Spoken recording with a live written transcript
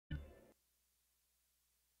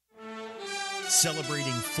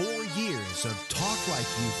Celebrating 4 years of talk like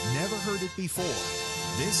you've never heard it before.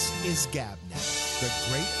 This is GabNet, the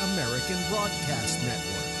Great American Broadcast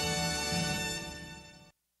Network.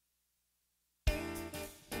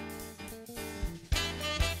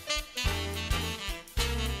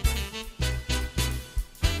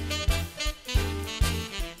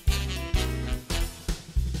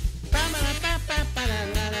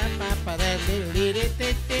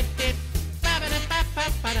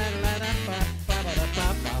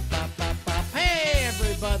 Hey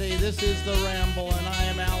everybody, this is the Ramble, and I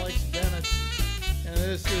am Alex Bennett, and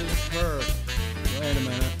this is her. Wait a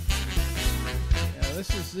minute. Yeah,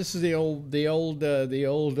 this is the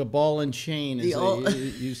old ball and chain, as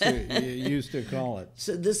they used to call it.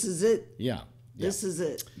 So this is it. Yeah. This is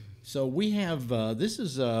it. So we have this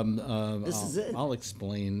is it. I'll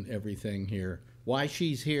explain everything here. Why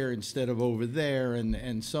she's here instead of over there,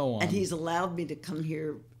 and so on. And he's allowed me to come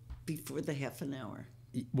here before the half an hour.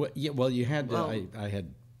 Well, you had to. Well, I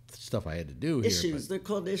had stuff I had to do issues. here. They're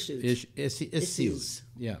called issues. Issues.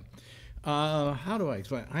 Yeah. How do I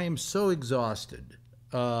explain? I am so exhausted.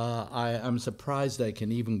 I'm surprised I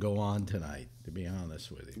can even go on tonight, to be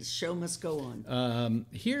honest with you. The show must go on.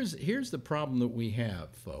 Here's the problem that we have,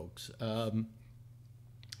 folks.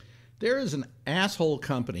 There is an asshole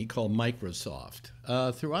company called Microsoft.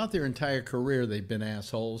 Throughout their entire career, they've been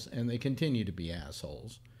assholes, and they continue to be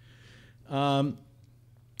assholes.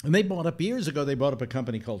 And they bought up, years ago, they bought up a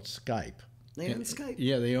company called Skype. They own Skype?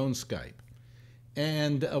 Yeah, they own Skype.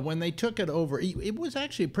 And when they took it over, it was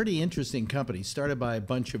actually a pretty interesting company, started by a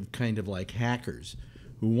bunch of kind of like hackers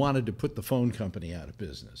who wanted to put the phone company out of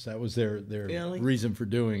business. That was their Really? reason for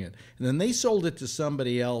doing it. And then they sold it to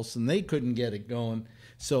somebody else, and they couldn't get it going.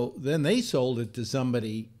 So then they sold it to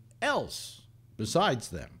somebody else besides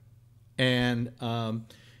them. And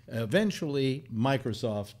eventually,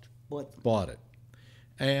 Microsoft bought it.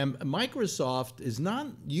 And Microsoft is not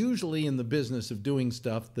usually in the business of doing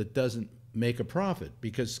stuff that doesn't make a profit,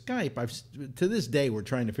 because Skype, to this day, we're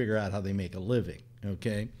trying to figure out how they make a living,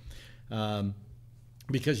 okay?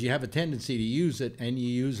 Because you have a tendency to use it, and you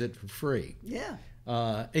use it for free. Yeah.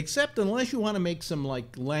 Except unless you want to make some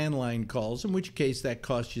like landline calls, in which case that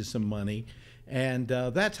costs you some money. And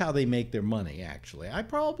that's how they make their money, actually. I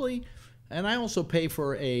also pay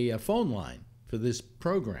for a phone line for this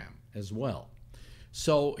program as well.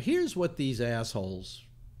 So here's what these assholes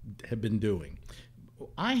have been doing.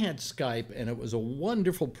 I had Skype, and it was a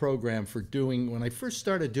wonderful program for doing, when I first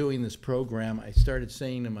started doing this program, I started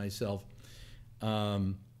saying to myself,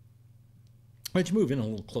 why don't you move in a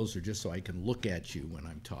little closer just so I can look at you when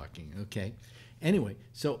I'm talking, okay? Anyway,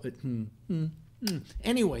 so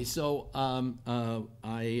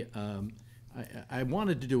I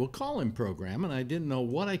wanted to do a call-in program, and I didn't know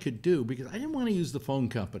what I could do because I didn't want to use the phone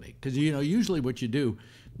company. Because, you know, usually what you do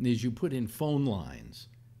is you put in phone lines,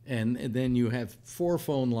 and then you have 4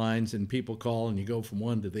 phone lines, and people call, and you go from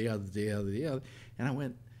one to the other, to the other, to the other. And I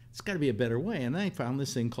went, it's got to be a better way. And I found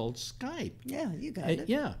this thing called Skype. Yeah, you got it.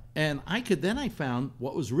 Yeah. And I found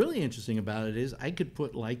what was really interesting about it is I could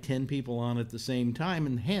put like 10 people on at the same time,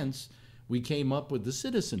 and hence we came up with the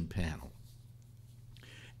citizen panel.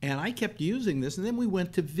 And I kept using this, and then we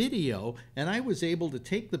went to video, and I was able to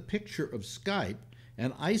take the picture of Skype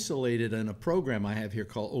and isolate it in a program I have here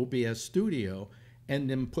called OBS Studio, and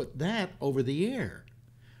then put that over the air.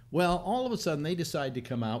 Well, all of a sudden, they decided to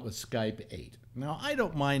come out with Skype 8. Now, I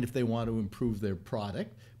don't mind if they want to improve their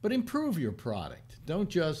product, but improve your product. Don't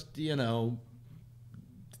just, you know,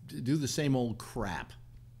 do the same old crap.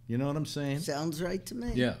 You know what I'm saying? Sounds right to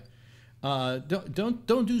me. Yeah. Don't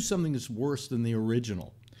do something that's worse than the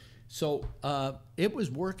original. So it was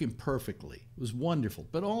working perfectly. It was wonderful.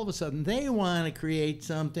 But all of a sudden, they want to create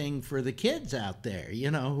something for the kids out there, you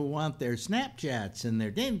know, who want their Snapchats and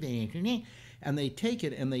their ding, and they take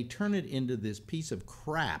it and they turn it into this piece of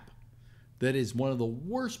crap that is one of the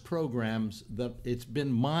worst programs that it's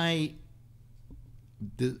been my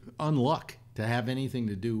unluck to have anything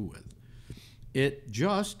to do with. It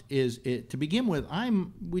just is, to begin with,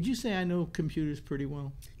 would you say I know computers pretty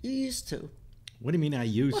well? You used to. What do you mean I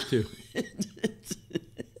used to?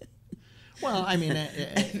 Well, I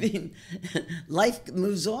mean, life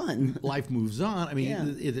moves on. Life moves on. I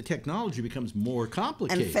mean, Yeah. the technology becomes more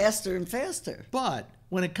complicated. And faster and faster. But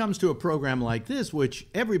when it comes to a program like this, which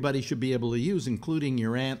everybody should be able to use, including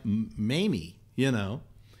your Aunt Mamie, you know,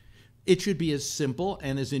 it should be as simple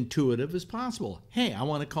and as intuitive as possible. Hey, I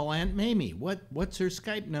want to call Aunt Mamie. What's her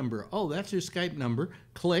Skype number? Oh, that's her Skype number.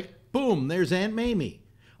 Click. Boom, there's Aunt Mamie.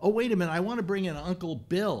 Oh, wait a minute, I want to bring in Uncle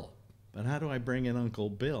Bill. but how do I bring in Uncle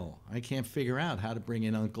Bill? I can't figure out how to bring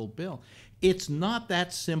in Uncle Bill. It's not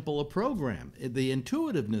that simple a program. The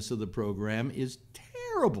intuitiveness of the program is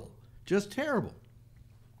terrible, just terrible.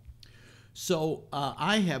 So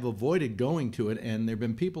I have avoided going to it, and there have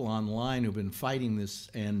been people online who've been fighting this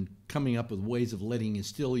and coming up with ways of letting you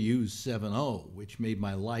still use 7.0, which made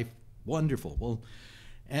my life wonderful. Well,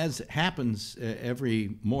 as happens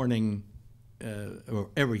every morning, or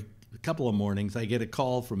every couple of mornings, I get a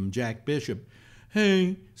call from Jack Bishop.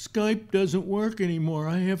 Hey, Skype doesn't work anymore.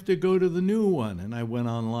 I have to go to the new one. And I went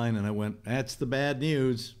online and I went, that's the bad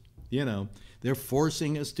news. You know, they're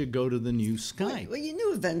forcing us to go to the new Skype. Well, you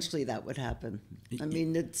knew eventually that would happen. I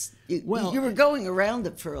mean, you were going around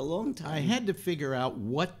it for a long time. I had to figure out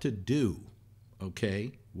what to do,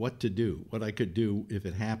 okay? What to do, what I could do if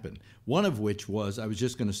it happened. One of which was I was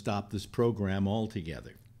just going to stop this program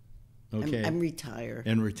altogether, okay? And retire.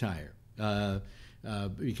 And retire.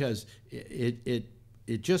 Because it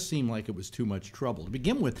just seemed like it was too much trouble. To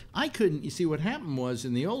begin with, I couldn't, you see, what happened was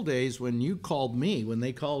in the old days when you called me, when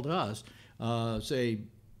they called us, say,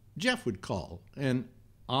 Jeff would call, and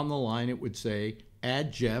on the line it would say,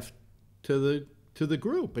 add Jeff to the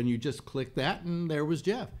group, and you just click that, and there was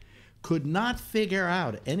Jeff. Could not figure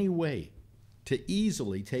out any way to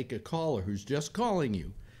easily take a caller who's just calling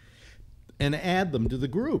you and add them to the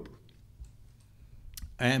group.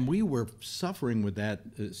 And we were suffering with that,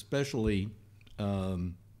 especially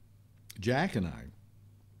Jack and I,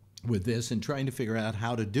 with this and trying to figure out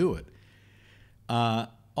how to do it.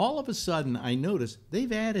 All of a sudden, I noticed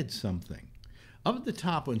they've added something. Up at the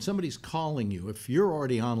top, when somebody's calling you, if you're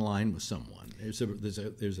already online with someone, there's a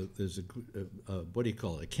what do you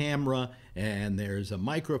call it? A camera, and there's a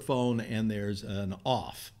microphone, and there's an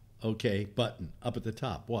off, okay, button up at the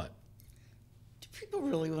top. What? People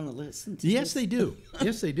really want to listen to Yes, this? they do.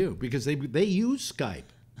 Yes, they do, because they use Skype.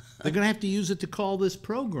 They're going to have to use it to call this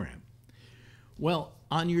program. Well,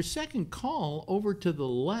 on your second call, over to the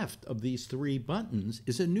left of these three buttons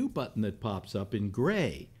is a new button that pops up in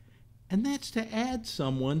gray, and that's to add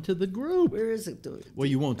someone to the group. Where is it? Well,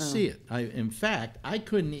 you won't see it. In fact, I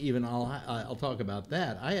couldn't even, I'll talk about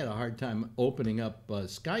that. I had a hard time opening up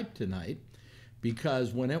Skype tonight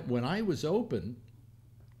because when I was open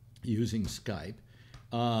using Skype,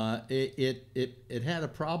 it had a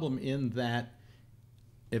problem in that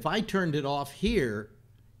if I turned it off here,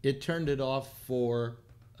 it turned it off for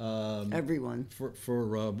everyone.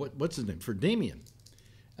 For what's his name? For Damien.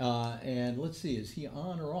 And let's see, is he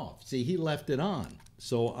on or off? See, he left it on,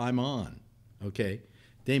 so I'm on. Okay,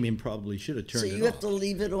 Damien probably should have turned it off. So you have to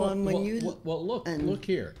leave it on when you. Well, look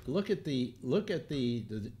here. Look at the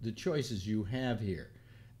choices you have here.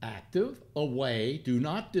 Active, away, do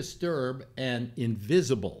not disturb, and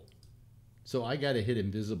invisible. So I got to hit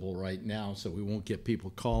invisible right now so we won't get people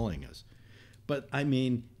calling us. But I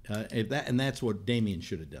mean, that's what Damien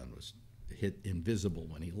should have done, was hit invisible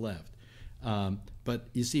when he left. But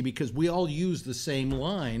you see, because we all use the same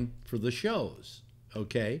line for the shows,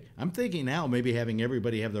 okay? I'm thinking now maybe having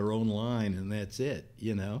everybody have their own line and that's it,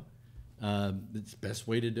 you know? It's the best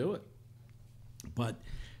way to do it. But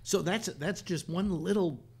so that's just one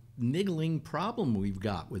little niggling problem we've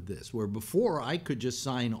got with this, where before I could just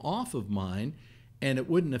sign off of mine and it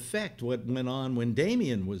wouldn't affect what went on when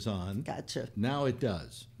Damien was on. Gotcha. Now it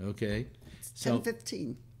does, okay? It's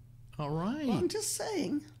 10:15. All right. Well, I'm just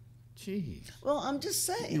saying. Jeez. Well, I'm just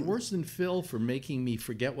saying. You're worse than Phil for making me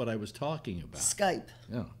forget what I was talking about. Skype.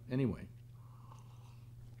 Yeah. Anyway.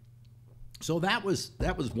 So that was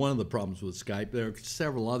one of the problems with Skype. There are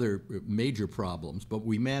several other major problems, but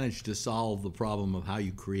we managed to solve the problem of how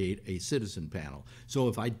you create a citizen panel. So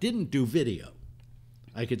if I didn't do video,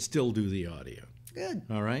 I could still do the audio. Good.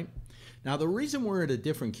 All right? Now, the reason we're at a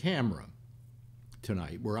different camera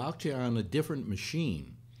tonight, we're actually on a different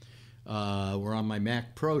machine. We're on my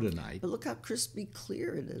Mac Pro tonight. But look how crispy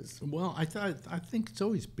clear it is. Well, I think it's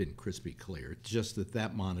always been crispy clear. It's just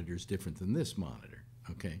that monitor is different than this monitor,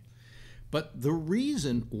 okay? But the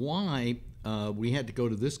reason why we had to go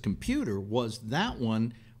to this computer was that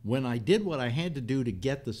one, when I did what I had to do to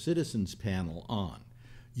get the Citizens panel on,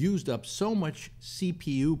 used up so much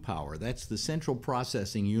CPU power. That's the central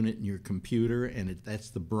processing unit in your computer, and that's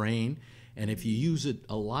the brain. And if you use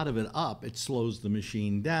a lot of it up, it slows the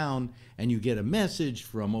machine down, and you get a message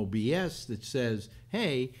from OBS that says,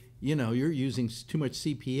 hey, you know, you're using too much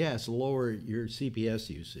CPS, lower your CPS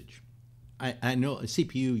usage. I know,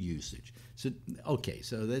 CPU usage. So, okay,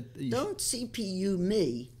 so that... Don't CPU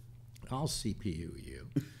me. I'll CPU you.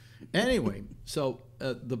 Anyway, so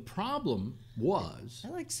the problem was... I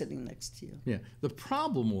like sitting next to you. Yeah, the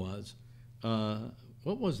problem was...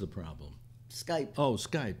 what was the problem? Skype. Oh,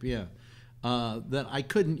 Skype, yeah. that I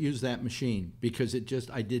couldn't use that machine because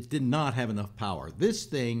I did not have enough power. This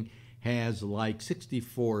thing has like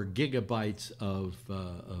 64 gigabytes of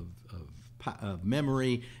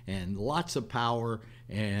memory and lots of power,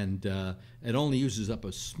 and it only uses up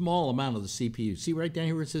a small amount of the CPU. See right down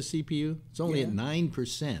here where it says CPU? It's only at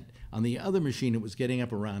 9%. On the other machine, it was getting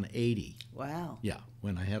up around 80. Wow. Yeah,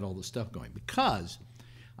 when I had all the stuff going. Because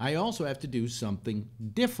I also have to do something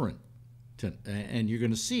different, and you're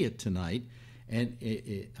going to see it tonight. And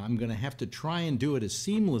I'm going to have to try and do it as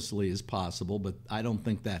seamlessly as possible, but I don't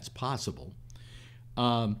think that's possible.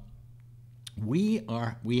 We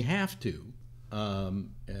have to,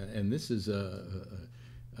 and this is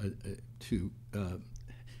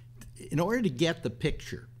in order to get the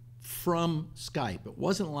picture from Skype. It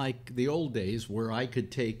wasn't like the old days where I could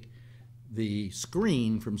take the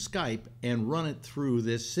screen from Skype and run it through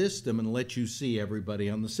this system and let you see everybody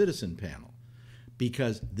on the citizen panel,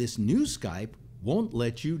 because this new Skype won't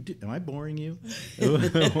let you do. Am I boring you? It's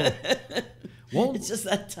just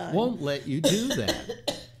that time. Won't let you do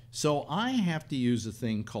that. So I have to use a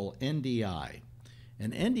thing called NDI.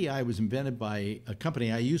 And NDI was invented by a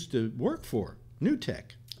company I used to work for, Newtek.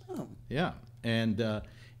 Oh. Yeah. And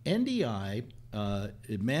NDI,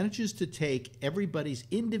 it manages to take everybody's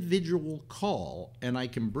individual call, and I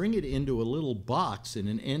can bring it into a little box in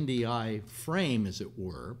an NDI frame, as it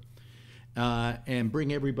were, and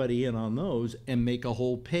bring everybody in on those and make a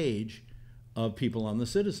whole page of people on the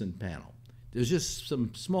citizen panel. There's just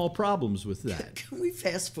some small problems with that. Can we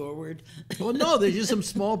fast forward? Well, no, there's just some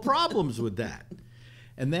small problems with that.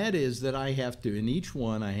 And that is that I have to, in each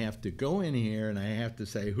one, I have to go in here and I have to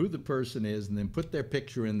say who the person is and then put their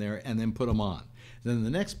picture in there and then put them on. Then the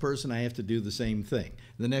next person, I have to do the same thing.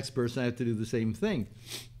 The next person, I have to do the same thing.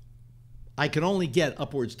 I can only get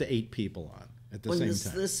upwards to 8 people on at the same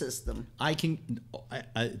time. This system. I can,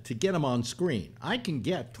 to get them on screen, I can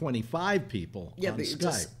get 25 people on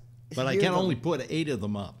Skype, but I can only put 8 of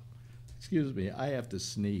them up. Excuse me, I have to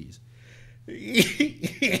sneeze.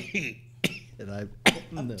 And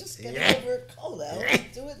I'm just getting over a cold. Alex.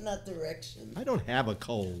 Do it in that direction. I don't have a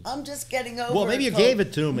cold. I'm just getting over. Well, maybe a you cold. gave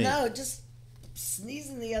it to me. No, just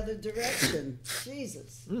sneeze in the other direction.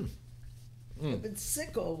 Jesus. I've been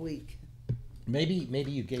sick all week. Maybe you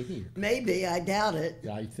gave me your cold. Maybe, I doubt it.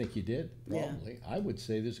 I think you did, probably. Yeah. I would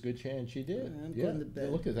say there's a good chance you did. I'm going to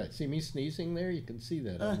bed. Look at that. See me sneezing there? You can see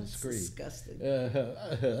that on the screen. It's disgusting.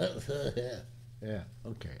 Yeah,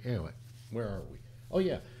 okay. Anyway, where are we? Oh,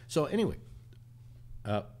 yeah. So, anyway.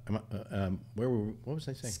 Where were we? What was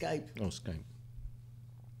I saying? Skype. Oh, Skype.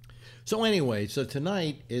 So anyway, so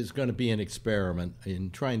tonight is going to be an experiment in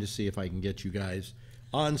trying to see if I can get you guys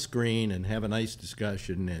on screen and have a nice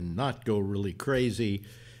discussion and not go really crazy.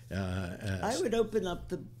 I would open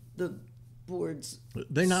up the boards.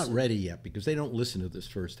 They're not ready yet because they don't listen to this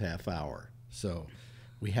first half hour. So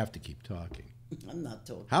we have to keep talking. I'm not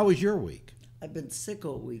talking. How was your week? I've been sick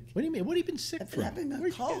all week. What do you mean? What have you been sick from? I've been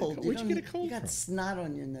having a cold. Where'd you get a cold You got from? snot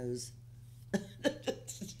on your nose.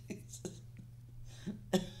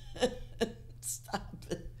 Stop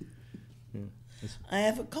it. Yeah, I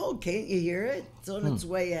have a cold. Can't you hear it? It's on its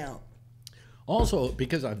way out. Also,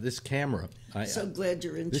 because of this camera, So glad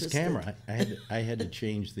you're interested. This camera, I had to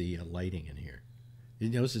change the lighting in here. You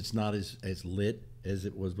notice it's not as lit as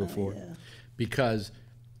it was before, yeah. Because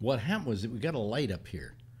what happened was that we got a light up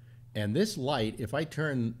here, and this light, if I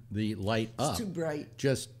turn the light up, it's too bright.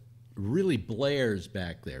 Just really blares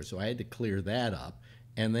back there. So I had to clear that up,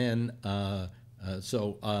 and then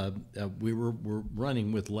we're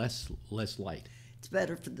running with less light. It's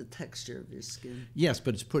better for the texture of your skin. Yes,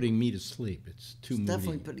 but it's putting me to sleep. It's too moody.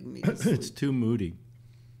 Definitely putting me to sleep. It's too moody.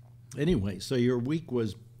 Anyway, so your week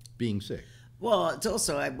was being sick. Well, it's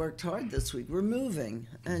also, I worked hard this week. We're moving.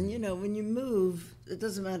 And, you know, when you move, it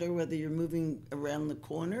doesn't matter whether you're moving around the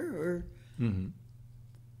corner or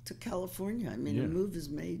to California. I mean, a move is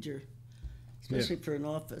major, especially for an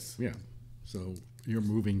office. Yeah. So you're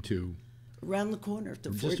moving to? Around the corner.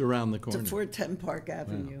 Around the corner. To 410 Park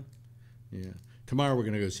Avenue. Yeah. Tomorrow we're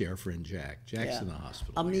going to go see our friend Jack. Jack's in the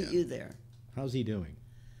hospital. I'll meet you there. How's he doing?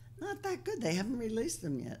 Not that good. They haven't released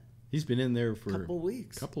him yet. He's been in there for a couple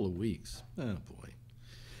of weeks. Oh boy.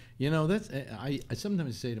 You know, that's I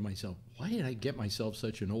sometimes say to myself, why did I get myself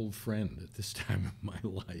such an old friend at this time of my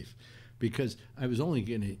life? Because I was only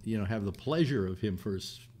going to, have the pleasure of him for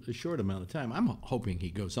a short amount of time. I'm hoping he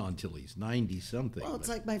goes on till he's 90 something. Well, it's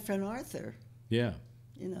like my friend Arthur. Yeah.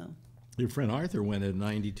 You know. Your friend Arthur went at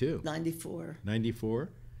 92. 94. 94?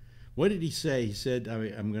 What did he say? He said,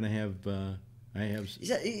 I'm going to have I have.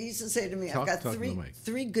 He used to say to me, Talk I've got to the mic.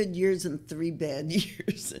 three good years and 3 bad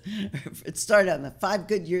years. It started on the 5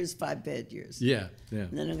 good years, 5 bad years. Yeah, yeah.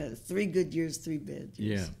 And then I got 3 good years, 3 bad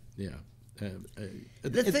years. Yeah, yeah.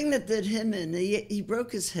 The thing that did him in, he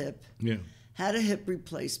broke his hip, Yeah. had a hip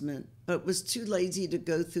replacement, but was too lazy to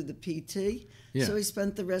go through the PT. Yeah. So he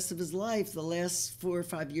spent the rest of his life, the last 4 or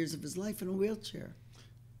 5 years of his life, in a wheelchair.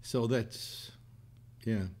 So that's,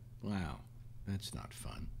 yeah, wow. That's not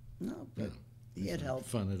fun. No, but No, he had not help.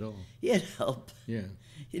 fun at all. He had help. Yeah.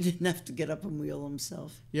 He didn't have to get up and wheel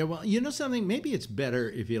himself. Yeah, well, you know something? Maybe it's better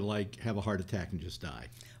if you, like, have a heart attack and just die.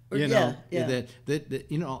 Or- You know, yeah.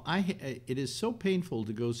 that you know, it is so painful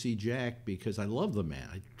to go see Jack because I love the man.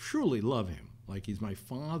 I truly love him, like he's my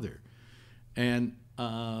father. And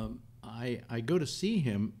I go to see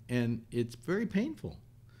him, and it's very painful.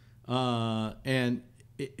 And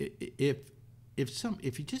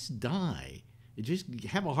if you just die, you just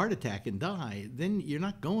have a heart attack and die, then you're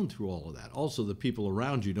not going through all of that. Also, the people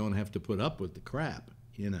around you don't have to put up with the crap,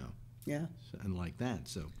 you know, Yeah. and like that.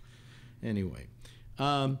 So, anyway,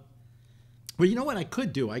 well, you know what I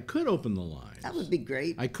could do? I could open the lines. That would be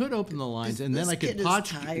great. I could open the lines, and then This I could kid is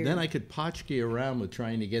tired. then I could potchkey around with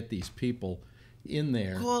trying to get these people in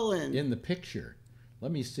there, Call in. the picture.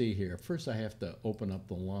 Let me see here. First, I have to open up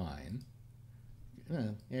the line.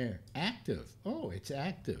 Here, active. Oh, it's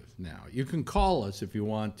active now. You can call us if you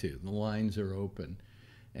want to. The lines are open,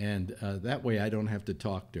 and that way I don't have to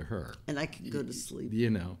talk to her. And I could go to sleep.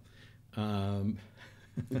 You know.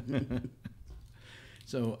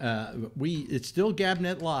 So it's still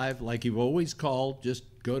Gabnet Live, like you've always called. Just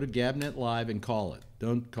go to Gabnet Live and call it.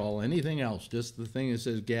 Don't call anything else. Just the thing that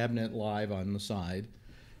says Gabnet Live on the side.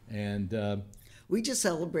 And We just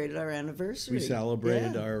celebrated our anniversary. we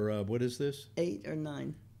celebrated Yeah. our, what is this? 8 or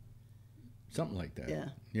 9. Something like that.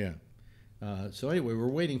 Yeah. Yeah. So anyway, we're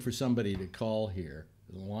waiting for somebody to call here.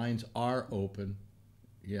 The lines are open.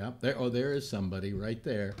 Yeah. There is somebody right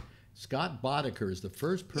there. Scott Boddicker is the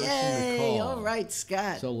first person to Yay! call. All right,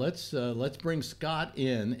 Scott. So let's bring Scott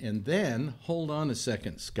in, and then hold on a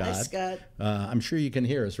second, Scott. Hi, Scott. I'm sure you can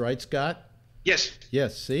hear us, right, Scott? Yes.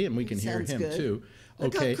 Yes. See, and we can hear Sounds him good. too.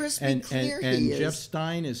 Look how Okay. crisp and and clear and he is. Jeff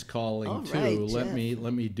Stein is calling All too. right, let Jeff.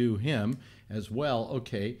 me do him as well.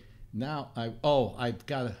 Okay. Now I've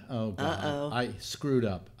got to. Oh God! Uh-oh. I screwed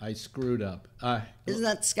up. Isn't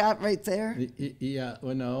that Scott right there? Yeah.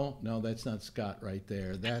 Well, no, that's not Scott right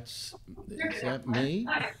there. Is that me?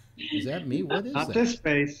 Is that me? What is Not that? this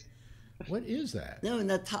space. What is that? No, in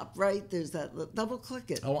the top right, there's that. Double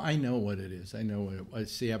click it. Oh, I know what it is. I know what it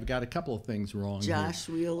was. See, I've got a couple of things wrong Josh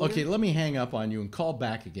here. Wheeler. Okay, let me hang up on you and call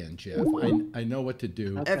back again, Jeff. I know what to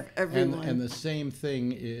do. Everyone. And the same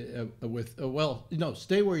thing with well, no,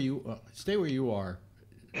 stay where you are,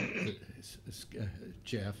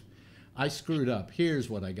 Jeff. I screwed up. Here's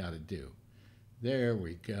what I got to do. There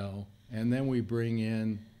we go. And then we bring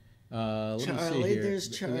in. Let me see Charlie, here. there's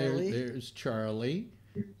Charlie. There's Charlie.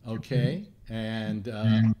 Okay.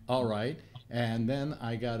 And all right. And then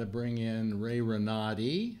I got to bring in Ray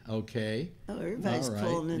Renati. Okay. Oh, everybody's All right.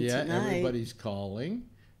 calling in yeah, tonight. everybody's calling.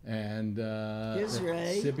 And Here's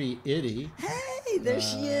Ray. Sibby Itty. Hey, there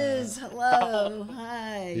she is. Hello.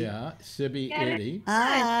 Hi. Yeah, Sibby Itty.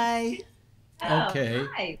 Hi. Okay.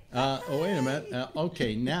 Hi. Oh, wait a minute.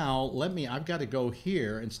 Okay, now I've got to go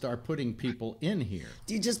here and start putting people in here.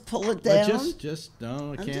 Do you just pull it But down?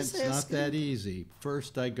 no, I can't. just It's not asking. that easy.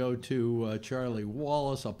 First, I go to Charlie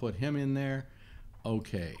Wallace. I'll put him in there.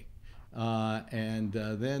 Okay. And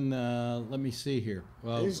then let me see here.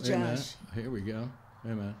 Well, There's wait a minute. Josh. Here we go.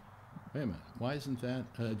 Wait a minute. Why isn't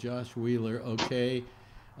that Josh Wheeler? Okay.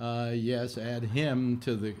 Yes, add him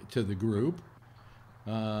to the group.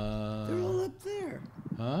 They're all up there.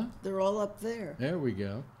 Huh? They're all up there. There we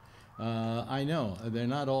go. I know. They're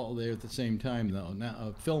not all there at the same time, though.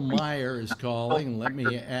 Now, Phil Meyer is calling. Let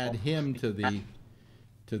me add him to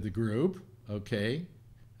the group. Okay.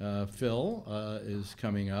 Phil is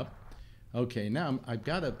coming up. Okay. Now I've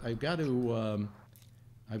got to.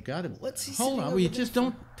 What's he Hold sitting on. over Will you there just for?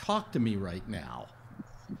 don't talk to me right now.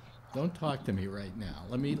 Don't talk to me right now.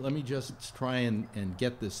 Let me just try and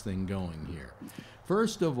get this thing going here.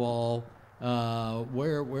 First of all,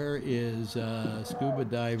 where is Scuba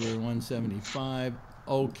Diver 175?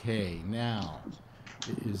 Okay, now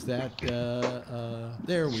is that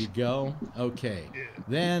there we go. Okay,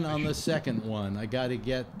 then on the second one, I got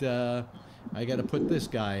to put this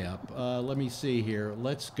guy up. Let me see here.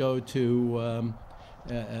 Let's go to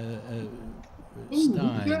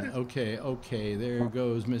Stein. Okay, there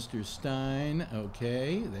goes Mr. Stein.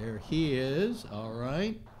 Okay, there he is. All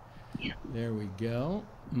right. There we go.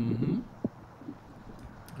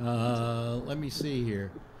 Let me see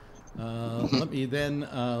here. Let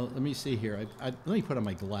me see here. Let me put on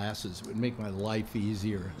my glasses. It would make my life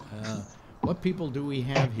easier. What people do we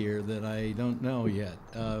have here that I don't know yet?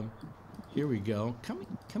 Here we go. Come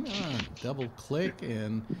on. Double click,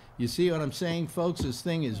 and you see what I'm saying, folks? This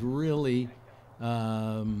thing is really.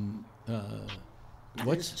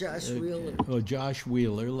 What's Josh Wheeler? Oh, Josh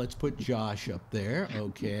Wheeler. Let's put Josh up there.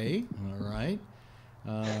 Okay. All right.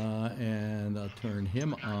 And I'll turn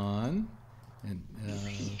him on. And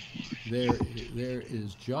there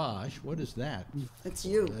is Josh. What is that? That's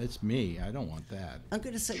you. That's me. I don't want that. I'm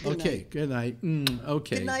going to say good night. Okay. Good night.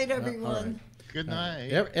 Okay. Good night, everyone. All right. Good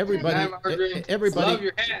night. Everybody, everybody, Love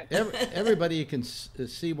your hat. everybody can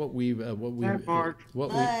see what we've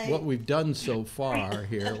done so far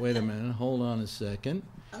here. Wait a minute. Hold on a second.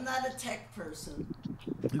 I'm not a tech person.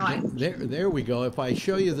 There we go. If I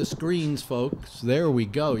show you the screens, folks, there we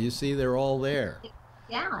go. You see, they're all there.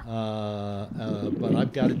 Yeah. But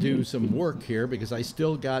I've got to do some work here because I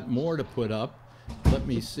still got more to put up. Let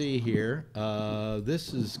me see here.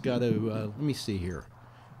 This has got to. Let me see here.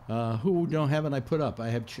 Who haven't I put up?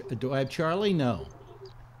 Do I have Charlie? No.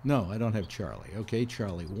 No, I don't have Charlie. Okay,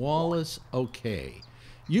 Charlie Wallace. Okay.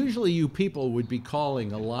 Usually you people would be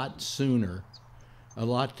calling a lot sooner, a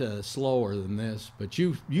lot slower than this, but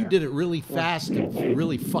you did it really fast and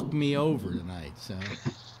really fucked me over tonight. So.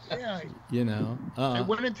 Yeah, you know. I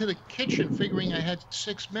went into the kitchen figuring I had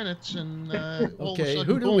 6 minutes, and all of a okay, sudden,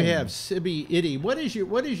 who do boom. we have? Sibby Itty. What is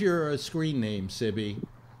your screen name, Sibby?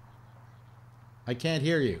 I can't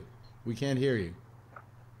hear you. We can't hear you.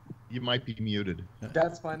 You might be muted.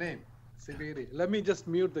 That's my name, CBD. Let me just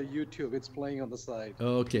mute the YouTube. It's playing on the side.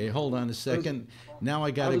 Okay, hold on a second. Now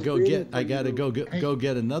I gotta go get another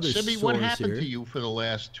Sibby, source what happened here. to you for the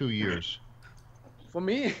last 2 years? For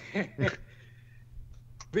me,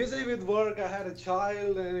 busy with work. I had a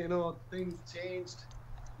child, and things changed.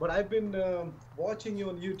 But I've been watching you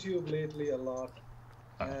on YouTube lately a lot,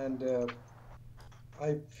 and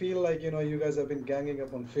I feel like you guys have been ganging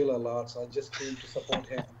up on Phil a lot. So I just came to support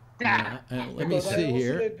him. Let me see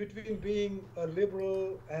here. I oscillate between being a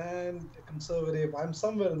liberal and a conservative. I'm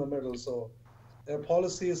somewhere in the middle, so there are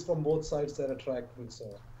policies from both sides that attract me.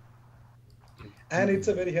 So, and it's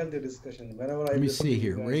a very healthy discussion. Whenever I Let me listen see to you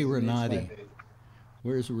here. guys, Ray it makes my Renati. day.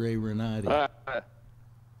 Where's Ray Renati?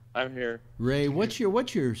 I'm here. Ray, what's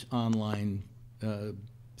your online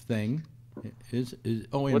thing?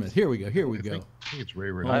 Oh, wait a minute. Here we go. I think it's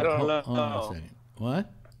Ray Renati. I don't know. Hold on a second.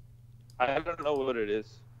 What? I don't know what it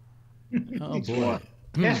is. Oh boy.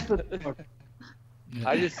 It's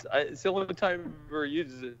the only time we ever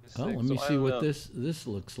use it. Oh, let me see what this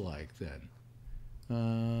looks like then.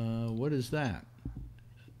 What is that?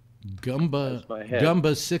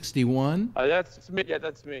 Gumba 61. That's me. Yeah,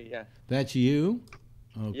 that's me. Yeah. That's you.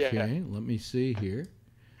 Okay. Yeah. Let me see here.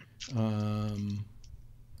 Oh,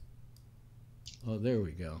 there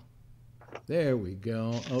we go. There we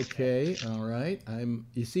go. Okay. All right.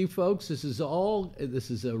 You see, folks, this is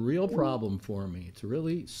a real problem for me. It's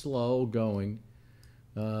really slow going.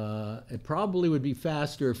 It probably would be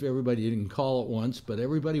faster if everybody didn't call it once, but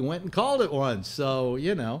everybody went and called it once. So,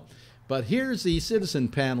 But here's the citizen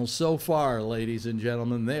panel so far, ladies and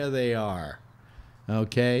gentlemen. There they are.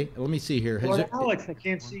 Okay. Let me see here. Alex, I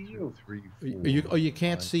can't see you. 2, 3, 4, You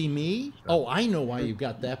can't 5, see me? 7. Oh, I know why you've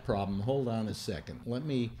got that problem. Hold on a second. Let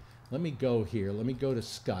me go here. Let me go to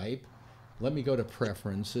Skype. Let me go to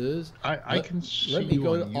preferences. I can see Let me you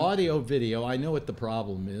go on to YouTube. audio video. I know what the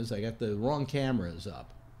problem is. I got the wrong cameras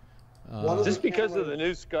up. Just because of the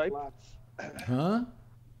new Skype? Huh?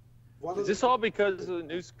 Is this all because of the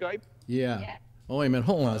new Skype? Yeah. Oh, wait a minute.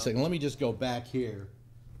 Hold on a second. Let me just go back here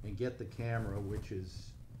and get the camera, which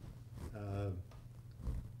is.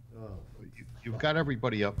 You've got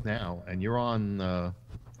everybody up now, and you're on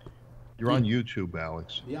YouTube,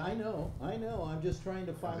 Alex. Yeah, I know. I'm just trying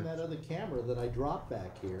to find that other camera that I dropped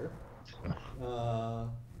back here. That's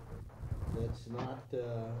not.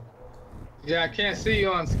 Yeah, I can't see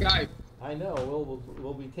you on Skype. I know.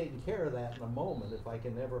 We'll be taking care of that in a moment if I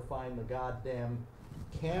can ever find the goddamn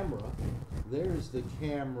camera. There's the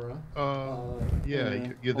camera.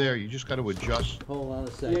 Yeah, you're there. You just got to adjust. Hold on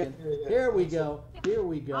a second. Here we go. Here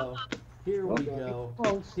we go. Here we go.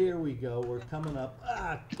 Here we go. We're coming up.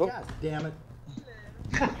 God damn it.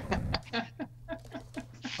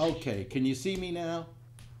 Okay, can you see me now?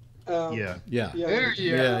 Yeah. Yeah. There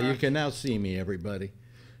you Yeah, are. you can now see me, everybody.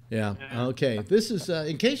 Yeah. Okay. This is,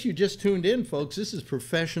 in case you just tuned in, folks, this is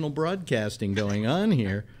professional broadcasting going on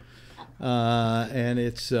here. And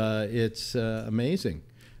it's amazing.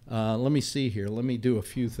 Let me see here. Let me do a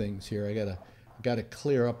few things here. I gotta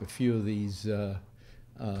clear up a few of these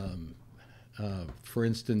For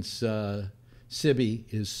instance, Sibby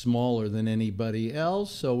is smaller than anybody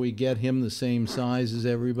else, so we get him the same size as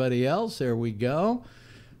everybody else. There we go.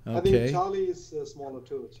 Okay. I think Charlie is smaller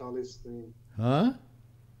too. Charlie's screen. Huh?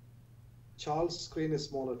 Charles' screen is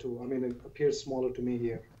smaller too. I mean, it appears smaller to me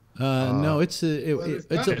here. No, it's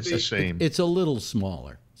the same. It's a little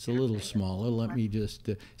smaller. It's a little smaller. Let me just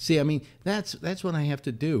see. I mean, that's what I have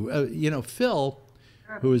to do. You know, Phil,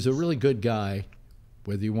 who is a really good guy,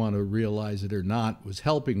 whether you want to realize it or not, was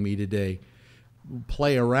helping me today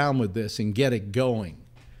play around with this and get it going.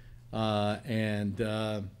 You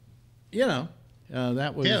know,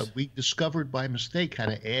 that was... Yeah, we discovered by mistake how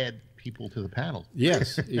to add people to the panel.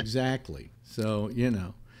 Yes, exactly. So, you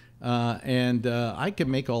know, I can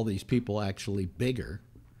make all these people actually bigger,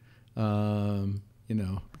 you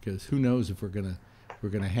know, because who knows if we're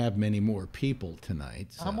gonna have many more people tonight.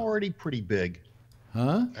 So. I'm already pretty big.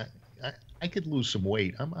 Huh? I could lose some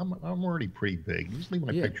weight. I'm already pretty big. Just leave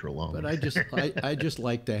my picture alone. But I just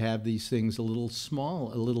like to have these things a little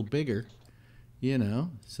small, a little bigger, you know,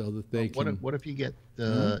 so that they can. What if you get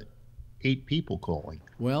 8 people calling?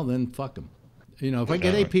 Well, then fuck them. You know, if I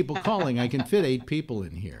get 8 people calling, I can fit 8 people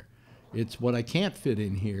in here. It's what I can't fit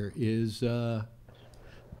in here is I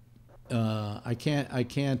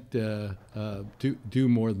can't do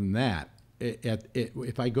more than that.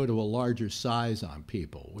 If I go to a larger size on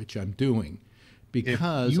people, which I'm doing,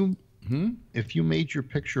 because if you made your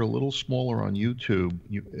picture a little smaller on YouTube,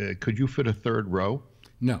 could you fit a 3rd row?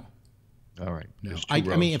 No. All right. No. I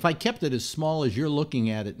mean, if I kept it as small as you're looking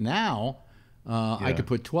at it now, I could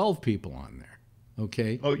put 12 people on there.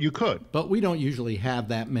 Okay. Oh, you could. But we don't usually have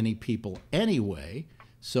that many people anyway,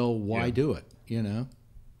 so why do it? You know.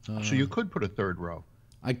 So you could put a 3rd row.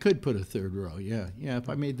 I could put a 3rd row, yeah. If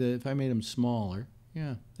I made them smaller,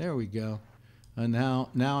 yeah. There we go. Now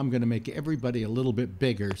I'm going to make everybody a little bit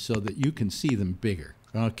bigger so that you can see them bigger.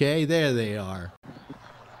 Okay, there they are.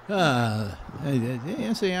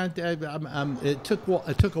 See, it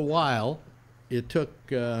took a while. It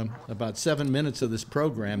took about 7 minutes of this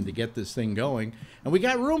program to get this thing going, and we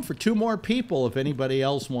got room for 2 more people if anybody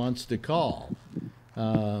else wants to call.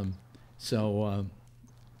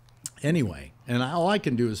 Anyway, and all I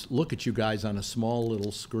can do is look at you guys on a small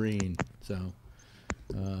little screen. So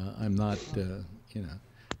I'm not, you know,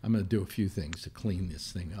 I'm going to do a few things to clean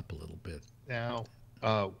this thing up a little bit. Now,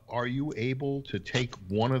 are you able to take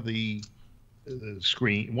one of the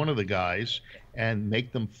guys and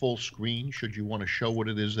make them full screen? Should you want to show what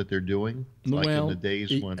it is that they're doing, like in the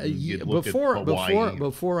days when you'd look at Hawaii?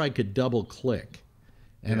 Before I could double click,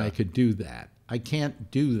 and I could do that. I can't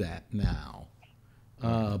do that now.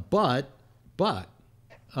 But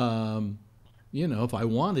you know, if I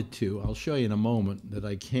wanted to, I'll show you in a moment that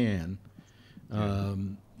I can.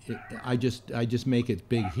 I just make it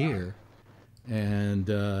big here, and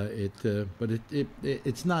but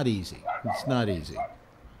it's not easy. It's not easy.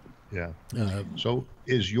 Yeah. So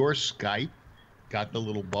is your Skype got the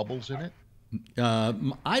little bubbles in it?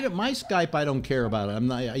 My Skype, I don't care about it. I'm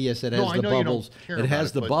not. Yes, it has the bubbles. You don't care it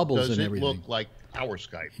has about the bubbles and Does everything. it look like our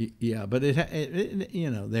Skype? Yeah, but it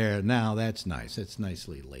you know, there now that's nice. It's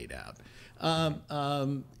nicely laid out.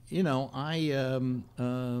 You know, I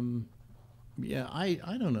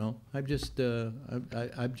don't know. I'm just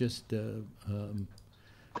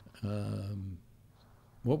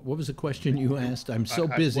what was the question you asked? I'm so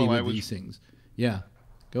busy with these things. Yeah,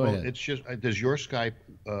 go ahead. It's just does your Skype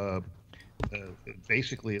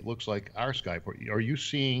basically it looks like our Skype. Are you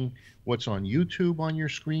seeing what's on YouTube on your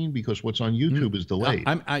screen? Because what's on YouTube is delayed.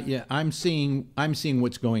 I'm seeing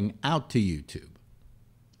what's going out to YouTube.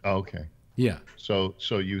 Oh, okay. Yeah. So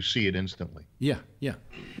you see it instantly. Yeah.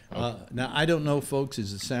 Now I don't know, folks.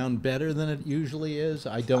 Does it sound better than it usually is?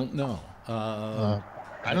 I don't know.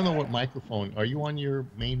 I don't know what microphone. Are you on your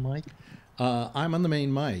main mic? I'm on the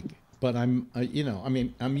main mic, but I'm you know, I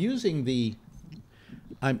mean, I'm using the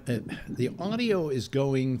audio is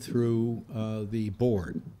going through the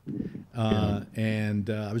board, and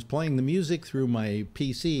I was playing the music through my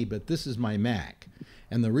PC, but this is my Mac,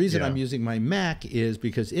 and the reason I'm using my Mac is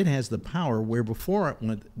because it has the power. Where before,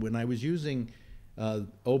 when I was using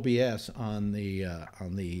OBS on the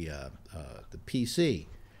PC,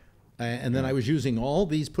 and then I was using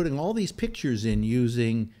putting all these pictures in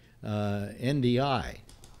using NDI,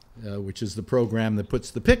 which is the program that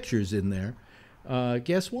puts the pictures in there.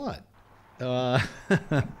 Guess what? Yeah,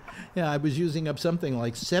 I was using up something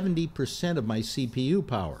like 70% of my CPU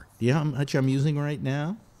power. Do you know how much I'm using right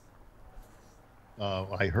now?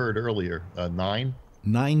 I heard earlier, 9?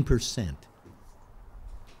 9%.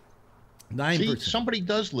 9%. See, somebody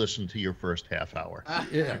does listen to your first half hour.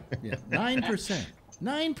 Yeah, 9%.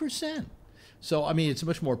 9%. So, I mean, it's a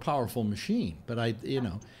much more powerful machine. But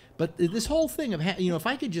but this whole thing of, if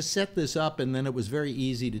I could just set this up and then it was very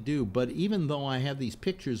easy to do. But even though I have these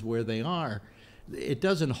pictures where they are, it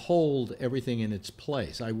doesn't hold everything in its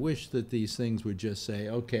place. I wish that these things would just say,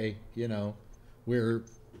 okay, this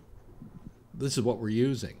is what we're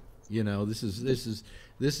using. This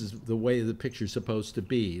is the way the picture's supposed to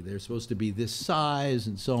be. They're supposed to be this size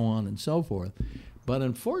and so on and so forth. But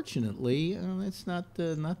unfortunately, it's not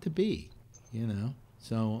to be.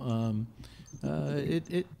 So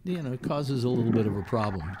it causes a little bit of a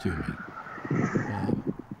problem to me.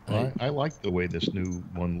 I like the way this new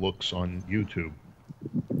one looks on YouTube.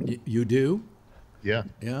 You do? Yeah.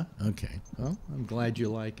 Yeah. Okay. Well, I'm glad you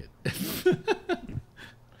like it.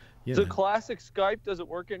 So classic Skype doesn't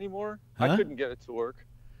work anymore? Huh? I couldn't get it to work.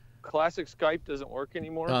 Classic Skype doesn't work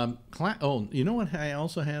anymore? You know what I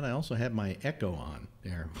also had? I also had my Echo on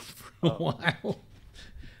there for a while.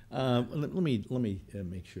 Let me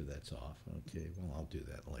make sure that's off. Okay, well, I'll do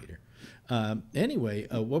that later. Anyway,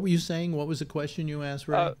 what were you saying? What was the question you asked,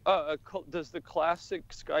 Ray? Does the classic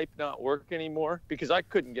Skype not work anymore? Because I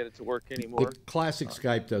couldn't get it to work anymore. The classic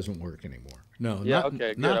Skype doesn't work anymore. No, yeah,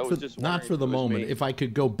 okay, good. Not for the moment. If I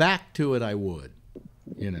could go back to it, I would.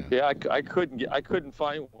 Yeah, I couldn't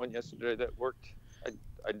find one yesterday that worked.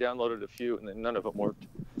 I downloaded a few, and then none of them worked.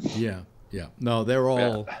 Yeah. No, they're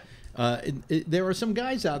all. Yeah. There are some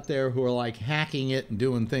guys out there who are like hacking it and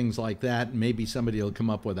doing things like that, and maybe somebody will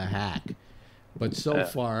come up with a hack. But so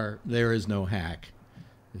far, there is no hack.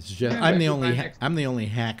 It's just I'm the only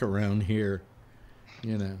hack around here,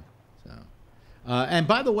 So, and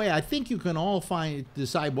by the way, I think you can all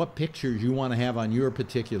decide what pictures you want to have on your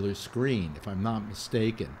particular screen, if I'm not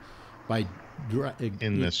mistaken, by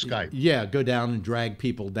in the Skype. Yeah, go down and drag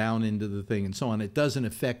people down into the thing and so on. It doesn't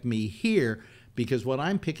affect me here, because what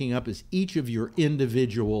I'm picking up is each of your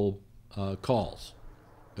individual calls,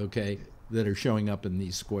 okay, that are showing up in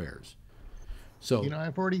these squares. So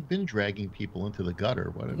I've already been dragging people into the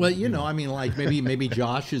gutter. Well, I mean, like maybe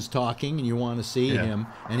Josh is talking and you want to see him,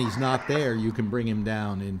 and he's not there. You can bring him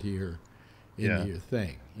down into your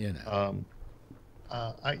thing.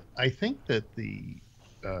 I think that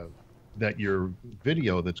that your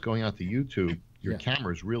video that's going out to YouTube, your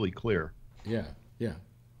camera is really clear. Yeah.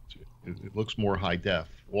 It looks more high def,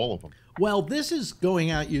 all of them. Well, this is going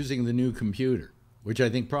out using the new computer, which I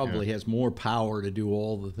think probably has more power to do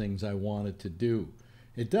all the things I want it to do.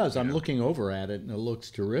 It does. I'm looking over at it, and it looks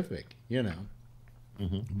terrific,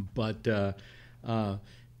 Mm-hmm. But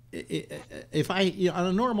if on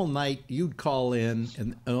a normal night, you'd call in,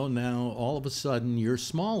 and now all of a sudden you're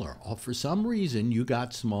smaller. For some reason, you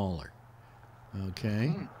got smaller.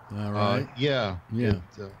 Okay. All right. Yeah.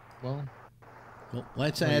 Well,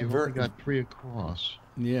 let's add. You've only got 3 across.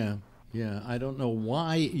 Yeah. I don't know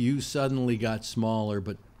why you suddenly got smaller,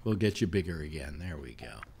 but we'll get you bigger again. There we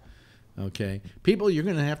go. Okay, people, you're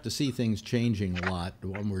going to have to see things changing a lot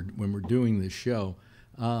when we're doing this show.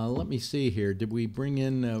 Let me see here. Did we bring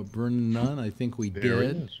in Vernon Nunn? I think we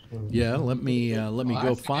did. Yeah. Let me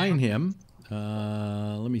go find him.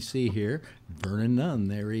 Let me see here. Vernon Nunn.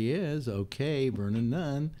 There he is. Okay, Vernon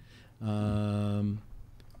Nunn.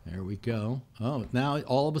 There we go. Oh, now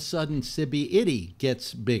all of a sudden, Sibby Itty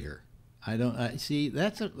gets bigger. I see.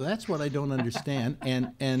 That's what I don't understand.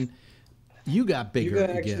 And you got bigger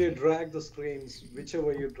again. You can actually drag the screens,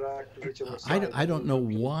 whichever you drag to whichever side. I don't know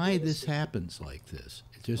why this happens like this.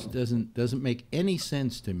 It just doesn't make any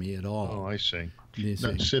sense to me at all. Oh, I see.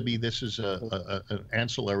 No, Sibby, this is an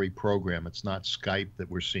ancillary program. It's not Skype that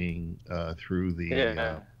we're seeing through the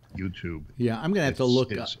YouTube. Yeah, I'm gonna have to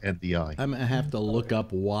look. It's NDI. I'm gonna have to look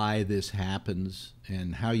up why this happens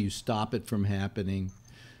and how you stop it from happening.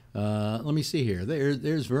 Let me see here.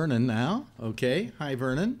 There's Vernon now. Okay, hi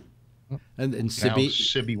Vernon. And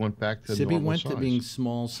Sibby went back to normal size. To being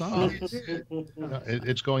small size.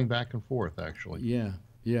 It's going back and forth, actually.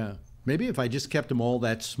 Yeah. Maybe if I just kept them all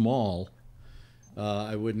that small,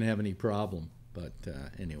 I wouldn't have any problem. But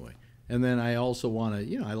anyway. And then I also want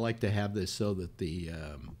to, I like to have this so that the,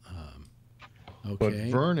 okay. But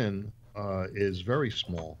Vernon is very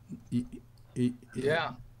small.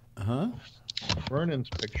 Yeah. Huh? Vernon's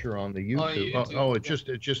picture on the YouTube.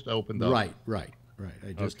 It just opened up. Right.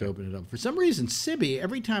 I just opened it up. For some reason, Sibby,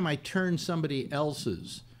 every time I turn somebody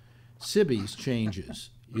else's, Sibby's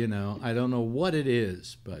changes. I don't know what it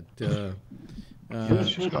is, but it's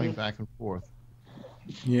just going back and forth.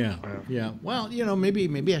 Yeah. Well,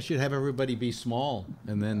 maybe I should have everybody be small,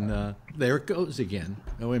 and then there it goes again.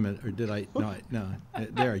 Oh, wait a minute, or did I? No.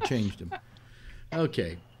 There, I changed them.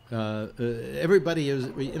 Okay. Everybody is.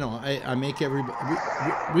 I make everybody.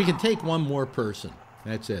 We can take one more person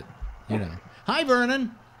That's it. You know. Hi,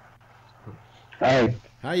 Vernon. Hi.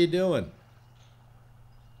 How you doing?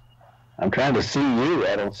 I'm trying to see you.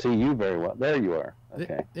 I don't see you very well. There you are.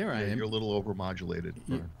 Okay. There I am. You're a little overmodulated.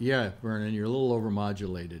 Yeah, Vernon, you're a little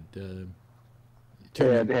overmodulated.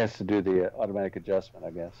 Yeah, it has to do the automatic adjustment,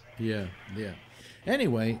 I guess. Yeah.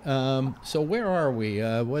 Anyway, so where are we?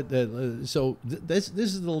 This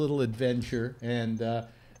is the little adventure, and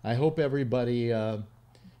I hope everybody loves.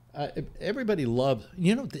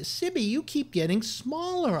 You know, Sibby, you keep getting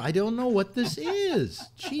smaller. I don't know what this is.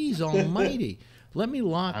 Jeez Almighty. Let me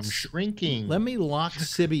lock. I'm shrinking. Let me lock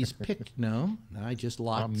Sibby's pic. No, I just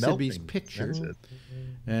locked Sibby's picture. That's it.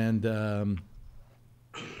 And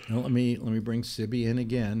well, let me bring Sibby in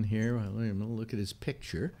again here. I'm gonna look at his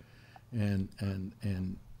picture, and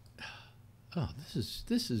oh,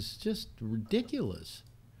 this is just ridiculous.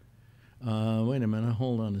 Wait a minute.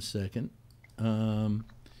 Hold on a second.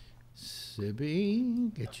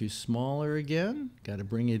 Sibby, get you smaller again. Got to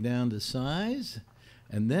bring you down to size.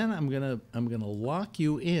 And then I'm gonna lock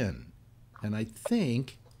you in, and I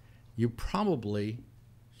think you probably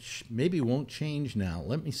maybe won't change now.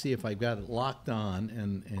 Let me see if I've got it locked on,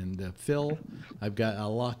 and Phil,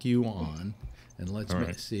 I'll lock you on, and let's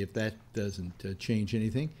see if that doesn't change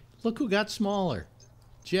anything. Look who got smaller,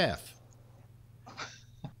 Jeff.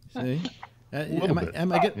 See? Am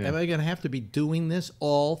I gonna have to be doing this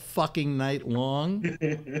all fucking night long?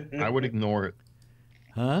 I would ignore it.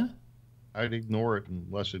 Huh? I'd ignore it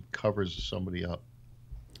unless it covers somebody up.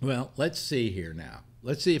 Well, let's see here now.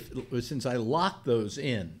 Let's see if, since I locked those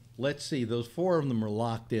in, let's see, those 4 of them are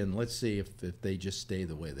locked in. Let's see if they just stay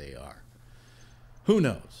the way they are. Who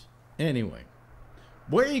knows? Anyway,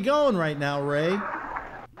 where are you going right now, Ray?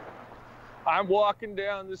 I'm walking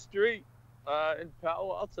down the street in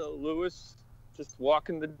Palo Alto, Lewis, just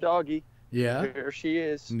walking the doggy. Yeah. There she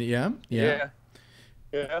is. Yeah.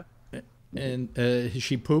 And has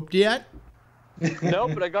she pooped yet? No,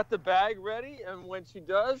 but I got the bag ready, and when she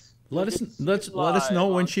does, let us know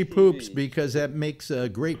when she poops, because that makes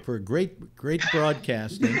great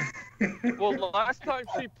broadcasting. Well, the last time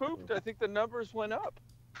she pooped, I think the numbers went up.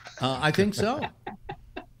 I think so.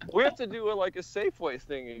 We have to do like a Safeway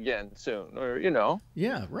thing again soon, or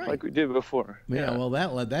Yeah, right. like we did before. Yeah. Well,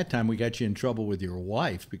 that time we got you in trouble with your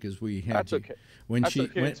wife because we had That's you, okay. when That's she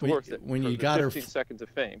okay. It's worth it when for you the got 15 seconds of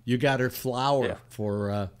fame. You got her flower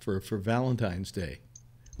for Valentine's Day,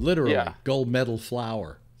 literally gold medal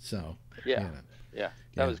flower. So that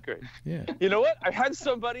was great. Yeah. You know what? I had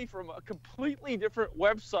somebody from a completely different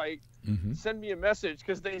website send me a message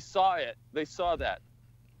because they saw it. They saw that.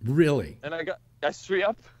 Really? And I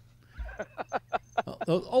yep.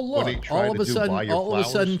 Oh look! All of a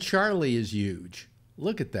sudden, Charlie is huge.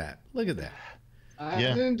 Look at that! Look at that! I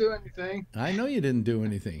didn't do anything. I know you didn't do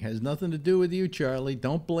anything. Has nothing to do with you, Charlie.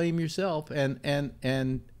 Don't blame yourself. And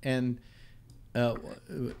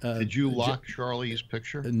did you lock Charlie's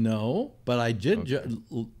picture? No, but I did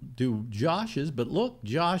do Josh's. But look,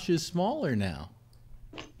 Josh is smaller now.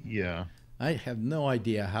 Yeah. I have no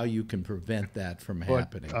idea how you can prevent that from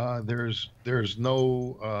happening. There's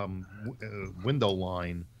no window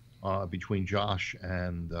line between Josh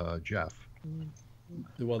and Jeff.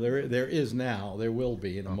 Well, there is now. There will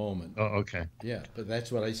be in a moment. Oh, okay. Yeah, but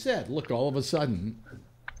that's what I said. Look, all of a sudden,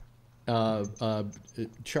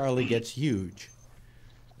 Charlie gets huge.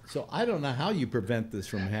 So I don't know how you prevent this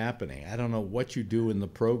from happening. I don't know what you do in the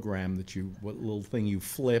program what little thing you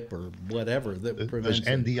flip or whatever that prevents it.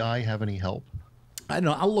 Does NDI have any help? I don't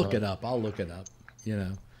know. I'll look it up. Well,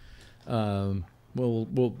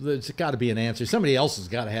 there's got to be an answer. Somebody else has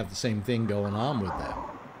got to have the same thing going on with that.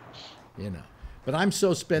 But I'm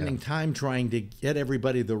spending time trying to get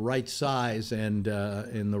everybody the right size and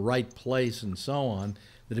in the right place and so on,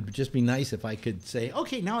 that it would just be nice if I could say,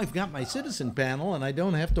 okay, now I've got my citizen panel and I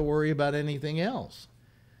don't have to worry about anything else.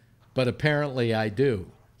 But apparently I do.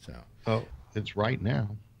 So. Oh, it's right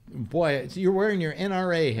now. Boy, you're wearing your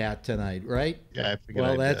NRA hat tonight, right? Yeah, I figured.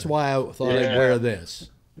 Well, that's why I thought I'd wear this.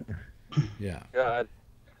 Yeah. God.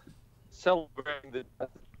 Celebrating the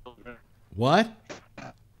death of children. What?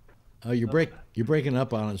 Oh, you're breaking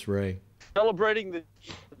up on us, Ray. Celebrating the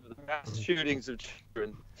mass shootings of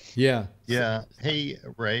children. Yeah. Yeah. Hey,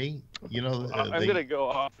 Ray. I'm gonna go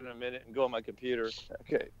off in a minute and go on my computer.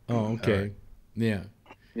 Okay. Oh, okay. Right. Yeah.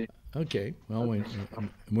 Okay. Well,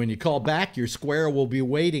 when you call back, your square will be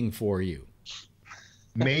waiting for you.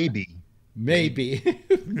 Maybe. Maybe.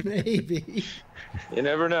 You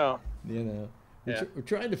never know. We're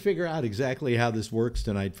trying to figure out exactly how this works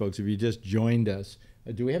tonight, folks. If you just joined us,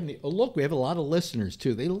 do we have any? Oh, look, we have a lot of listeners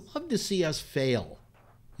too. They love to see us fail.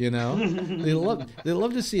 You know, they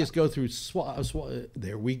love to see us go through.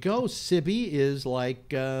 There we go. Sibby is like.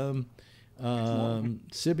 Sibby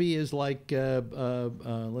is like.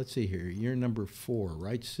 Let's see here. You're number 4,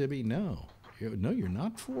 right, Sibby? No, you're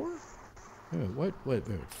not 4. What?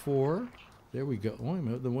 4? There we go.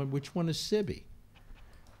 Oh, which one is Sibby?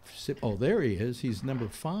 Oh, there he is. He's number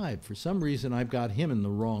 5. For some reason, I've got him in the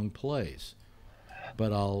wrong place.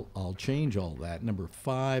 But I'll change all that. Number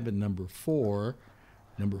 5 and number 4.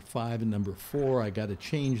 Number 5 and number 4. I got to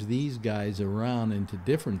change these guys around into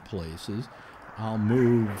different places. I'll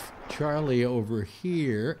move Charlie over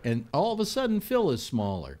here, and all of a sudden, Phil is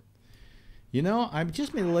smaller. You know, I'm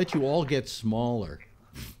just going to let you all get smaller.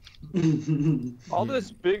 All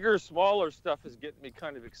this bigger, smaller stuff is getting me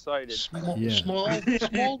kind of excited. Small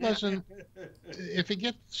doesn't. If it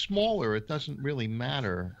gets smaller, it doesn't really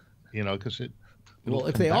matter, you know, because it. Well,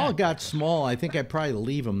 if they all got small, I think I'd probably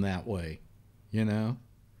leave them that way, you know.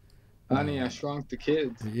 Honey, I Shrunk the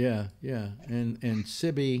Kids. Yeah, and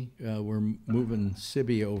Sibby, we're moving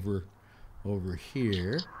Sibby over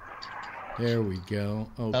here. There we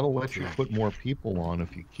go. Oh, that'll let you put more people on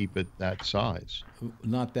if you keep it that size.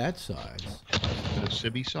 Not that size. The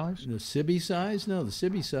Sibby size? The Sibby size? No, the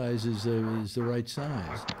Sibby size is the right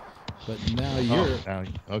size. But now you're...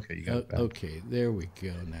 okay, you got it back. Okay, there we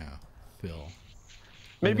go now, Phil.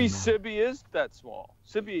 Maybe Sibby is that small.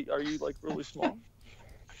 Sibby, are you like really small?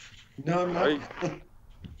 No, I'm not.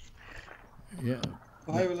 Yeah.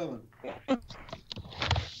 5'11".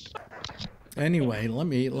 Anyway, let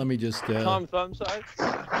me just. Tom Thumb size.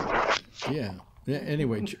 Yeah.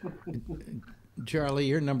 Anyway, Charlie,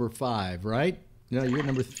 you're number 5, right? No, you're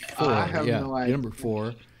number 4. I have no idea. You're number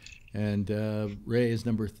 4, and Ray is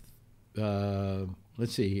number.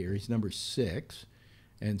 Let's see here. He's number 6,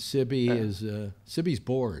 and Sibby is Sibby's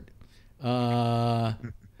bored.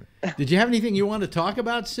 Did you have anything you want to talk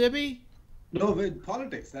about, Sibby? No, wait,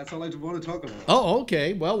 politics. That's all I want to talk about. Oh,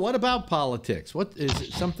 okay. Well, what about politics? What is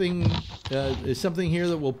it something? Is something here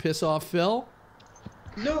that will piss off Phil?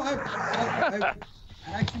 No, I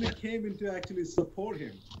actually came in to actually support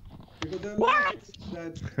him because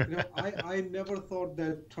I never thought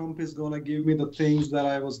that Trump is gonna give me the things that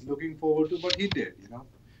I was looking forward to, but he did. You know.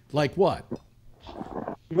 Like what?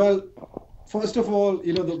 Well, first of all,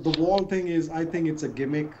 you know, the wall thing is, I think it's a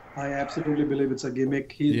gimmick. I absolutely believe it's a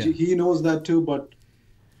gimmick. He knows that too, but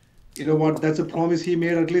you know what? That's a promise he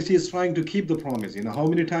made. At least he's trying to keep the promise. You know, how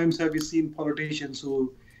many times have you seen politicians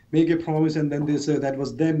who make a promise and then they say that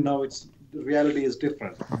was then, now it's the reality is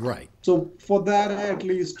different. Right. So for that, I at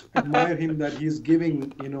least admire him that he's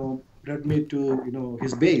giving, you know, red meat to, you know,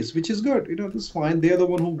 his base, which is good. You know, that's fine. They're the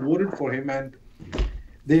one who voted for him, and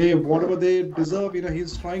they, whatever they deserve, you know,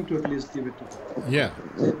 he's trying to at least give it to them. Yeah.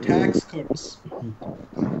 The tax cuts,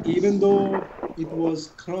 even though it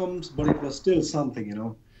was crumbs, but it was still something, you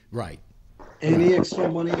know. Right. Any extra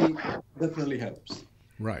money definitely helps.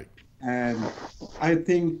 Right. And I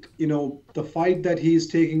think, you know, the fight that he's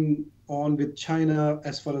taking on with China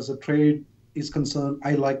as far as the trade is concerned,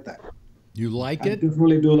 I like that. You like it? I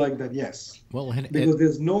definitely do like that, yes. Well, because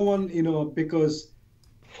there's no one, you know, because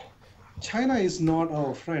China is not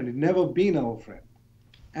our friend. It's never been our friend.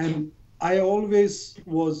 And I always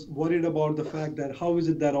was worried about the fact that how is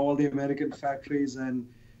it that all the American factories and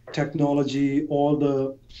technology, all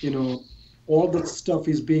the, you know, all the stuff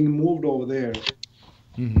is being moved over there.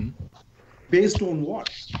 Mm-hmm. Based on what?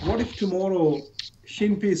 What if tomorrow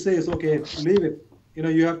Shinpei says, okay, leave it. You know,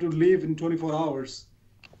 you have to leave in 24 hours.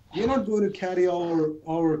 We're not going to carry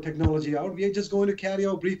our technology out. We're just going to carry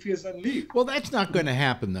our briefcase and leave. Well, that's not going to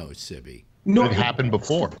happen, though, Sibby. No, it happened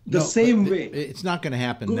before. The same way. It's not going to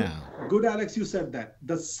happen now. Good, Alex, you said that.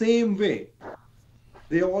 The same way.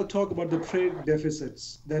 They all talk about the trade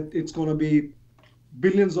deficits, that it's going to be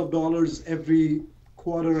billions of dollars every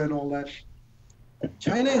quarter and all that.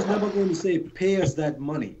 China is never going to say, pay us that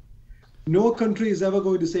money. No country is ever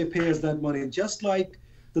going to say, pay us that money. Just like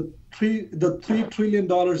the $3 trillion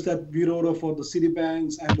that we wrote off for the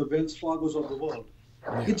Citibanks and the Wells Fargos of the world.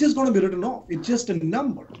 Yeah. It's just going to be written off. It's just a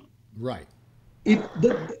number. Right.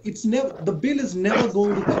 It's never, the bill is never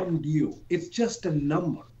going to come due. It's just a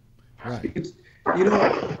number. Right. It's, you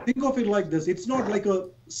know, think of it like this. It's not like a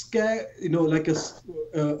scare, you know, like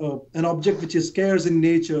an object which is scarce in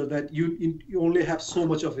nature that you only have so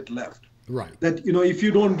much of it left. Right. That, you know, if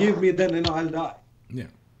you don't give me, then, you know, I'll die. Yeah.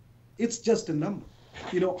 It's just a number.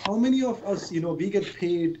 You know, how many of us, you know, we get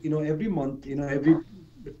paid, you know, every month, you know, every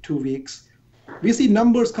 2 weeks. We see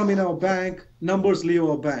numbers come in our bank, numbers leave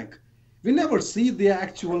our bank. We never see the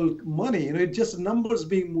actual money. You know, it's just numbers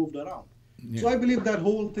being moved around. So I believe that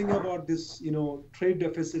whole thing about this, trade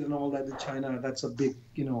deficit and all that in China, that's a big,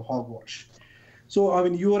 hogwash. So, I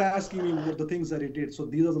mean, you were asking me what the things that he did. So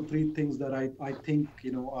these are the three things that I think,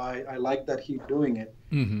 I like that he's doing it.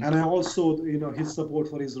 Mm-hmm. And I also, his support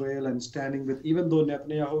for Israel and standing with, even though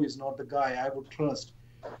Netanyahu is not the guy I would trust,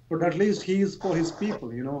 but at least he is for his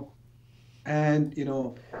people, And,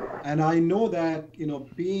 and I know that,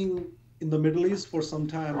 being in the Middle East for some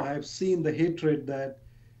time, I have seen the hatred that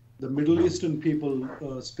the Middle Eastern people,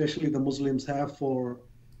 especially the Muslims, have for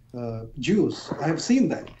Jews. I have seen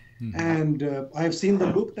that. Mm-hmm. And I have seen the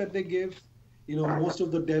look that they give. Most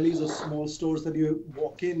of the delis or small stores that you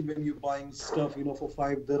walk in when you're buying stuff, for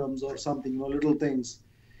 5 dirhams or something, little things.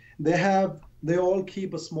 They all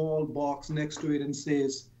keep a small box next to it and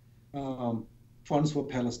says, funds for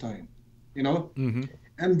Palestine, Mm-hmm.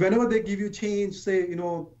 And whenever they give you change, say,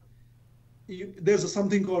 there's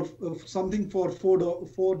something called something for 4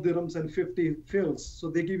 dirhams and 50 fils. So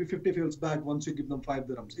they give you 50 fils back once you give them 5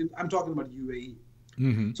 dirhams. I'm talking about UAE.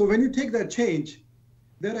 Mm-hmm. So when you take that change,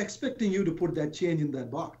 they're expecting you to put that change in that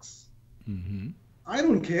box. Mm-hmm. I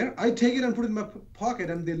don't care. I take it and put it in my pocket,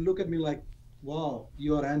 and they look at me like, wow,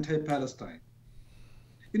 you are anti-Palestine.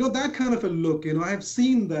 That kind of a look, I have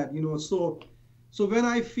seen that, so when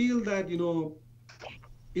I feel that,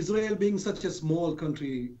 Israel being such a small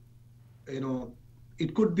country,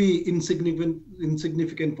 it could be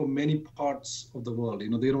insignificant for many parts of the world.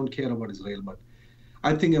 They don't care about Israel, but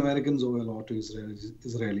I think Americans owe a lot to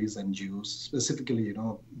Israelis and Jews, specifically,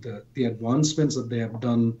 the advancements that they have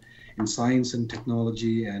done in science and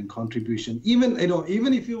technology and contribution. Even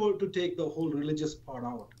if you were to take the whole religious part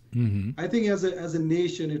out, mm-hmm. I think as a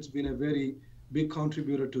nation, it's been a very big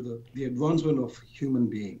contributor to the advancement of human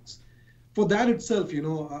beings. For that itself,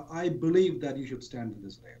 I believe that you should stand with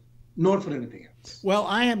Israel, not for anything else. Well,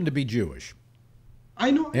 I happen to be Jewish. I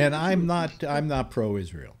know, and I'm not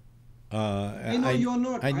pro-Israel. I know you're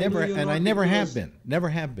not. I never have been. Never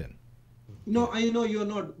have been. No, I know you're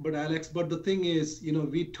not, but Alex. But the thing is,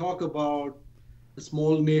 we talk about a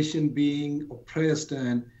small nation being oppressed,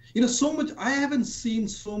 and so much. I haven't seen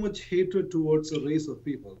so much hatred towards a race of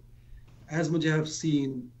people as much I have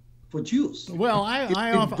seen for Jews. Well, it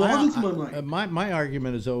boggles my mind. My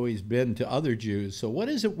argument has always been to other Jews. So what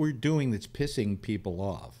is it we're doing that's pissing people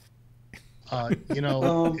off?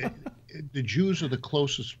 The Jews are the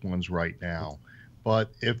closest ones right now.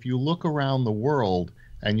 But if you look around the world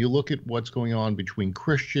and you look at what's going on between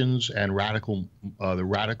Christians and the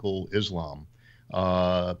radical Islam,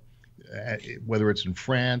 whether it's in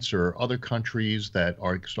France or other countries that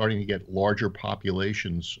are starting to get larger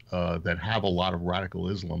populations that have a lot of radical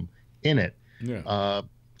Islam in it, yeah.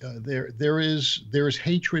 There is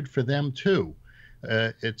hatred for them too.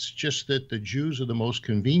 It's just that the Jews are the most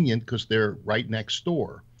convenient because they're right next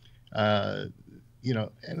door. And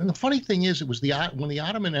the funny thing is, it was when the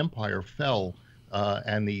Ottoman Empire fell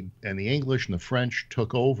and the English and the French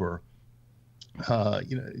took over.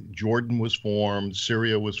 Jordan was formed,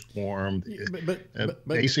 Syria was formed. But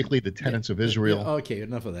basically, the tenets of Israel. Okay,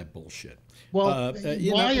 enough of that bullshit. Well,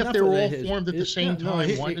 why, if they're all formed at the same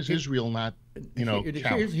time, why does Israel not, count?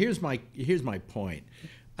 Here's my point.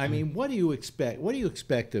 I mean, what do you expect? What do you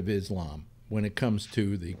expect of Islam when it comes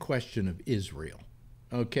to the question of Israel?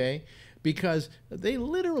 Okay, because they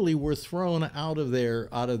literally were thrown out of their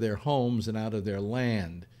homes and out of their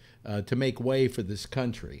land to make way for this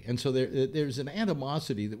country, and so there's an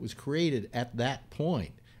animosity that was created at that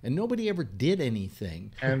point, and nobody ever did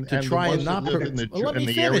anything to try and not. Let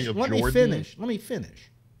me finish.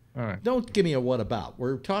 All right. Don't give me a what about.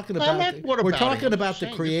 We're talking about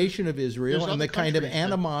the creation of Israel and the kind of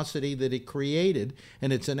animosity that it created,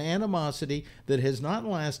 and it's an animosity that has not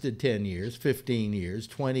lasted 10 years, 15 years,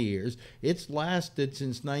 20 years. It's lasted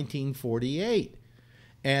since 1948.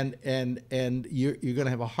 And you're going to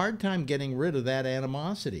have a hard time getting rid of that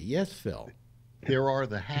animosity. Yes, Phil. There are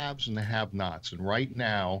the haves and the have-nots, and right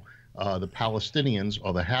now the Palestinians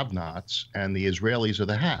are the have-nots and the Israelis are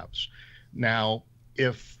the haves. Now,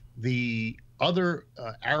 if the other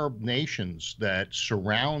Arab nations that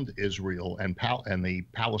surround Israel and the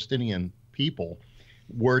Palestinian people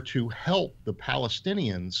were to help the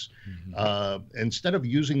Palestinians, instead of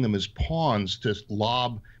using them as pawns to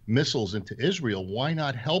lob missiles into Israel, why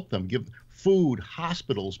not help them? Give food,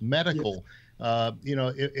 hospitals, medical,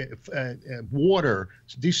 water,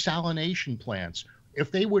 desalination plants.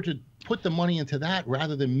 If they were to put the money into that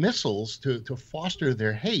rather than missiles to foster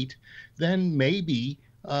their hate, then maybe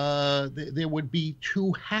there would be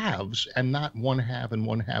two halves and not one have and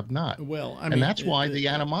one have not. Well, and that's why the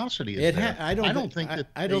animosity is there. I don't think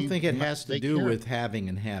it has to do with having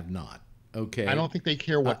and have not. Okay. I don't think they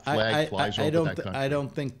care what flag flies over that country. I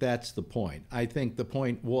don't think that's the point. I think the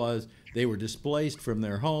point was they were displaced from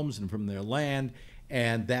their homes and from their land,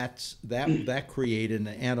 and that created an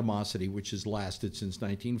animosity which has lasted since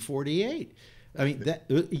 1948. I mean,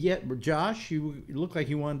 Josh, you look like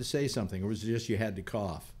you wanted to say something, or was it just you had to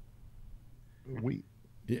cough? We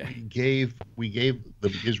gave the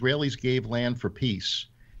Israelis gave land for peace,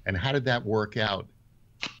 and how did that work out?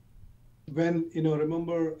 When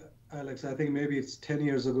remember, Alex, I think maybe it's 10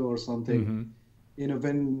 years ago or something.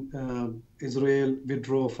 When Israel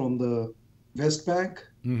withdrew from the West Bank,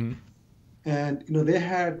 and they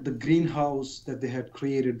had the greenhouse that they had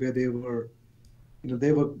created where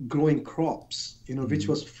they were growing crops, which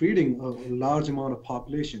was feeding a large amount of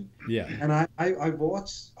population. Yeah. And I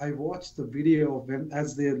watched the video of when,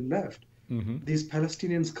 as they left, these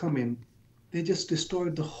Palestinians come in, they just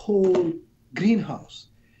destroyed the whole greenhouse.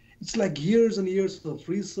 It's like years and years of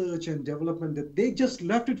research and development that they just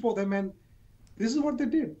left it for them, and this is what they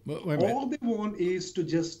did. All they want is to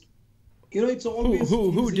just, it's always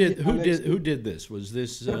who did this? Was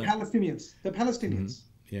this the Palestinians? The Palestinians.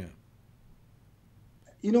 Yeah.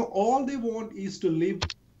 All they want is to live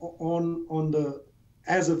on the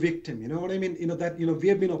as a victim. You know what I mean? That we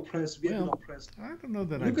have been oppressed. We have been oppressed. I don't know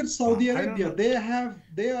that. Look at Saudi Arabia.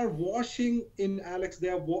 They are washing in, Alex. They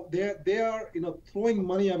are throwing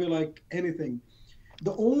money away like anything.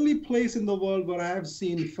 The only place in the world where I have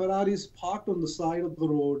seen Ferraris parked on the side of the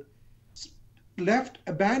road, left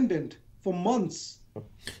abandoned for months.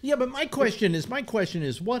 Yeah, but my question is,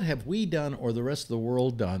 what have we done or the rest of the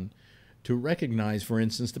world done to recognize, for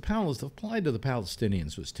instance, the plight of the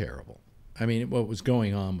Palestinians was terrible. I mean, what was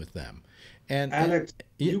going on with them. And Alex,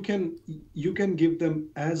 you can give them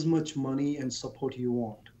as much money and support you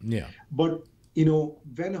want. Yeah. But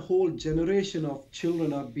when a whole generation of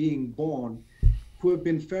children are being born who have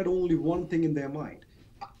been fed only one thing in their mind.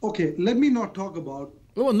 Okay, let me not talk about.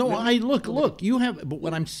 Oh no, look. You have, but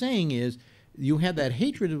what I'm saying is, you had that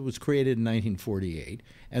hatred that was created in 1948,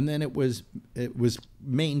 and then it was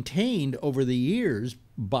maintained over the years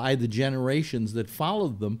by the generations that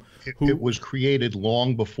followed them. It was created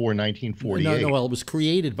long before 1948. No, well, it was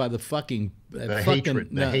created by the fucking hatred.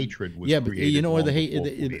 The hatred was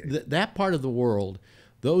created. But that part of the world,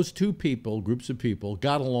 those two groups of people,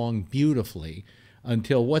 got along beautifully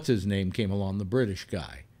until what's his name came along, the British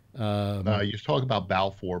guy. You talk about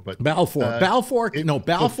Balfour, but Balfour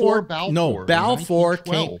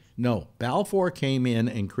came in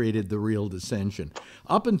and created the real dissension.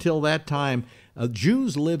 Up until that time,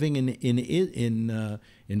 Jews living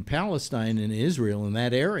in Palestine and Israel in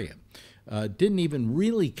that area didn't even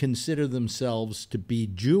really consider themselves to be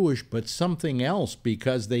Jewish, but something else,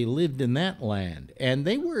 because they lived in that land, and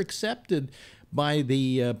they were accepted by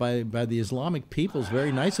the Islamic peoples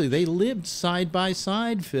very nicely. They lived side by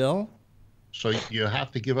side, Phil. So you have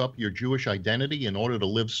to give up your Jewish identity in order to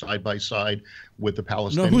live side by side with the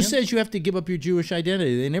Palestinians? No, who says you have to give up your Jewish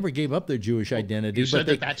identity? They never gave up their Jewish identity. You said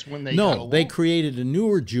that's when they No, they created a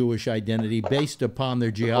newer Jewish identity based upon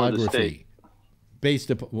their geography.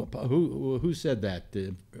 Based upon who said that?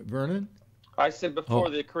 Vernon? I said before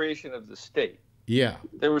the creation of the state. Yeah,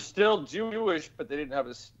 they were still Jewish, but they didn't have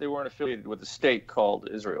they weren't affiliated with a state called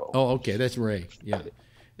Israel. Oh, okay, that's Ray. Yeah,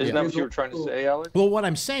 isn't that what you were trying to say, Alex? Well, what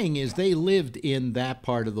I'm saying is they lived in that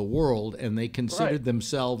part of the world, and they considered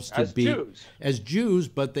themselves to be as Jews,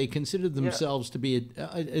 but they considered themselves to be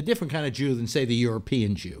a different kind of Jew than, say, the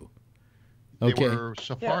European Jew. Okay, they were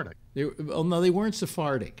Sephardic. No, they weren't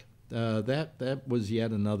Sephardic. That was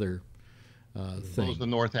yet another thing. It was the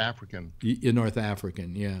North African. North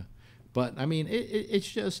African, yeah. But I mean, it's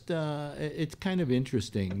just it's kind of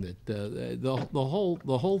interesting that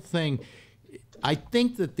the whole thing. I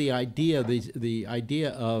think that the idea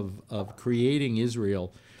of creating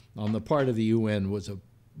Israel on the part of the UN was a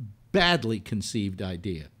badly conceived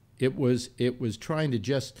idea. It was trying to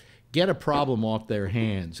just get a problem off their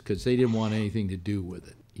hands because they didn't want anything to do with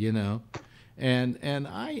it, And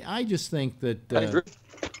I just think that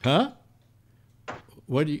huh?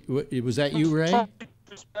 What was that you, Ray?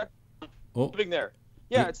 Living there,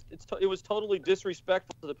 yeah, it was totally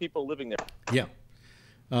disrespectful to the people living there. Yeah,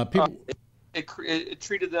 people. It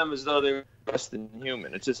treated them as though they were less than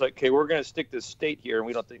human. It's just like, okay, we're going to stick this state here, and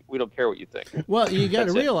we don't care what you think. Well, you got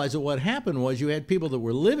to realize that what happened was you had people that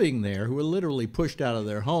were living there who were literally pushed out of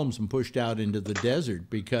their homes and pushed out into the desert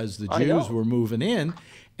because the Jews were moving in,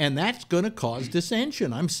 and that's going to cause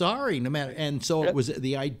dissension. I'm sorry, no matter. And so it was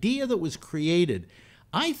the idea that was created.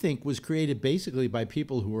 I think was created basically by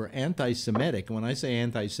people who were anti-Semitic. And when I say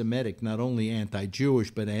anti-Semitic, not only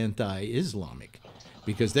anti-Jewish, but anti-Islamic,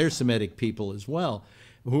 because they're Semitic people as well.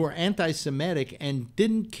 who were anti-Semitic and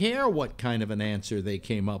didn't care what kind of an answer they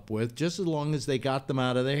came up with, just as long as they got them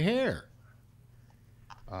out of their hair.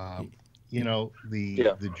 You know,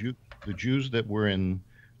 the Jews that were in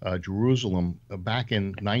Jerusalem back in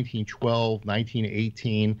 1912,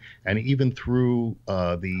 1918, and even through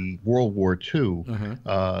the World War II,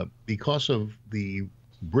 because of the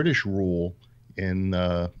British rule in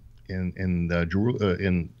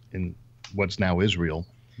what's now Israel,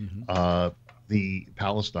 the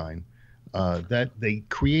Palestine, that they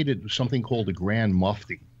created something called a Grand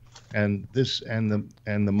Mufti, and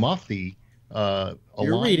the Mufti aligned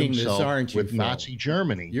reading this, himself aren't you, with Phil? Nazi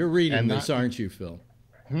Germany. You're reading and this, aren't you, Phil?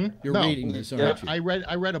 You're No. reading this, aren't you? I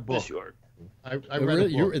read a book. Yes, you are. I read a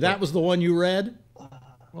book. That was the one you read?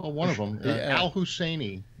 Well, one of them. Yeah. Al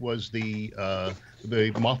Husseini was the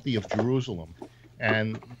Mufti of Jerusalem,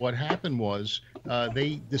 and what happened was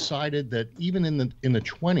they decided that even in the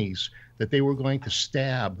 20s that they were going to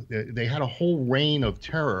stab. They had a whole reign of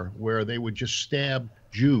terror where they would just stab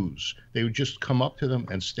Jews. They would just come up to them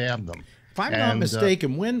and stab them. If I'm not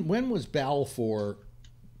mistaken, when was Balfour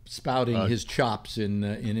spouting his chops in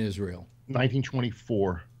Israel?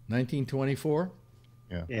 1924. 1924.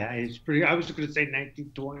 Yeah. Yeah, it's pretty. I was going to say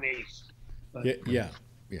 1920s. But, Yeah.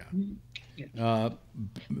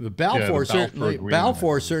 Balfour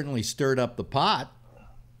certainly stirred up the pot.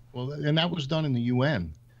 Well, and that was done in the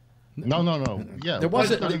UN. No. Yeah, there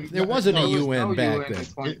wasn't a UN back then.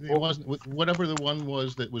 It wasn't. Whatever the one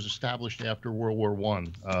was that was established after World War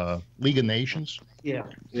I, League of Nations. Yeah.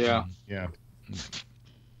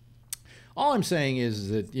 All I'm saying is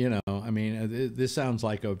that, this sounds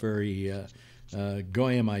like a very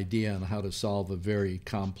Goyim idea on how to solve a very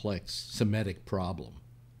complex Semitic problem,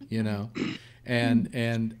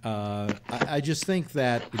 and I just think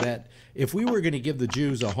that if we were going to give the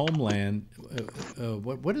Jews a homeland,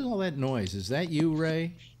 what is all that noise? Is that you,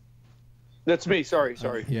 Ray? That's me. Sorry.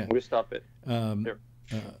 Yeah. We'll stop it.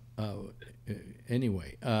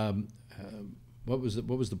 Anyway, what was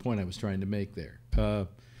the point I was trying to make there?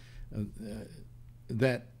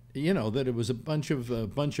 That it was a bunch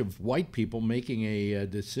of white people making a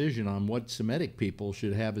decision on what Semitic people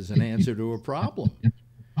should have as an answer to a problem.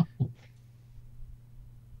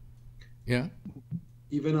 Yeah.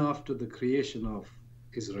 Even after the creation of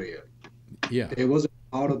Israel, yeah, there was a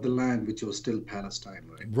part of the land which was still Palestine,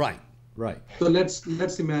 right? Right. So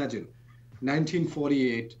let's imagine,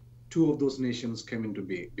 1948, two of those nations came into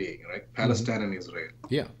being, right? Palestine and Israel.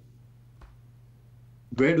 Yeah.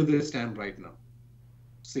 Where do they stand right now?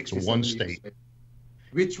 67 one years state. later.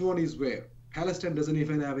 Which one is where? Palestine doesn't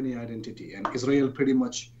even have any identity, and Israel pretty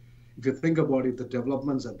much, if you think about it, the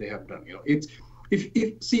developments that they have done, it's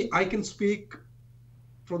see, I can speak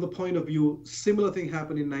from the point of view. Similar thing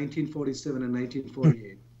happened in 1947 and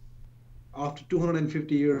 1948. After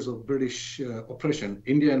 250 years of British oppression,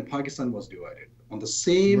 India and Pakistan was divided on the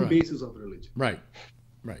same basis of religion. Right.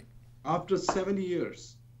 After 70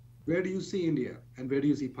 years, where do you see India and where do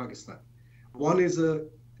you see Pakistan? One is a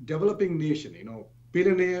developing nation,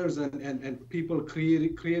 billionaires and people,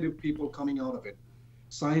 creative people coming out of it,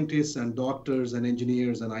 scientists and doctors and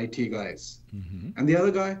engineers and IT guys. And the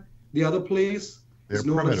other place is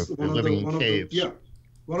known as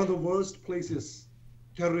one of the worst places,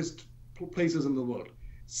 terrorist places in the world.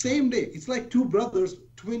 Same day. It's like two brothers,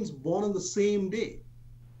 twins born on the same day.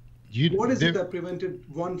 What is it that prevented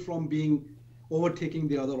one from overtaking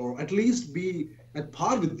the other, or at least be at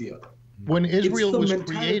par with the other? When Israel was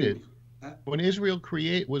created,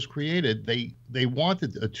 was created, they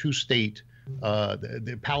wanted a two-state.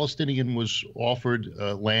 The Palestinian was offered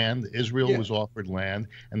land, Israel was offered land,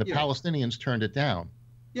 and the Palestinians turned it down.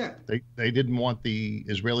 Yeah. They didn't want the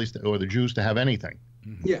Israelis or the Jews to have anything.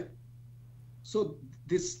 Yeah. So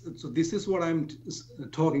this is what I'm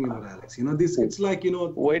talking about, Alex. It's like,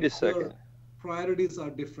 Wait a second. Priorities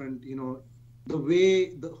are different. The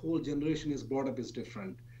way the whole generation is brought up is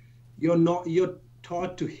different. You're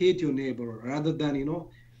taught to hate your neighbor rather than,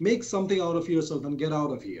 make something out of yourself and get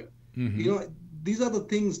out of here. These are the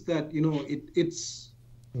things that, it's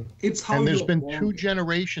how. And there's been two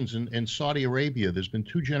generations in Saudi Arabia. There's been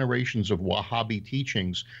two generations of Wahhabi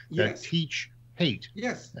teachings that teach hate.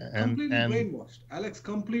 Yes, completely brainwashed. Alex,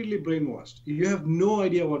 completely brainwashed. You have no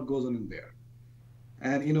idea what goes on in there.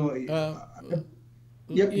 And, go ahead.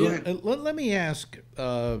 Let me ask,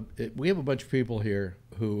 we have a bunch of people here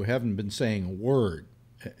who haven't been saying a word.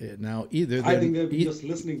 Now, either I think they're just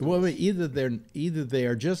listening to us. either they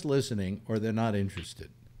are just listening or they're not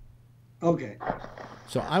interested. Okay.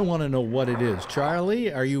 So I want to know what it is.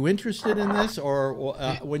 Charlie, are you interested in this, or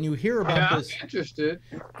when you hear about this? I'm interested.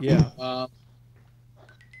 Yeah.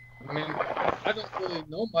 I mean, I don't really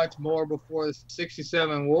know much more before the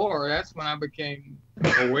 '67 war. That's when I became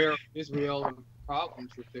aware of Israel and the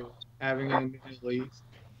problems that they were having in the Middle East.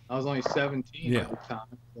 I was only 17 at the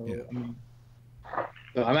time.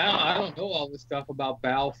 So, I don't know all this stuff about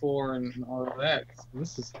Balfour and all of that.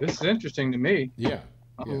 This is interesting to me. Yeah.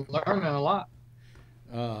 I'm learning a lot.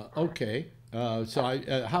 Okay. So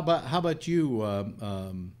how about you,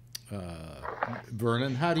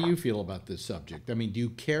 Vernon? How do you feel about this subject? I mean, do you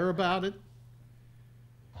care about it?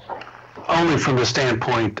 Only from the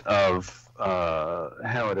standpoint of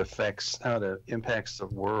how it impacts the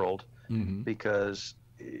world, because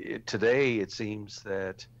today it seems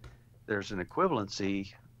that there's an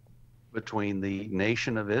equivalency between the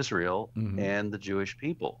nation of Israel and the Jewish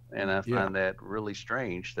people, and I find that really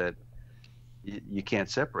strange that you can't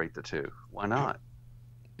separate the two. Why not?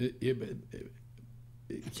 You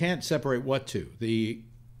can't separate what two? The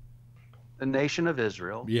nation of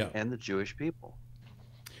Israel and the Jewish people.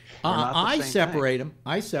 I separate them.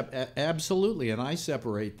 Absolutely, and I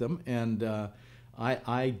separate them. And the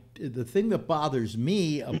thing that bothers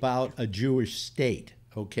me about a Jewish state,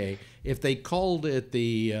 okay, if they called it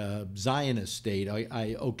the Zionist state,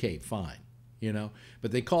 okay, fine,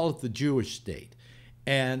 but they call it the Jewish state.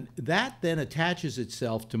 And that then attaches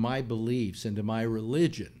itself to my beliefs and to my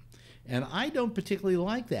religion. And I don't particularly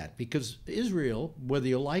like that, because Israel, whether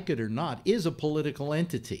you like it or not, is a political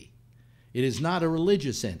entity. It is not a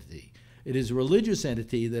religious entity. It is a religious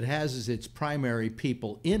entity that has as its primary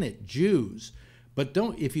people in it Jews. But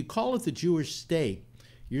if you call it the Jewish state,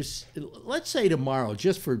 let's say tomorrow,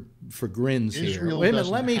 just for grins here. Wait a minute,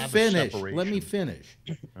 let me finish.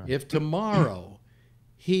 If tomorrow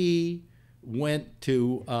he went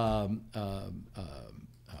to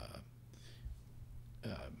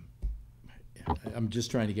I'm just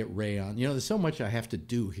trying to get Ray on. There's so much I have to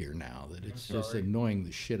do here now that it's just annoying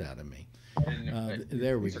the shit out of me.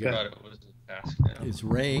 There we go. Is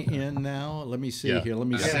Ray in now? Let me see here. Let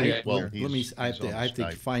me see. I have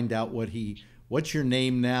to find out what's your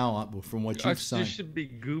name now from what you've signed. This should be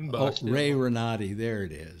Goomba. Oh, Ray Renati. There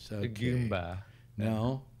it is. Okay. Goomba.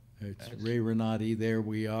 No, it's Ray Renati. There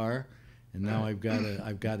we are. And now I've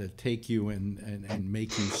got to take you and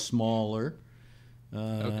make you smaller,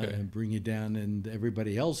 and bring you down, and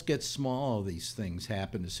everybody else gets small. All these things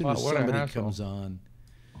happen as soon as somebody comes on.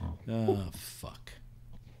 Oh fuck!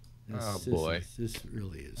 Boy! This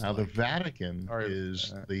really is. Now the Vatican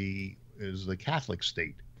is the Catholic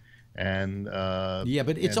state, and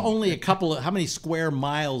but it's only a couple of. How many square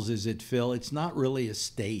miles is it, Phil? It's not really a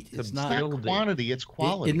state. It's not quantity. It's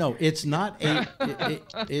quality. No, it's not a.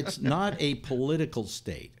 It's not a political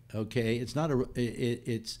state. Okay, it's not a.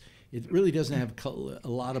 It really doesn't have a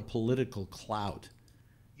lot of political clout.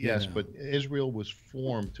 Yes, but Israel was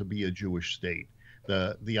formed to be a Jewish state.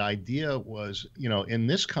 The idea was, in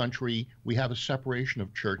this country we have a separation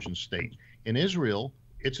of church and state. In Israel,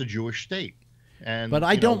 it's a Jewish state. But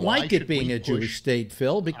I don't like it being a Jewish state,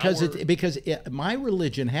 Phil, because my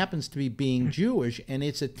religion happens to be being Jewish, and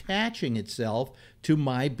it's attaching itself to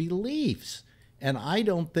my beliefs. And I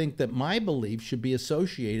don't think that my beliefs should be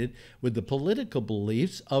associated with the political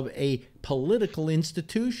beliefs of a political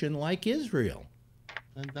institution like Israel.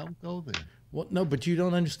 Then don't go there. Well, no, but you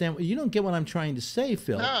don't understand. You don't get what I'm trying to say,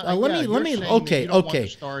 Phil. Let me. Okay.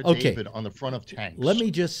 David on the front of tanks. Let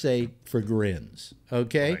me just say for grins,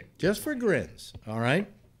 okay, right. Just for grins, all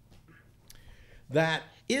right. That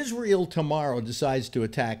Israel tomorrow decides to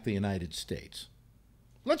attack the United States.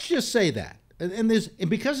 Let's just say that, and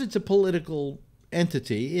because it's a political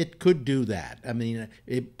entity, it could do that. I mean,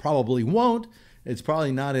 it probably won't. It's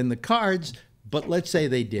probably not in the cards. But let's say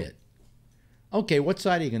they did. Okay, what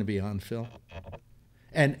side are you going to be on, Phil?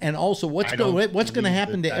 And also, what's going to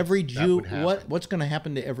happen to every Jew? What's going to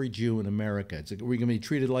happen to every Jew in America? Are we going to be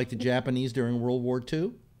treated like the Japanese during World War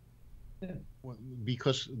II?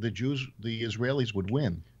 Because the Israelis would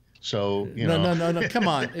win. So No. Come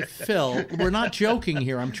on, Phil. We're not joking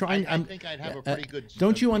here. I'm trying. I think I'd have a pretty good.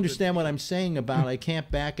 Don't you understand what I'm saying about I can't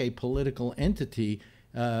back a political entity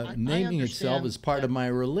naming itself as part of my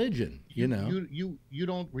religion? You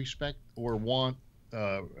don't respect or want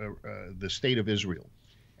the state of Israel,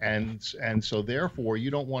 and so therefore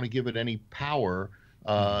you don't want to give it any power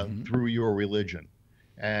through your religion,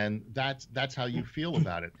 and that's how you feel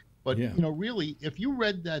about it. But really, if you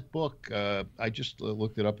read that book, I just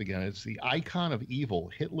looked it up again. It's The Icon of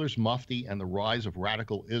Evil: Hitler's Mufti and the Rise of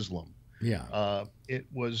Radical Islam. Yeah, it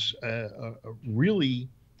was really.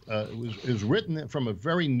 It was written from a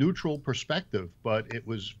very neutral perspective, but it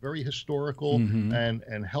was very historical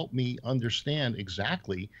and helped me understand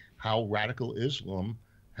exactly how radical Islam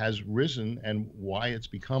has risen and why it's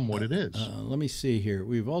become what it is. Let me see here.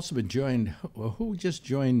 We've also been joined. Well, who just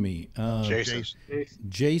joined me? Jason.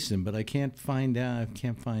 Jason, but I can't find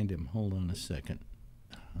him. Hold on a second.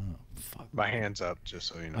 Oh, fuck. My hand's up, just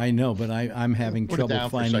so you know. I know, but I'm having Put it trouble down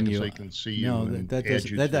for a finding second you. so you can see you No, and that add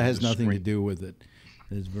you that to has the nothing to screen. do with it.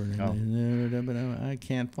 It's burning. I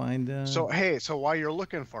can't find. So hey, so while you're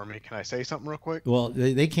looking for me, can I say something real quick? Well,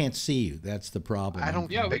 they can't see you. That's the problem. I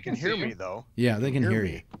don't. Yeah, they we can can hear see me you. though. Yeah, they can hear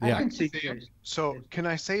me. you. I Yeah. can see See you. him. So can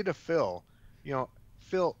I say to Phil,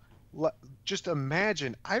 Phil, just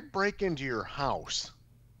imagine I break into your house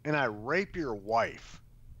and I rape your wife,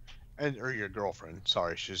 or your girlfriend.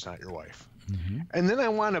 Sorry, she's not your wife. Mm-hmm. And then I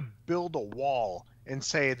want to build a wall and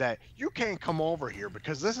say that you can't come over here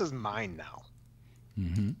because this is mine now.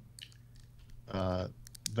 Mm-hmm.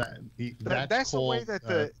 That's the way called,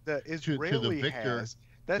 that the Israeli to the victor. has.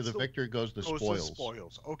 That's to the victor goes the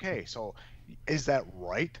spoils. Okay, so is that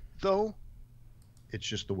right though? It's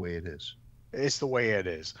just the way it is. It's the way it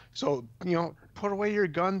is. So put away your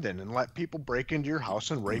gun then and let people break into your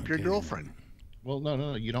house and rape your girlfriend. Well,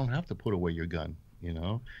 no, you don't have to put away your gun.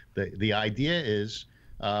 The idea is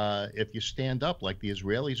if you stand up like the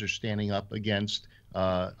Israelis are standing up against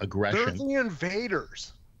aggression. They're the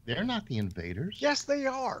invaders. They're not the invaders. Yes, they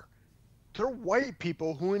are. They're white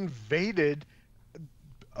people who invaded.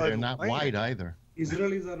 They're not white either.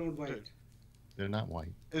 Israelis are not white. They're not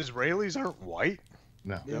white. Israelis aren't white.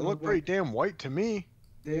 No, they look pretty damn white to me.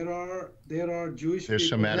 There are Jewish There's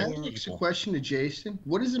people. Semitic Can I ask a question to Jason?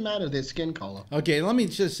 What does it matter their skin color? Okay, let me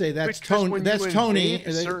just say that's Because Tony. when That's you Tony. invade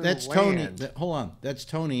a certain That's Tony. land- Hold on, that's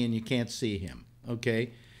Tony, and you can't see him.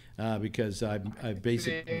 Okay, because I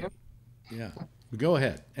basically. Yeah. Go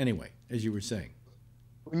ahead. Anyway, as you were saying.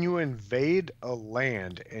 When you invade a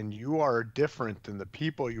land and you are different than the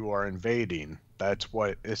people you are invading, that's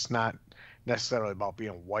what it's not necessarily about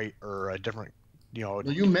being white or a different, Well,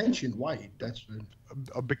 you mentioned white. That's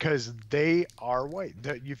because they are white.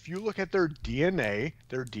 If you look at their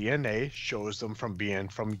DNA shows them from being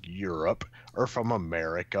from Europe or from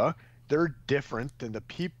America. They're different than the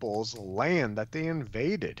people's land that they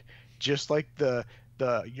invaded. Just like the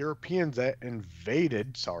Europeans that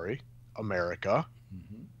invaded, America.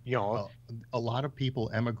 Mm-hmm. A lot of people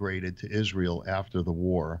emigrated to Israel after the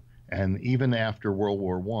war, and even after World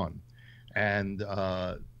War I. And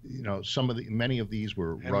many of these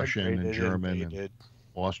were Russian and German and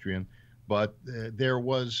Austrian, but there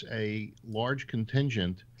was a large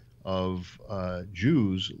contingent of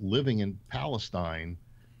Jews living in Palestine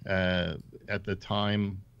at the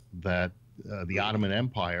time that the Ottoman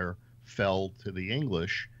Empire fell to the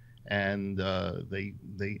English, and they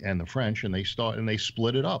and the French, and they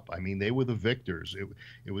split it up. I mean, they were the victors.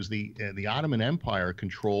 It was the Ottoman Empire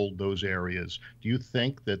controlled those areas. Do you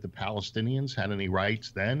think that the Palestinians had any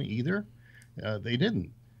rights then either? They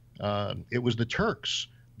didn't. It was the Turks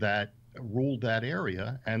that ruled that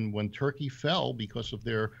area, and when Turkey fell because of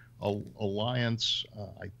their alliance,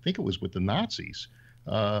 I think it was with the Nazis,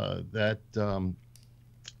 that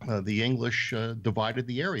the English divided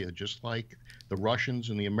the area, just like the Russians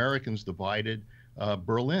and the Americans divided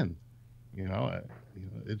Berlin.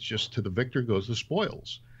 It's just to the victor goes the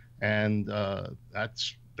spoils, and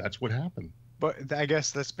that's what happened. But I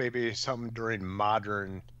guess that's maybe something during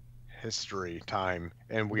modern history time,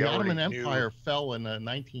 and the Ottoman Empire fell in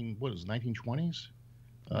 1920s.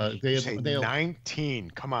 They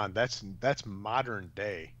 19. Come on, that's modern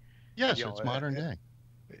day. Yes, it's modern day.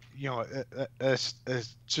 It's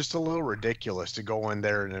just a little ridiculous to go in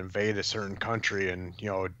there and invade a certain country and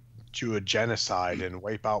do a genocide and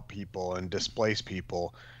wipe out people and displace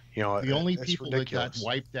people. The only people that got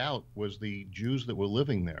wiped out was the Jews that were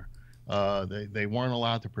living there. They weren't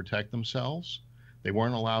allowed to protect themselves. They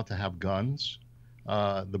weren't allowed to have guns.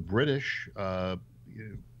 The British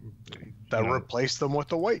replaced them with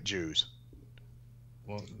the white Jews.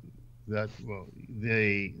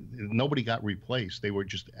 Nobody got replaced. They were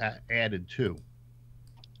just added to.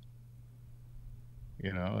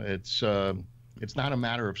 It's not a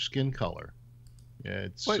matter of skin color.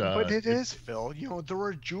 But it is, Phil. There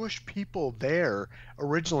were Jewish people there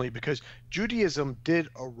originally because Judaism did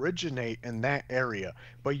originate in that area.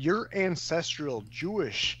 But your ancestral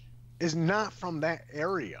Jewish is not from that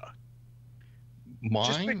area.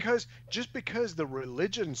 Mine? Just because the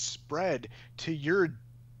religion spread to your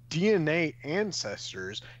DNA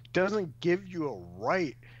ancestors doesn't give you a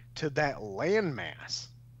right to that landmass.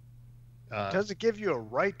 Doesn't give you a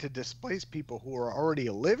right to displace people who are already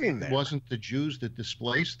living there. It wasn't the Jews that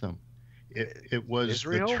displaced them. It was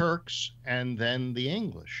Israel? the Turks and then the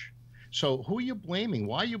English. So who are you blaming?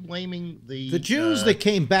 Why are you blaming the Jews that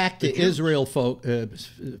came back to Israel,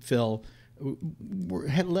 Phil,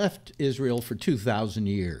 had left Israel for 2,000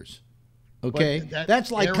 years. Okay, that's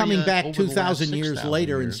like coming back 2,000 years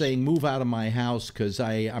later and saying, "Move out of my house because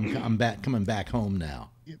I'm coming back home now."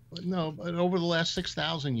 No, but over the last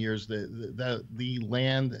 6,000 years, the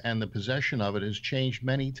land and the possession of it has changed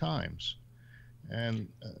many times, and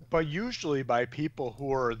but usually by people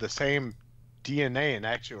who are the same DNA and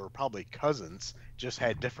actually were probably cousins, just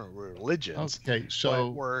had different religions. Okay, so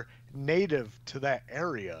but were native to that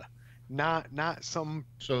area. Not some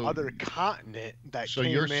other continent that came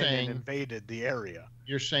in and invaded the area.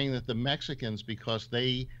 You're saying that the Mexicans, because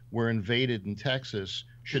they were invaded in Texas,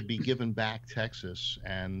 should be given back Texas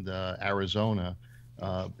and Arizona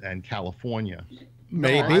and California.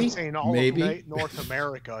 Maybe. No, I'm saying all of North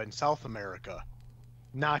America and South America,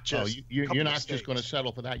 not just. Oh, you're not just going to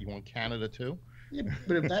settle for that. You want Canada too? Yeah,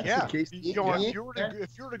 but if that's the case, if you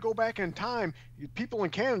were to go back in time, people in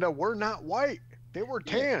Canada were not white; they were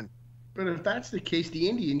tan. But if that's the case, the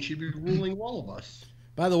Indians should be ruling all of us.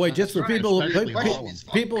 By the way, just for people who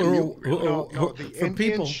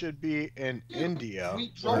should be in India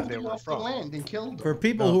where they were from. Land and killed them. For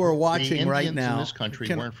people who are watching right now, in this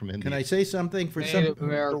country weren't from India. Can I say something? For some,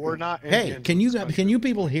 we're not. Hey, can you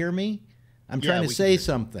people hear me? I'm trying to say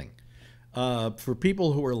something. For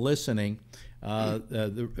people who are listening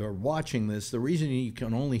or watching this, the reason you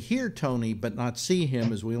can only hear Tony but not see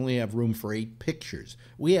him is we only have room for 8 pictures.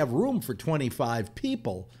 We have room for 25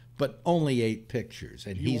 people, but only 8 pictures,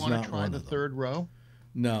 and he's not one of them. You want to try the third row?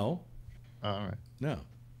 No. All right. No.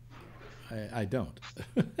 I don't.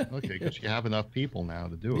 Okay, because you have enough people now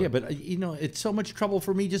to do it. Yeah, but it's so much trouble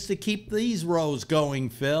for me just to keep these rows going,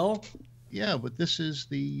 Phil. Yeah, but this is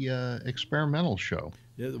the experimental show.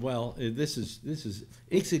 Yeah, well, it's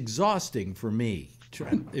exhausting for me.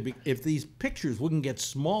 If these pictures wouldn't get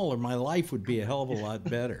smaller, my life would be a hell of a lot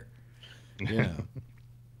better. Yeah.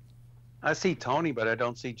 I see Tony, but I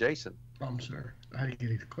don't see Jason. I'm sorry.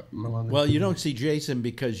 Well, you don't see Jason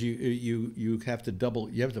because you have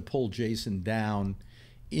to pull Jason down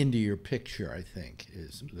into your picture, I think,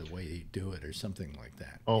 is the way you do it, or something like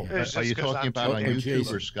that. Oh, yeah. Are you talking about on YouTube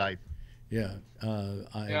Jason. or Skype? Yeah. On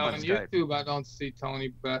YouTube, I don't see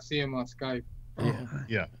Tony, but I see him on Skype. Yeah.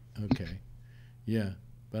 Yeah. Okay. Yeah,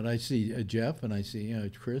 but I see Jeff, and I see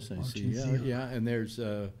Chris. I see and there's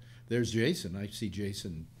Jason. I see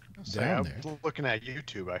Jason down there. I'm looking at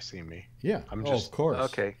YouTube. I see me. Yeah. Of course.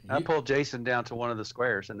 Okay. I pulled Jason down to one of the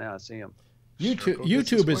squares, and now I see him. YouTube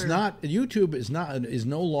is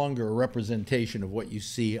no longer a representation of what you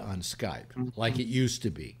see on Skype like it used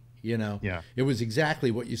to be. Yeah. It was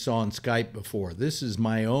exactly what you saw on Skype before. This is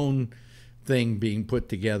my own thing being put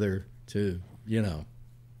together to,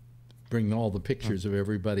 bring all the pictures of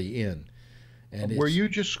everybody in. And were you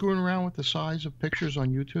just screwing around with the size of pictures on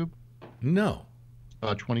YouTube? No.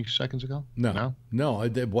 20 seconds ago? No.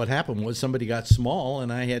 What happened was somebody got small,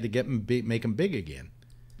 and I had to make them big again.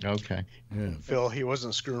 Okay. Yeah. Phil, he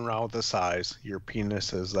wasn't screwing around with the size. Your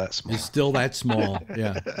penis is that small. It's still that small.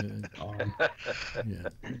 Yeah.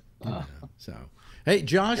 So, hey,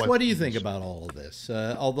 Josh, what do you think about all of this?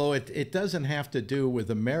 Although it doesn't have to do with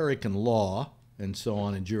American law and so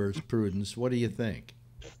on and jurisprudence, what do you think?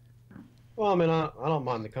 Well, I mean, I don't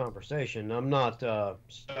mind the conversation. I'm not.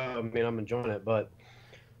 I'm enjoying it, but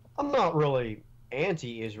I'm not really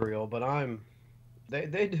anti-Israel. But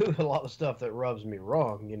They do a lot of stuff that rubs me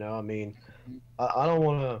wrong, I mean, I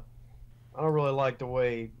don't really like the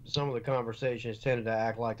way some of the conversations tended to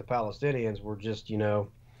act like the Palestinians were just,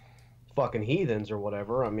 fucking heathens or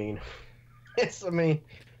whatever. I mean,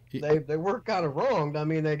 they were kind of wronged. I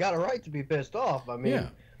mean, they got a right to be pissed off. I mean,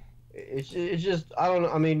 it's just, I don't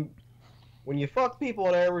know. I mean, when you fuck people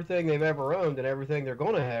at everything they've ever owned and everything they're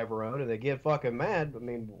going to ever own and they get fucking mad, I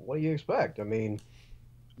mean, what do you expect? I mean,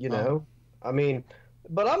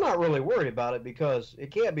 but I'm not really worried about it because it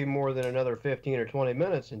can't be more than another 15 or 20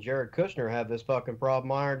 minutes and Jared Kushner have this fucking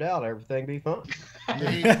problem ironed out. Everything be fine.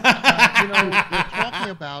 They're talking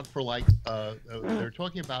about they're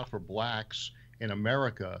talking about for blacks in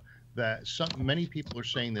America that many people are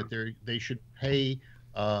saying that they should pay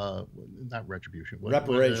not retribution,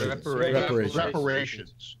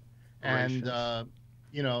 reparations. And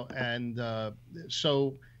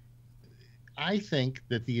so I think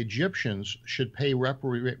that the Egyptians should pay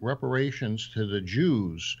reparations to the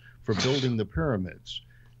Jews for building the pyramids.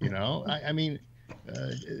 I mean,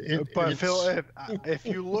 but Phil, if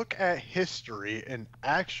you look at history and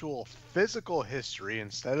actual physical history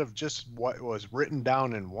instead of just what was written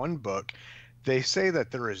down in one book, they say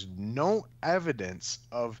that there is no evidence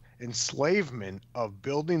of enslavement of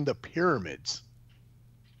building the pyramids.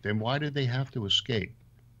 Then why did they have to escape?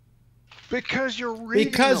 Because you're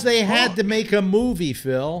reading Because they had to make a movie,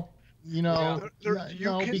 Phil. You know,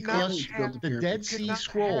 because the Dead Sea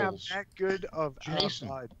Scrolls. That good of Jason,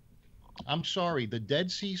 I'm sorry, the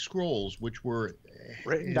Dead Sea Scrolls, which were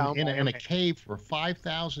written down in a cave for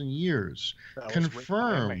 5,000 years,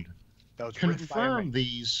 confirmed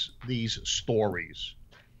these stories.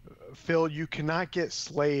 Phil, you cannot get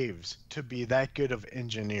slaves to be that good of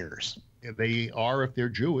engineers. They are if they're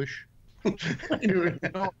Jewish. If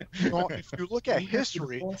you look at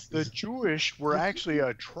history, the Jewish were actually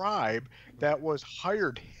a tribe that was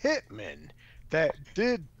hired hitmen that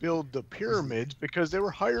did build the pyramids because they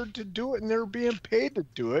were hired to do it and they were being paid to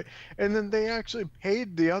do it. And then they actually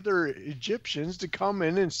paid the other Egyptians to come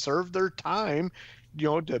in and serve their time,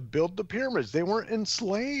 to build the pyramids. They weren't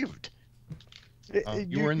enslaved.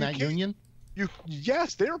 You were in that union?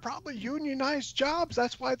 Yes, they were probably unionized jobs.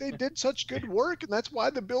 That's why they did such good work, and that's why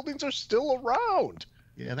the buildings are still around.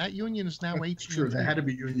 Yeah, that union is now 18. Sure, they had to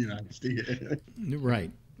be unionized.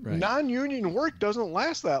 Right. Non-union work doesn't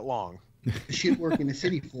last that long. Shit work in the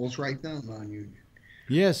city falls right down non-union.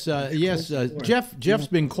 Yes. Jeff's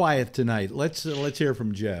been quiet tonight. Let's hear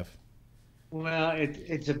from Jeff. Well,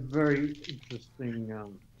 it's a very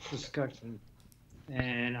interesting discussion,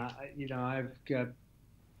 and I've got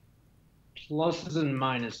pluses and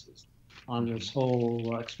minuses on this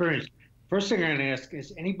whole experience. First thing I'm going to ask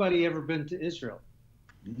is, anybody ever been to Israel?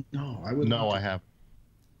 No, I wouldn't. No, I have.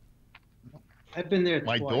 I've been there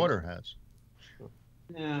My twice. daughter has.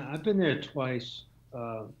 Yeah, I've been there twice.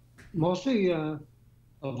 Mostly, of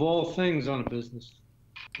all things, on a business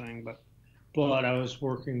thing, but I was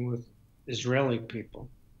working with Israeli people,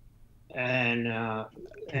 and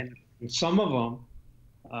some of them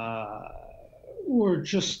were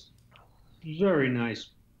just very nice,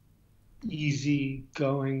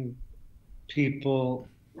 easy-going people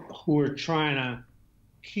who were trying to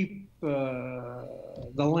keep the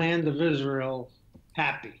land of Israel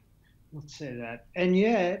happy. Let's say that. And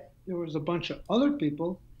yet, there was a bunch of other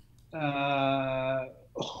people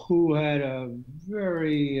who had a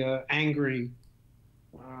very angry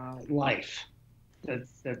life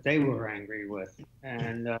that they were angry with.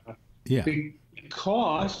 And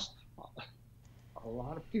because a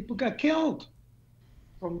lot of people got killed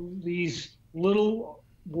from these little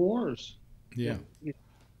wars. Yeah.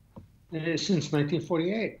 Since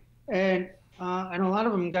 1948, and a lot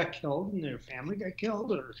of them got killed, and their family got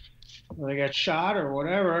killed, or they got shot, or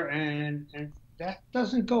whatever, and that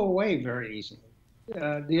doesn't go away very easily.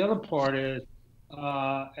 The other part is,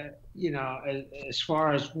 as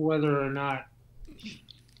far as whether or not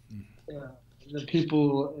the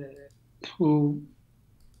people who,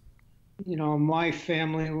 my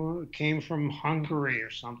family came from Hungary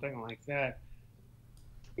or something like that,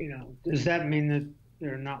 does that mean that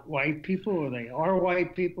they're not white people, or they are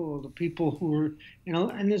white people, or the people who are,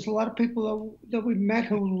 and there's a lot of people that we met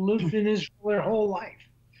who lived in Israel their whole life.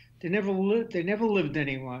 They never lived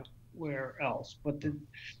anywhere else, but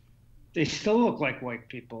they still look like white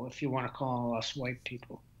people, if you want to call us white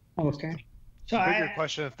people. Okay. So bigger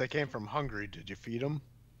question: if they came from Hungary, did you feed them?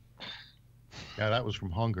 Yeah, that was from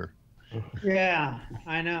hunger. Yeah,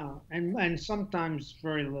 I know, and sometimes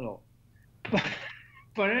very little.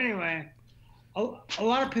 But anyway, a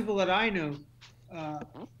lot of people that I knew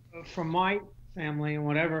from my family and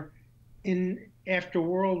whatever, after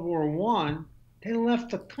World War I, they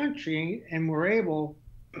left the country and were able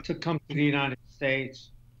to come to the United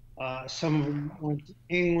States. Some of them went to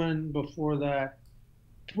England before that,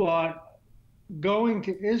 but going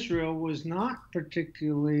to Israel was not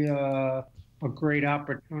particularly a great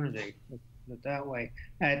opportunity, that way,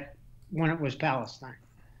 when it was Palestine.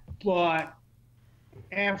 But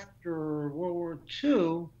after World War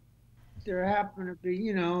II, there happened to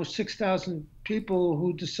be, 6,000 people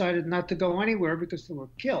who decided not to go anywhere because they were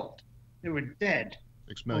killed. They were dead.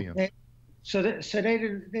 6 million. Okay? So they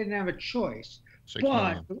didn't have a choice. 6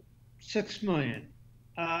 million. 6 million.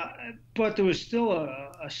 But there was still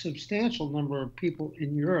a substantial number of people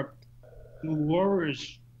in Europe who were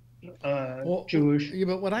Jewish. Yeah,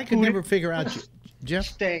 but what I could never figure out, Jeff.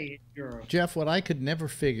 Stay in Europe. Jeff, what I could never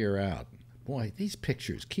figure out. Boy, these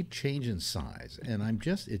pictures keep changing size, and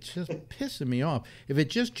it's just pissing me off. If it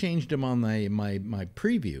just changed them on my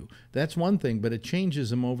preview, that's one thing, but it changes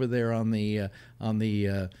them over there on the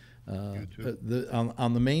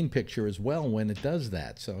main picture as well when it does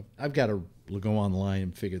that. So I've got to go online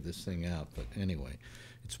and figure this thing out. But anyway,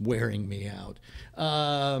 It's wearing me out.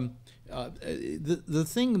 The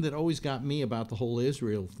thing that always got me about the whole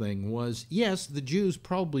Israel thing was, yes, the Jews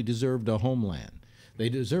probably deserved a homeland. They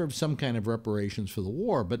deserved some kind of reparations for the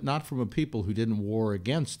war, but not from a people who didn't war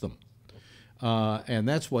against them. And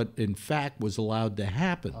that's what, in fact, was allowed to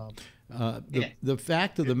happen. The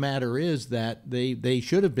fact of the matter is that they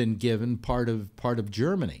should have been given part of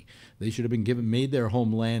Germany. They should have been made their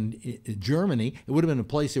homeland in Germany. It would have been a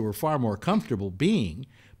place they were far more comfortable being,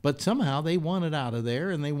 but somehow they wanted out of there,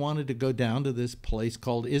 and they wanted to go down to this place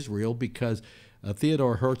called Israel because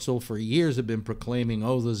Theodor Herzl for years had been proclaiming,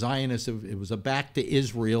 oh, the Zionists, it was a back to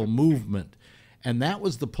Israel movement. And that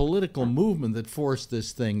was the political movement that forced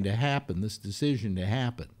this thing to happen, this decision to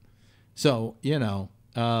happen. So, you know,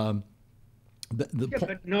 but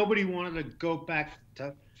nobody wanted to go back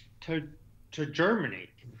to Germany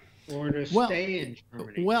or to stay in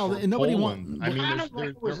Germany. Well, nobody wanted. I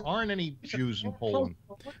mean, there aren't any Jews in Poland.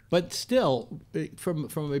 But still, from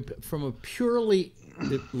a purely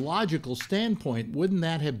logical standpoint, wouldn't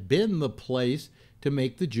that have been the place to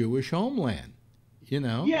make the Jewish homeland? You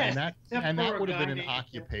know, yes, and that would have been an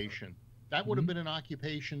occupation. That would have been an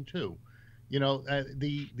occupation too. You know,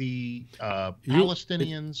 the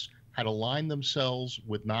Palestinians had aligned themselves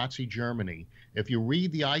with Nazi Germany. If you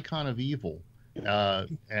read The Icon of Evil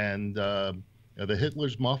and the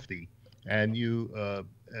Hitler's Mufti, and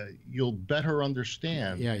you'll better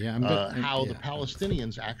understand how the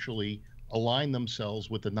Palestinians actually aligned themselves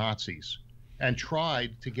with the Nazis and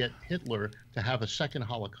tried to get Hitler to have a second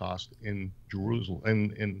Holocaust in Jerusalem,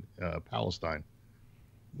 in Palestine.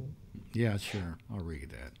 Yeah, sure. I'll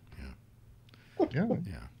read that. Yeah.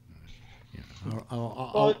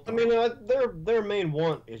 Well, I mean, their main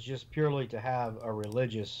want is just purely to have a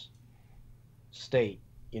religious state.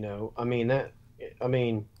 You know, I mean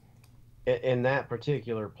in that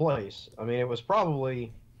particular place, I mean, it was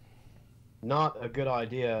probably not a good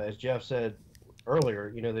idea, as Jeff said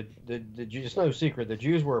earlier. You know, it's no secret the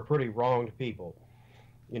Jews were a pretty wronged people.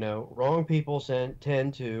 You know, wrong people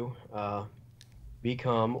tend to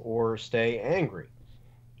become or stay angry.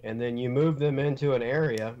 And then you move them into an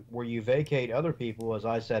area where you vacate other people, as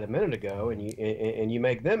I said a minute ago, and you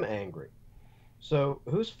make them angry. So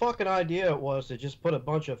whose fucking idea it was to just put a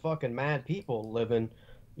bunch of fucking mad people living,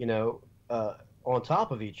 you know, on top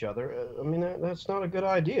of each other? I mean, that's not a good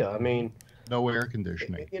idea. I mean, no air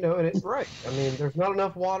conditioning. You know, and it's right. I mean, there's not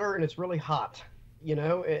enough water, and it's really hot. You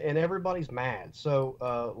know, and everybody's mad.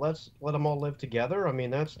 So let's let them all live together. I mean,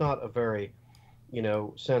 that's not a very, you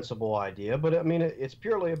know, sensible idea. But I mean, it's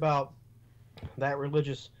purely about that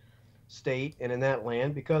religious state and in that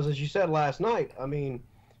land, because as you said last night, I mean,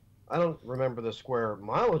 I don't remember the square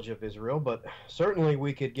mileage of Israel, but certainly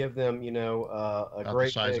we could give them, you know, a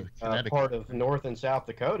great big, part of North and South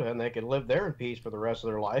Dakota, and they could live there in peace for the rest of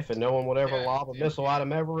their life, and no one would ever lob a missile at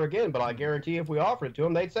them ever again. But I guarantee if we offered it to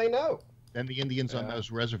them, they'd say no. And the Indians on those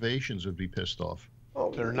reservations would be pissed off.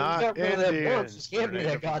 Oh, they're not Indians. Can't be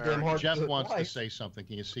that goddamn hard. Jeff wants to say something.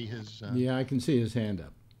 Can you see his? Yeah, I can see his hand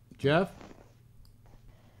up. Jeff?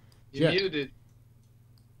 You're muted.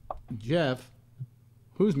 Jeff?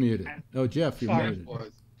 Who's muted? Oh, Jeff, you're muted.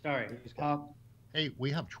 Sorry. Hey,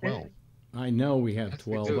 we have 12. I know we have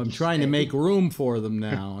 12. I'm trying to make room for them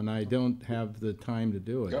now, and I don't have the time to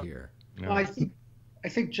do it here. No. Well, I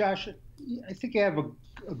think, Josh, I think you have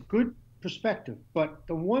a good perspective, but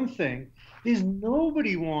the one thing is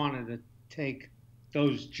nobody wanted to take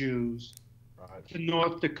those Jews to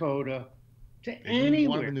North Dakota, to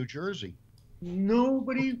anywhere. Wanted to New Jersey.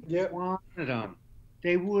 Nobody wanted them.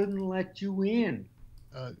 They wouldn't let you in.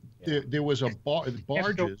 There was a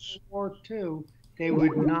barges. War II, they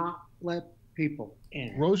would not let people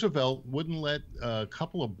in. Roosevelt wouldn't let a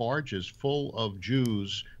couple of barges full of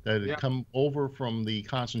Jews that had come over from the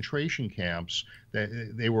concentration camps.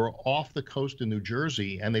 They were off the coast of New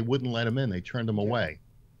Jersey, and they wouldn't let them in. They turned them away.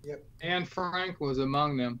 Yep. Anne Frank was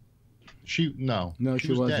among them. She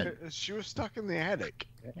was wasn't. Dead. She was stuck in the attic.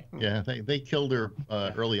 Yeah, they killed her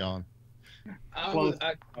early on.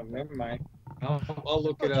 Never mind. I'll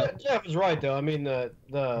look it up. Jeff is right, though. I mean,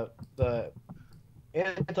 the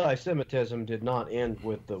anti-Semitism did not end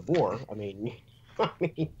with the war. I mean,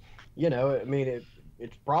 you know, I mean,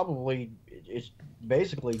 it's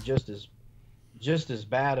basically just as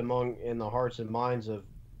bad in the hearts and minds of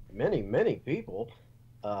many people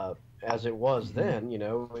as it was then. You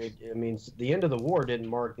know, I mean, the end of the war didn't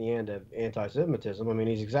mark the end of anti-Semitism. I mean,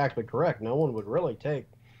 he's exactly correct. No one would really take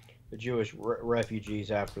the Jewish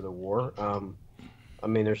refugees after the war. I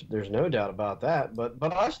mean, there's no doubt about that. But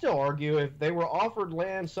I still argue if they were offered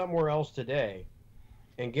land somewhere else today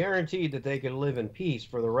and guaranteed that they could live in peace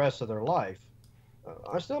for the rest of their life,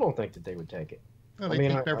 I still don't think that they would take it. No, they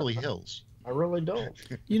take Beverly Hills. I really don't.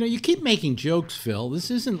 You know, you keep making jokes, Phil.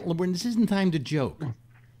 This isn't time to joke.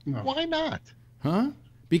 Why not? Huh?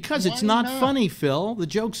 Because it's not funny, Phil. The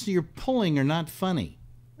jokes you're pulling are not funny.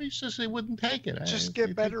 He says they wouldn't take it. Just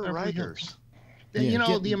get better writers. You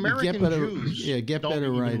know, the American Jews get don't better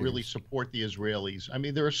even writers. really support the Israelis. I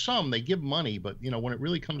mean, there are some, they give money, but, you know, when it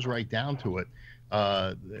really comes right down to it,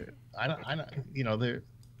 I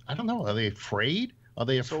don't know. Are they afraid? Are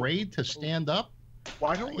they afraid to stand up?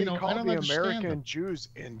 Why don't we call the understand American them. Jews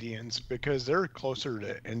Indians? Because they're closer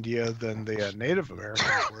to India than the Native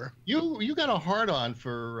Americans were. You got a hard on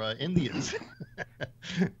for Indians.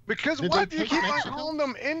 Because Did what they do you take keep on Mexico? calling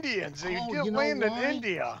them Indians? You Oh, get you know land in why?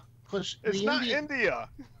 India. Because It's not India.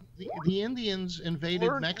 The Indians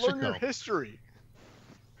invaded Mexico. Learn your history.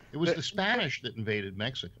 It was the Spanish that invaded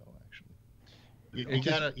Mexico, actually.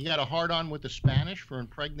 You got a hard on with the Spanish for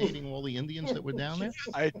impregnating all the Indians that were down there?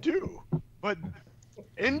 I do. But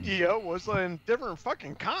India was a different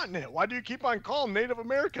fucking continent. Why do you keep on calling Native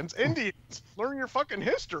Americans Indians? Learn your fucking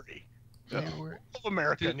history. All of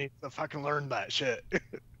America needs to fucking learn that shit.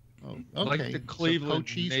 Oh, Like okay. the Cleveland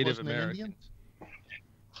so Cochise Native wasn't an Americans. Indian?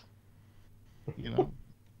 You know.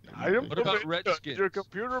 I am What about convinced Redskins? your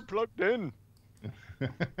computer plugged in. Hey,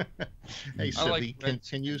 I Sibby, like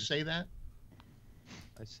can you say that?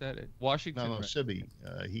 I said it. Washington. No, Sibby.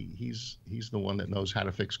 He's the one that knows how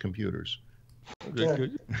to fix computers.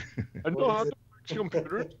 Good. I know how to fix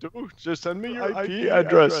computers too. Just send me your IP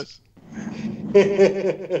address.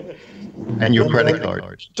 And your credit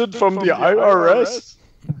cards. From the IRS.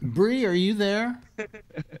 Bree, are you there?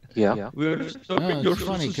 Yeah. It's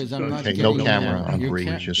funny because I'm not Okay, getting no camera on your Bree,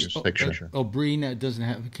 just picture. Oh, Bree doesn't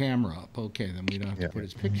have a camera up. Okay, then we don't have to put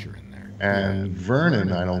his picture in there. And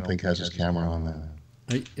Vernon, I don't think has his camera on that.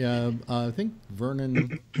 I think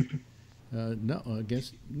Vernon. No, I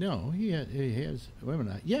guess no. He has. Wait a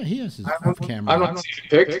minute. Yeah, he has his camera. I don't see a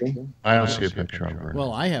picture. I don't see a picture of Vernon.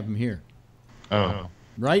 Well, I have him here. Oh.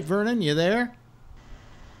 Right, Vernon, you there?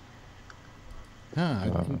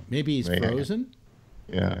 Maybe he's frozen.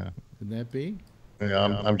 Yeah. Could that be? Yeah,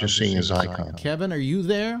 I'm just seeing his icon. Kevin, are you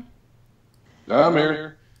there? I'm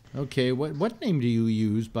here. Okay. What name do you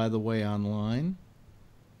use, by the way, online?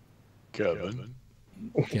 Kevin.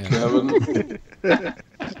 Kevin.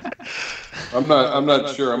 I'm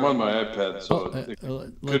not sure. I'm on my iPad, so it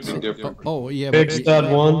could be different. Oh yeah. Big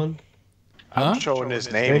Stud 1. I'm showing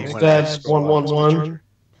his name. Big Stud 111.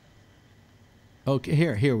 Okay,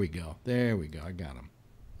 here we go. There we go. I got him.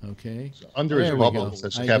 Okay. So under his bubble,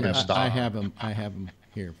 that's Kevin Stock. I have him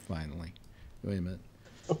here finally. Wait a minute.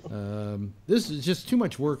 This is just too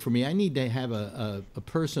much work for me. I need to have a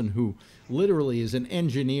person who literally is an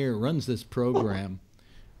engineer, runs this program,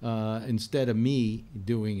 instead of me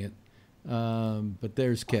doing it. But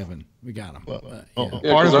there's Kevin. We got him. I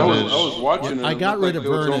was watching. I got rid of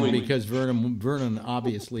Vernon because Vernon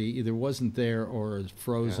obviously either wasn't there or is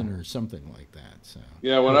frozen or something like that. So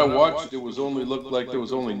yeah, when I watched, it looked like there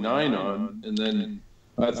was only 9 on, and then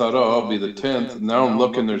I thought, oh, I'll be the 10th. And now I'm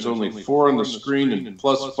looking, there's only 4 on the screen and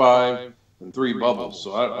plus 5 and 3 bubbles.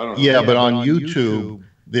 So I don't know. Yeah, but on YouTube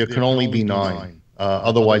there can only be 9.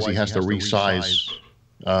 Otherwise, he has to resize.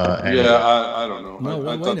 I don't know. No,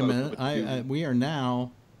 wait a minute. We are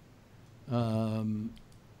now.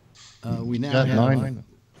 We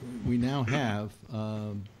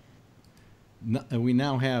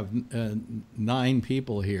now have 9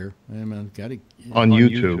 people here. On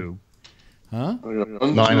YouTube. Huh?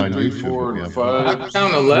 9 on YouTube. 4 and 5. I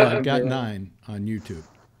count 11. I've got 9 on YouTube.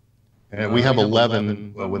 And we have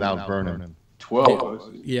 11 without Vernon.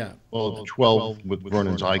 12. Yeah. Well, 12 with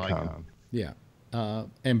Vernon's icon. Yeah.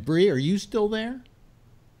 And Bree, are you still there?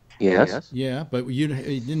 Yes. Yeah, but you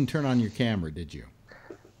didn't turn on your camera, did you?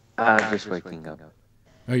 Just waking up.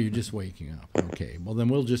 Oh, you're just waking up. Okay. Well, then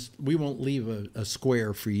we won't leave a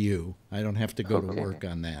square for you. I don't have to go to work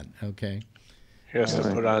on that. Okay. He has to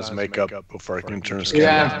put on his makeup before he can turn his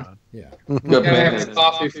camera on. Yeah. Gotta have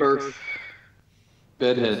coffee first.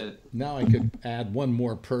 Bedhead. Now I could add one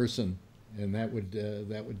more person, and that would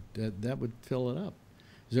fill it up.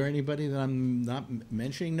 Is there anybody that I'm not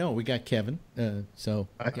mentioning? No, we got Kevin. So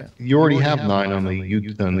yeah. You already have 9 on the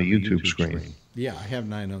YouTube screen. Yeah, I have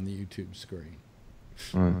 9 on the YouTube screen.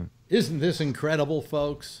 Isn't this incredible,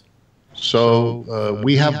 folks? So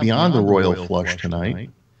we have Beyond the Royal Flush tonight.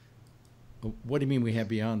 What do you mean we have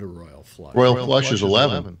Beyond a Royal Flush? Royal Flush is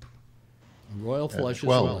 11. Royal Flush is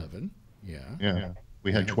 12. 11. Yeah. Yeah.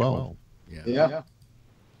 We had 12. Yeah.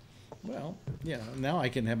 Well, yeah. Now I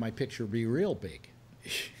can have my picture be real big.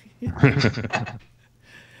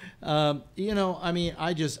 You know, I mean,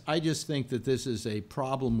 I just think that this is a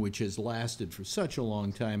problem which has lasted for such a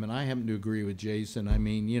long time, and I happen to agree with Jason. I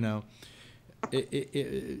mean, you know,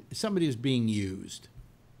 somebody is being used.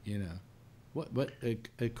 You know, what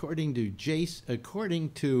according to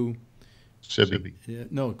according to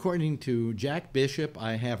according to Jack Bishop,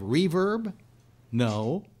 I have reverb.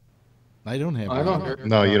 No, I don't have. I don't hear.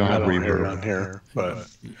 No, you don't have reverb on here, but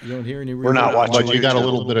you don't hear any reverb. We're not watching. But you got a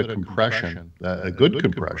little bit of compression, a good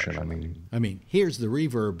compression. I mean, here's the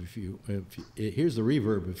reverb here's the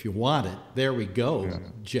reverb if you want it. There we go,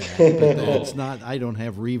 Jack. But that's not. I don't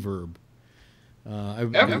have reverb.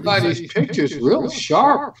 Everybody's picture's real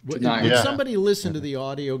sharp tonight. Would somebody listen to the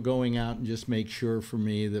audio going out and just make sure for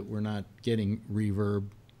me that we're not getting reverb?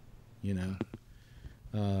 You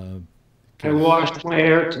know. I washed my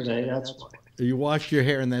hair today. That's why. You washed your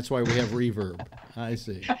hair, and that's why we have reverb. I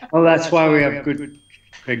see. Well, that's why we have good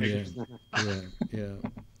pictures. Yeah.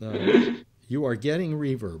 You are getting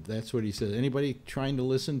reverb. That's what he says. Anybody trying to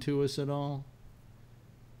listen to us at all?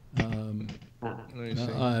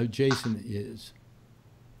 Jason is.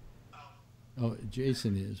 Oh,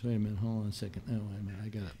 Jason is. Wait a minute. Hold on a second. Oh, wait a minute. I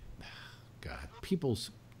got to. God, people's.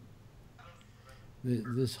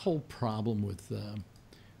 This whole problem with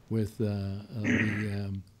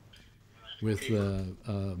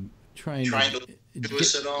trying to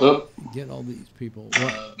get all these people.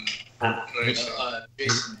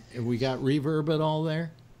 We got reverb at all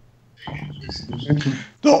there?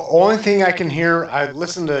 The only thing I can hear, I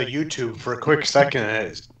listened to YouTube for a quick second, and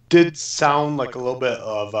it did sound like a little bit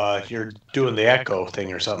of you're doing the echo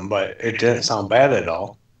thing or something, but it didn't sound bad at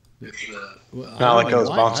all. Not like it was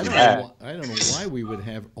bouncing back. I don't know why we would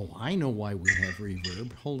have. Oh, I know why we have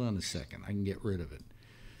reverb. Hold on a second. I can get rid of it.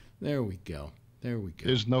 There we go. There we go.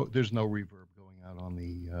 There's no reverb going out on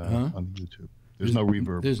the YouTube. There's no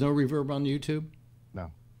reverb. There's no reverb on YouTube?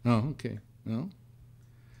 No. Oh, okay. No.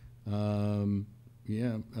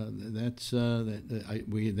 Yeah. Then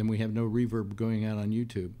we have no reverb going out on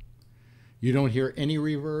YouTube. You don't hear any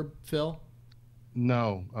reverb, Phil?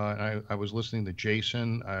 No, I was listening to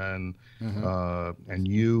Jason and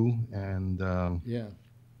you and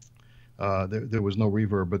there was no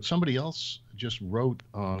reverb, but somebody else just wrote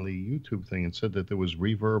on the YouTube thing and said that there was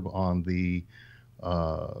reverb on the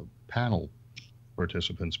panel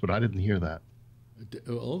participants, but I didn't hear that.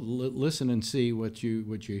 Listen and see what you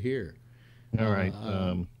hear. All right.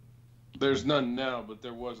 There's none now, but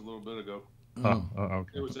there was a little bit ago. Okay.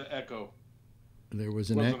 It was an echo. There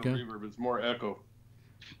was an echo. It wasn't a reverb. It's more echo.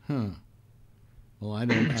 Huh. Well, I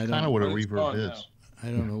don't. It's kind of what a reverb is. Now.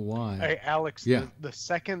 I don't know why. Hey, Alex. Yeah. The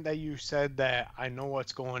second that you said that I know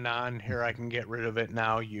what's going on here, I can get rid of it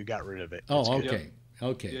now. You got rid of it. Oh, okay. Yep.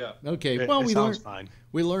 Okay. Yeah. Okay. Well, we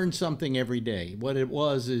learn something every day. What it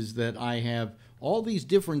was is that I have all these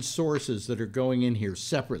different sources that are going in here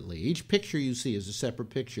separately. Each picture you see is a separate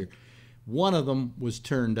picture. One of them was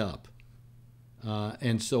turned up.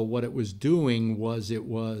 And so what it was doing was it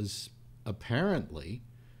was apparently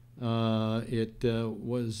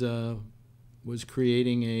was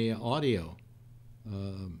creating a audio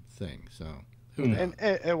thing. So and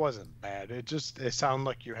it wasn't bad. It sounded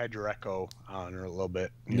like you had your echo on or a little bit.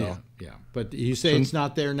 You know? Yeah. But you say it's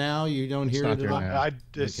not there now. You don't hear it at all.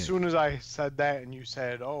 As soon as I said that and you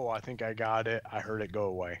said, "Oh, I think I got it," I heard it go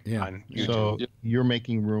away. Yeah. On YouTube. So you're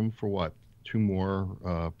making room for what? 2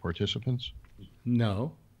 more participants?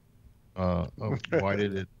 No. Why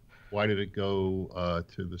did it go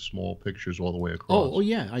to the small pictures all the way across? Oh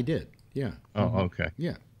yeah, I did. Yeah. Oh, okay.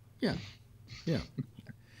 Yeah.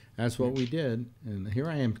 That's what we did, and here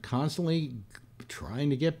I am constantly trying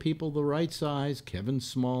to get people the right size. Kevin's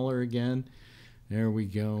smaller again. There we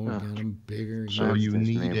go. We got him bigger. So you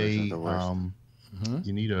need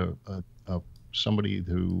a somebody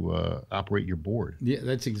to operate your board. Yeah,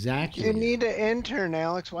 that's exactly. You need an intern,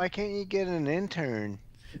 Alex. Why can't you get an intern?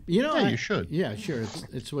 You know, you should. Yeah, sure.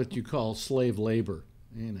 It's what you call slave labor.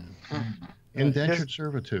 You know, indentured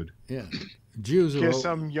servitude. Yeah, Jews get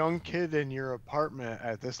some young kid in your apartment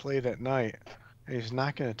at this late at night. He's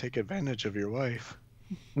not going to take advantage of your wife.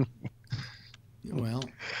 Well,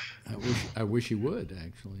 I wish he would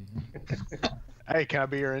actually. Hey, can I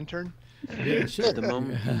be your intern? Yeah, sure. The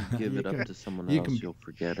moment you give it up to someone else, you'll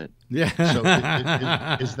forget it. Yeah. So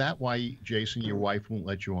is that why, Jason, your wife won't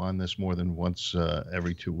let you on this more than once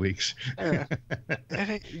every 2 weeks?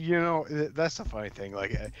 You know, that's the funny thing.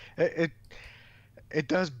 Like, it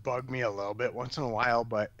does bug me a little bit once in a while,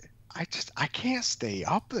 but I can't stay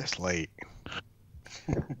up this late.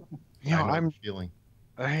 You know, I'm feeling.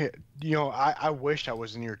 I wish I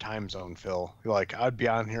was in your time zone, Phil. Like, I'd be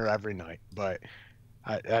on here every night, but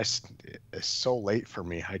It's so late for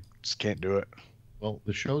me. I just can't do it. Well,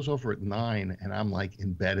 the show's over at 9, and I'm like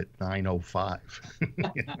in bed at 9:05.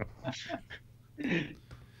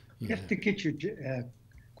 You have to get your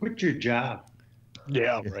quit your job.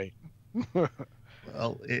 Yeah, right.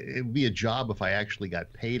 Well, it'd be a job if I actually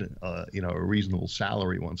got paid, a reasonable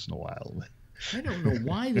salary once in a while. I don't know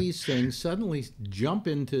why these things suddenly jump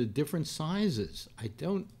into different sizes.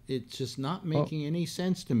 It's just not making any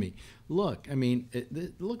sense to me. Look, I mean,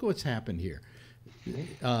 look what's happened here.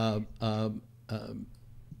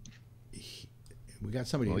 We got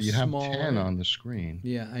somebody Well, who's you have smaller. 10 on the screen.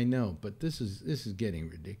 Yeah, I know, but this is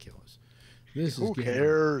getting ridiculous. Who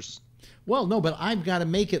cares? Well, no, but I've got to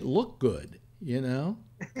make it look good, you know?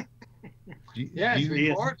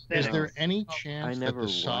 Is there any chance I never that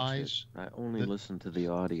the size... I only listen to the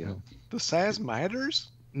audio. The size matters?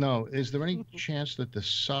 No. Is there any chance that the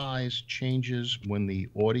size changes when the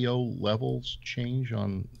audio levels change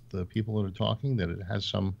on the people that are talking, that it has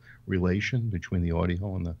some relation between the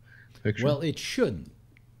audio and the picture? Well, it shouldn't.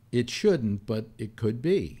 It shouldn't, but it could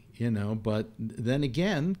be, you know. But then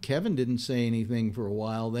again, Kevin didn't say anything for a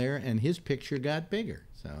while there, and his picture got bigger.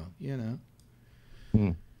 So, you know.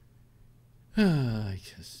 I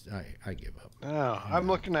give up. Oh, I'm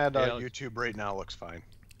looking at YouTube right now. Looks fine.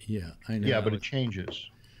 Yeah, I know. Yeah, but it changes.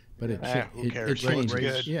 But it who cares? it changes.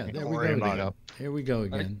 Good. Yeah, there we go again. Here we go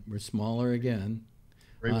again. We're smaller again.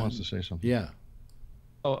 Ray wants to say something. Yeah.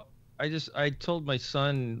 Oh, I told my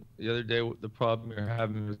son the other day what the problem we are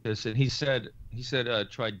having with this, and he said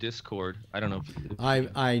try Discord. I don't know.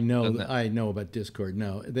 I know about Discord.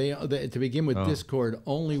 No, they to begin with, Discord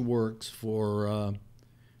only works for.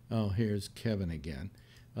 Here's Kevin again.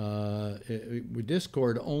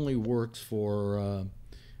 Discord only works for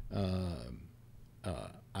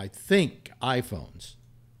I think iPhones.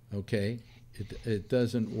 Okay, it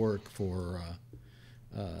doesn't work for.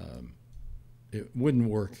 It wouldn't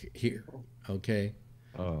work here. Okay.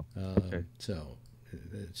 Okay.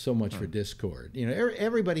 So much for Discord. You know,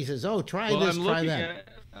 everybody says, "Oh, try this, I'm try looking that."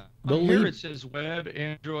 Here it says web,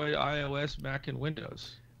 Android, iOS, Mac, and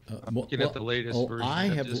Windows. I'm looking at the latest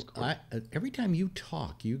version of Discord. Every time you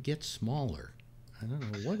talk, you get smaller. I don't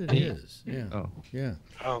know what it is. Yeah. Yeah.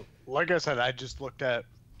 Like I said, I just looked at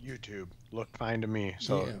YouTube. Looked fine to me.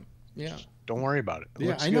 So yeah. Don't worry about it.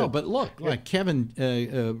 Yeah, I know, but look, like Kevin,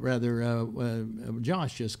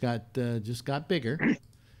 Josh just got bigger.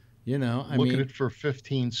 You know, I look mean, at it for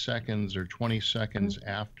 15 seconds or 20 seconds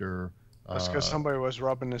after. That's because somebody was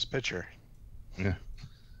rubbing his picture. Yeah.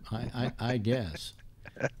 I guess.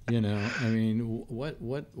 You know, I mean, what's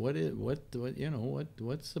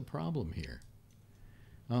the problem here?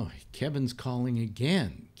 Oh, Kevin's calling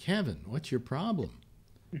again. Kevin, what's your problem?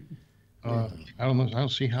 I don't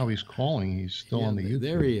see how he's calling. He's still on the YouTube.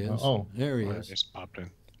 There he is. There he is. Just popped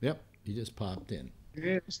in. Yep, he just popped in.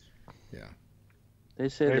 Yes. Yeah. They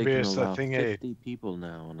say Maybe they can it's the allow thing 50 people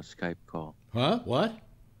now on a Skype call. Huh? What?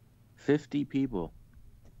 50 people.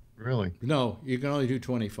 Really? No, you can only do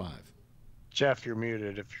 25. Jeff, you're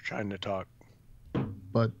muted if you're trying to talk.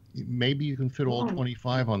 But maybe you can fit all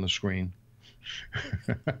 25 on the screen.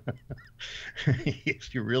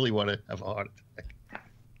 If you really want to have a heart attack.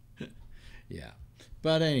 Yeah.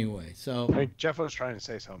 But anyway, so. I think Jeff was trying to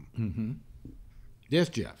say something. Mm-hmm. Yes,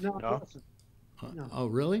 Jeff. No. No. Oh,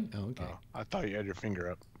 really? Oh, okay. Oh, I thought you had your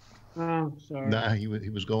finger up. Oh, sorry. Nah, he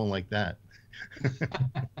was going like that.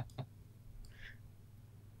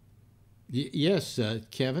 Yes,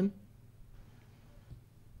 Kevin?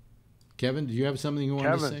 Kevin, do you have something you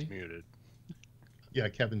wanted to say? Kevin's muted. Yeah,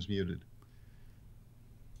 Kevin's muted.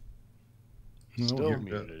 Still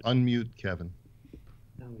muted. Unmute Kevin.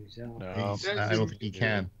 No, he's out. No. I don't think he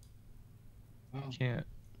can. He can't.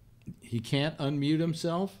 He can't unmute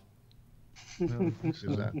himself? No. Is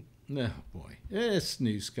that? No, boy. This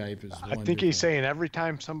new Skype is wonderful. I think he's saying every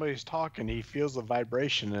time somebody's talking, he feels a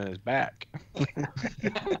vibration in his back.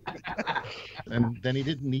 And then he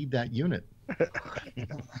didn't need that unit.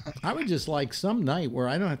 I would just like some night where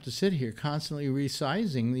I don't have to sit here constantly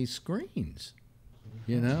resizing these screens.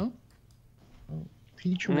 You know? Well,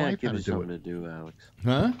 teach your wife how to do something it. to do, Alex.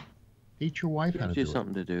 Huh? Teach your wife how to do it.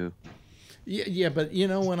 Something to do. Yeah, but you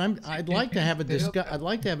know, when I'd like to have a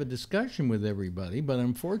discussion with everybody, but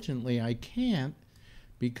unfortunately I can't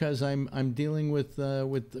because I'm dealing with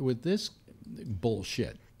this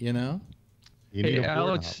bullshit. You know. Hey,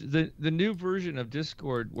 Alex, the new version of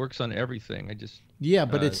Discord works on everything.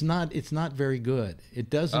 But it's not very good. It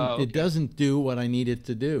doesn't do what I need it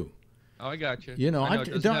to do. Oh, I got you. You know,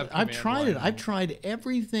 I've tried it. I've tried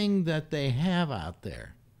everything that they have out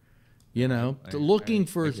there. You know, looking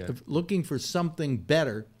for something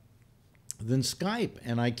better than Skype,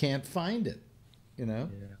 and I can't find it, you know?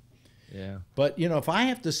 Yeah. But, you know, if I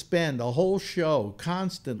have to spend a whole show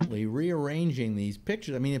constantly rearranging these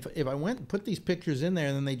pictures, I mean, if I went and put these pictures in there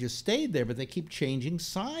and then they just stayed there, but they keep changing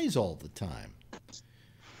size all the time.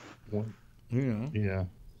 Well, you know? Yeah.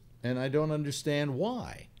 And I don't understand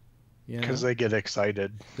why. Because they get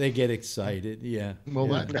excited. They get excited, yeah. Well,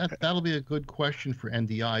 yeah. that'll be a good question for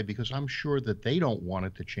NDI, because I'm sure that they don't want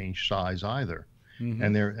it to change size either. Mm-hmm.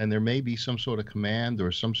 And there may be some sort of command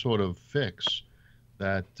or some sort of fix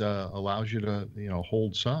that allows you to, you know,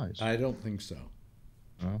 hold size. I don't think so.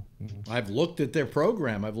 Oh. I've looked at their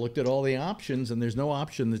program. I've looked at all the options, and there's no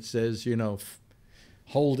option that says, you know,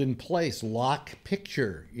 hold in place, lock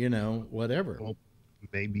picture, you know, whatever. Well,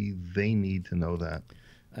 maybe they need to know that.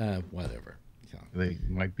 Whatever. Yeah. They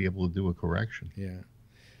might be able to do a correction. Yeah.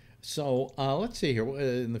 So let's see here.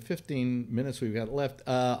 In the 15 minutes we've got left,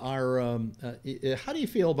 how do you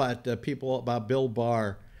feel about about Bill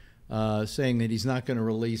Barr saying that he's not going to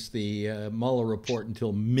release the Mueller report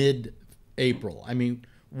until mid-April? I mean,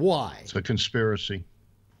 why? It's a conspiracy.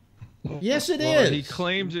 Yes, it is. He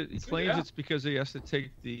claims it. He claims it's because he has to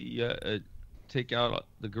take out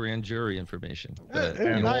the grand jury information.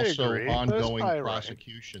 And also agree. ongoing Right.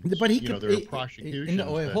 prosecutions. But he you know, there are prosecutions.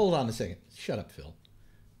 No, wait, that- hold on a second. Shut up, Phil.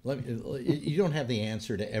 You don't have the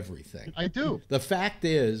answer to everything. I do. The fact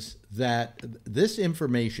is that this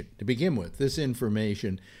information, to begin with, this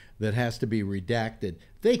information that has to be redacted,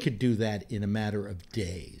 they could do that in a matter of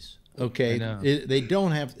days. Okay, they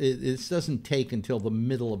don't have. It doesn't take until the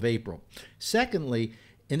middle of April. Secondly,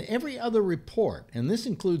 in every other report, and this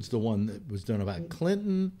includes the one that was done about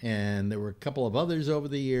Clinton, and there were a couple of others over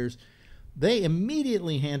the years, they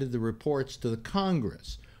immediately handed the reports to the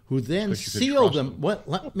Congress, who then sealed them. What?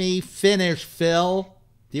 Let me finish, Phil.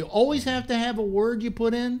 Do you always have to have a word you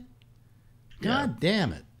put in? God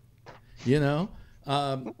damn it! You know.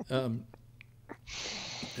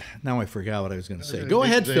 Now I forgot what I was going to say. Go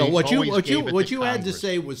ahead, Phil. What you had to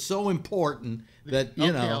say was so important that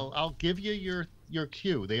you know. I'll give you your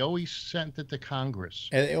cue. They always sent it to Congress.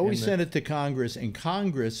 And they always sent it to Congress, and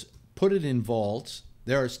Congress put it in vaults.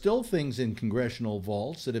 There are still things in congressional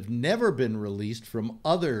vaults that have never been released from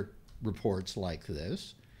other reports like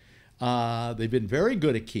this. They've been very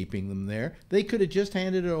good at keeping them there. They could have just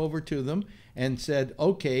handed it over to them and said,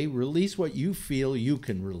 okay, release what you feel you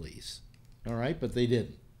can release. All right, but they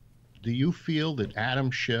didn't. Do you feel that Adam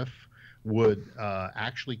Schiff would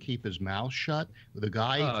actually keep his mouth shut? The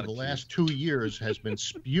guy for the last 2 years has been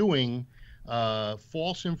spewing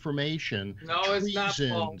false information,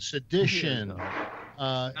 treason, sedition,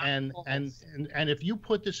 and if you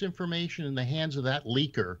put this information in the hands of that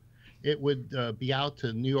leaker, it would be out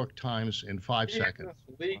to New York Times in 5 seconds.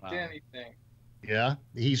 He hasn't leaked anything. Yeah,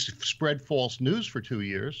 he's spread false news for 2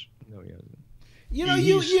 years. No, he hasn't. You know,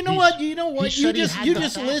 you know what? You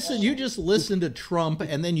just listen to Trump,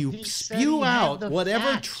 and then you spew out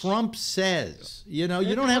whatever Trump says. You know,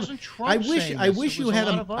 you don't have. I wish you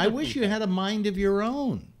had a mind of your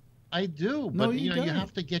own. I do, but you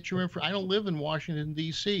have to get your info. I don't live in Washington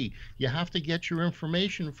D.C. You have to get your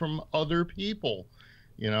information from other people.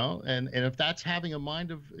 You know, and if that's not having a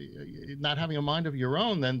mind of your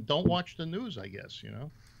own, then don't watch the news, I guess. You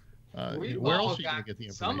know. Where else are you going to get the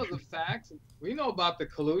information? Some of the facts. We know about the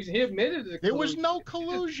collusion. He admitted the collusion. There was no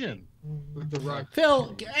collusion. With the Russians.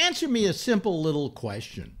 Phil, answer me a simple little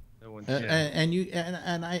question.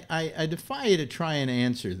 And I defy you to try and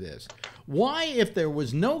answer this. Why, if there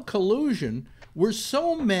was no collusion, were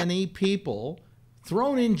so many people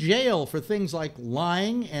thrown in jail for things like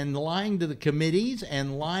lying to the committees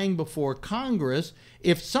and lying before Congress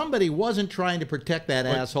if somebody wasn't trying to protect that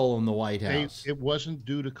asshole in the White House? It wasn't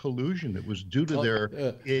due to collusion. It was due to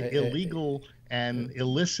their illegal and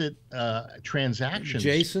illicit transactions.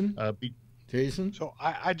 Jason? So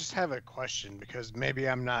I just have a question, because maybe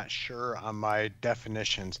I'm not sure on my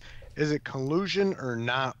definitions. Is it collusion or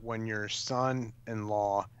not when your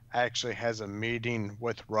son-in-law actually has a meeting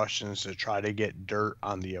with Russians to try to get dirt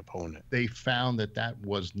on the opponent? They found that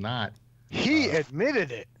was not. He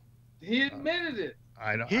admitted it. He admitted it.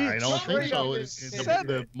 I don't think so.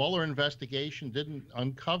 The Mueller investigation didn't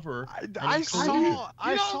uncover. I saw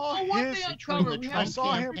his between the Trump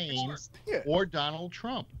campaign or Donald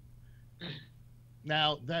Trump.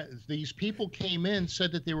 Now these people came in,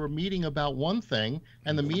 said that they were meeting about one thing,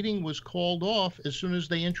 and the meeting was called off as soon as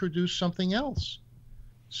they introduced something else.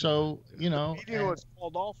 So the meeting was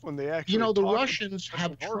called off when they actually.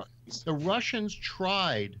 The Russians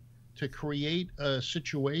tried to create a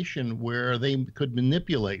situation where they could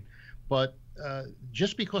manipulate, but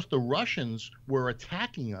just because the Russians were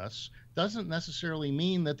attacking us doesn't necessarily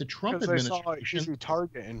mean that the Trump Because they saw administration. an easy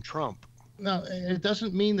target in Trump. No, it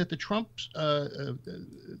doesn't mean that the Trump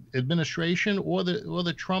administration or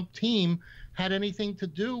the Trump team had anything to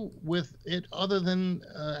do with it other than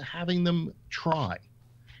having them try.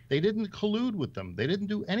 They didn't collude with them. They didn't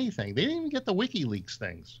do anything. They didn't even get the WikiLeaks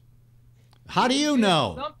things. How do you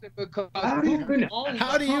know? How do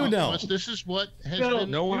you know? Because this is what has No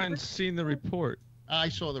been. one's seen the report. I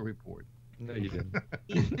saw the report. No, you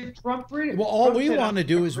didn't. Trump read it. Well, all Trump we said, want to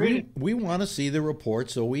do is read we want to see the report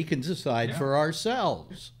so we can decide for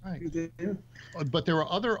ourselves. Right. But there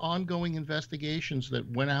are other ongoing investigations that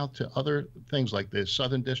went out to other things like the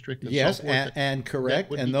Southern District. And Yes, so forth and correct,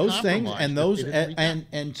 would and be those things, compromised and if those, they didn't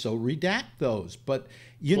and so redact those. But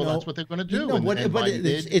you Well, know, that's what they're gonna do, No, and- but and Biden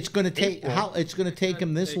it's going to did take April. how it's going to take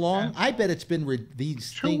them this long. I bet it's been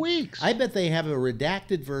these 2 weeks. I bet they have a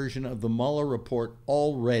redacted version of the Mueller report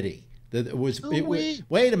already. That it was. It was weeks.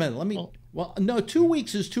 wait a minute. Let me. Well, no, 2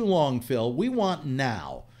 weeks is too long, Phil. We want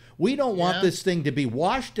now. We don't want Yeah. this thing to be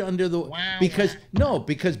washed under the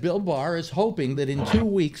because Bill Barr is hoping that in 2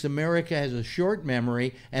 weeks America has a short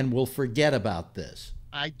memory and will forget about this.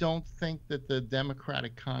 I don't think that the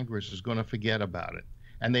Democratic Congress is going to forget about it,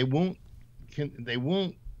 and they won't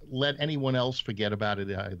let anyone else forget about it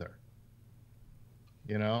either.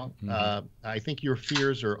 You know, I think your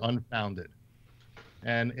fears are unfounded.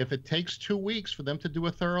 And if it takes 2 weeks for them to do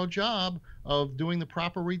a thorough job of doing the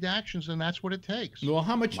proper redactions, then that's what it takes. Well,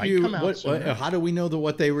 how much Might do you? come out sooner. How do we know that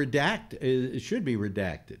what they redact should be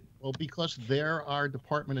redacted? Well, because they're our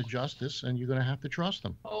Department of Justice, and you're going to have to trust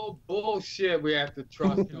them. Oh, bullshit. We have to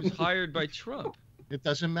trust He was hired by Trump. It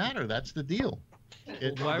doesn't matter. That's the deal.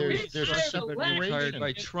 Why would he There's a be hired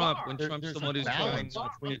by separation. Trump when Trump's There's the one a who's trying balance to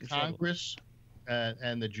between get in trouble? Congress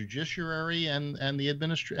and the judiciary and the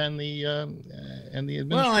administrative.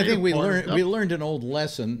 Well, I think we part of learned government. an old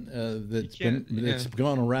lesson that's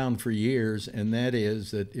gone around for years, and that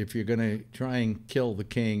is that if you're going to try and kill the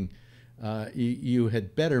king, you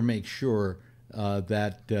had better make sure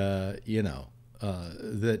that that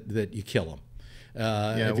you kill him.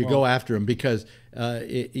 If you go after him, because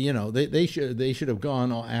they should have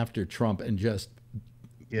gone after Trump and just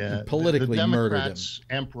politically the murdered him. Democrats'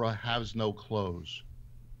 emperor has no clothes.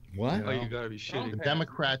 What? Oh, you gotta be shitting. The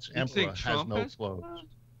Democrats' You emperor think has Trump no has clothes.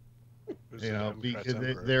 Who's You the know, Democrats'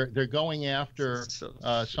 they're emperor? going after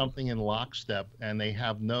something in lockstep, and they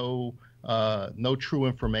have no true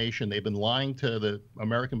information. They've been lying to the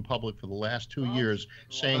American public for the last 2 years,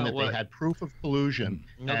 saying that what? they had proof of collusion,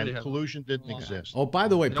 Nobody and has- collusion didn't exist. Oh, by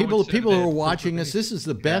the way, No people one said who they are had watching proof us, of this is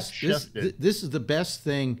the best. Chef did. This is the best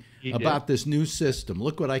thing He did? about this new system.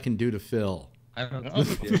 Look what I can do to Phil. I don't know.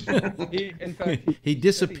 He, in fact, He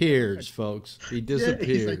disappears, folks. He Yeah, disappears.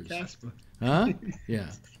 he's like Casper. Huh? Yeah.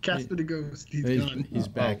 Casper the ghost. He's He's, gone. he's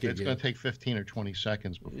back It's again. going to take 15 or 20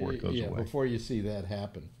 seconds before it goes yeah, away. before you see that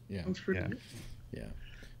happen. Yeah. That's pretty good. Yeah.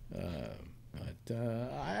 But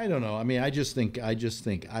I don't know. I mean, I just think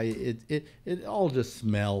it all just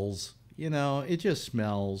smells. You know, it just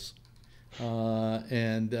smells.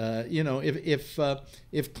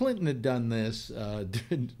 If Clinton had done this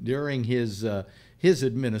during his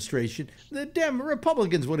administration, the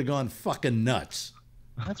Republicans would have gone fucking nuts.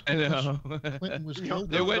 That's I because know. Clinton was They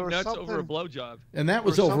killed. went There was nuts over a something- blowjob. And that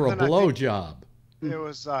was Or over a something, I blow think- job. It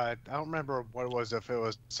was I don't remember what it was, if it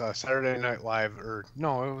was Saturday Night Live or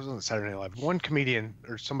no, it wasn't Saturday Night Live. One comedian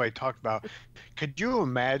or somebody talked about, could you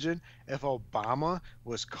imagine if Obama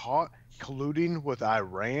was caught colluding with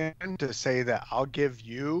Iran to say that I'll give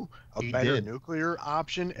you a He better did. nuclear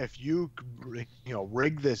option if you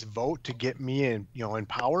rig this vote to get me in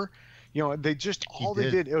power? They just all they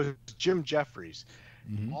did. did, it was Jim Jeffries.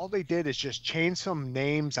 All they did is just change some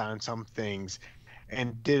names on some things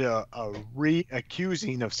and did a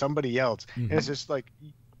re-accusing of somebody else. And it's just like,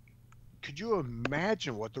 could you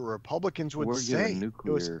imagine what the Republicans would We're say? getting It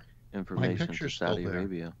was- nuclear information to picture's still Saudi there.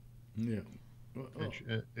 Arabia. Yeah.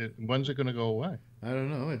 When's it going to go away? I don't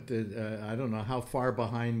know. I don't know how far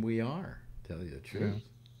behind we are. Tell you the truth.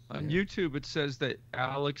 On YouTube, it says that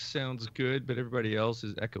Alex sounds good, but everybody else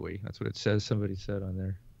is echoey. That's what it says. Somebody said on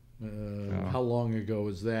there. How long ago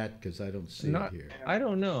was that? Because I don't see it here. I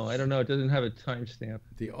don't know. It doesn't have a timestamp.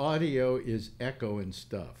 The audio is echo and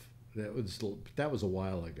stuff. That was a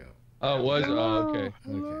while ago. Oh, it was? Oh, okay.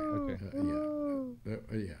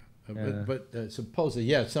 Okay. But supposedly,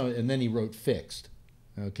 yeah. So and then he wrote fixed.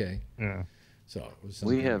 Okay. Yeah. So it was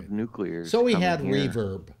We something have nuclear. So we coming had here.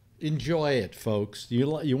 reverb. Enjoy it, folks. You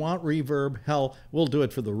want reverb? Hell, we'll do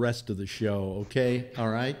it for the rest of the show. Okay. All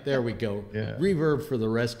right. There we go. Yeah. Reverb for the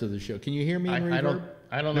rest of the show. Can you hear me in reverb?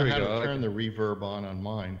 I don't know how to turn the reverb on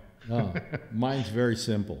mine. Oh, mine's very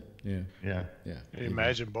simple. Yeah. Yeah. Yeah. Can you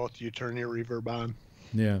imagine both you turn your reverb on?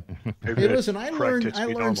 Yeah. Maybe Hey, to listen, I correct it to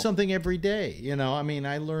be learn normal. something every day. You know, I mean,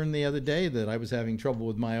 I learned the other day that I was having trouble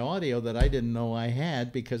with my audio that I didn't know I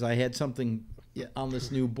had because I had something on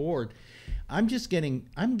this new board. I'm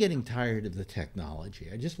getting tired of the technology.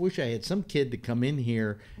 I just wish I had some kid to come in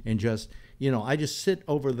here and just, you know, I just sit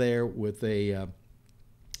over there with a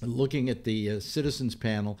looking at the citizens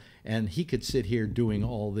panel, and he could sit here doing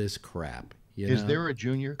all this crap. Is there a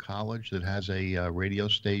junior college that has a radio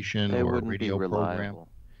station They or a wouldn't radio be program? reliable.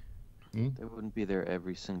 They wouldn't be there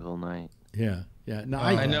every single night. Yeah, yeah. No,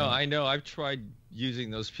 I know. I've tried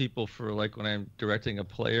using those people for like when I'm directing a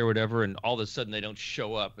play or whatever, and all of a sudden they don't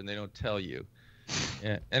show up and they don't tell you.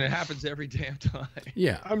 Yeah, and it happens every damn time.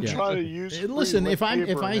 Yeah, I'm trying to use. Listen, if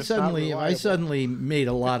I suddenly suddenly made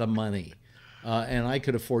a lot of money, and I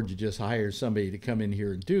could afford to just hire somebody to come in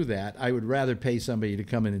here and do that, I would rather pay somebody to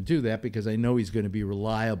come in and do that because I know he's going to be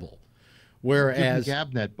reliable. Whereas give him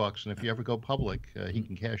Gabnet bucks, and if you ever go public, he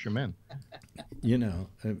can cash them in. You know.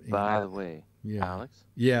 By the way, yeah. Alex.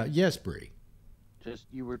 Yeah. Yes, Bree. Just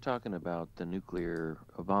you were talking about the nuclear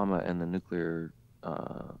Obama and the nuclear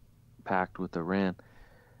pact with Iran.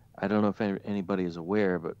 I don't know if anybody is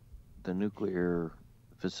aware, but the nuclear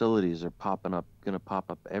facilities are going to pop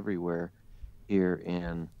up everywhere here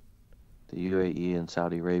in the UAE and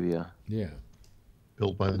Saudi Arabia. Yeah.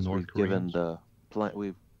 Built by the North Koreans.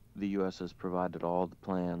 The U.S. has provided all the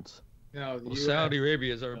plans. No, Well, Saudi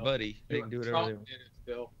Arabia is our buddy. They can do whatever they want.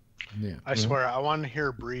 Still. Yeah. I swear, I want to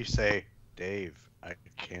hear Bree say, "Dave, I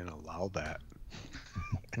can't allow that."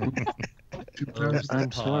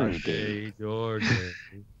 I'm sorry, Dave.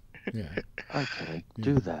 Yeah. I can't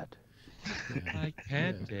do that. I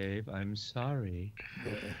can't, Dave. I'm sorry.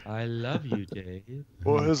 I love you, Dave.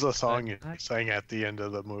 What was the song you sang at the end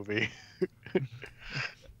of the movie?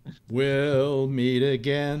 We'll meet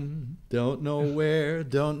again. Don't know where,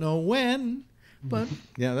 don't know when. But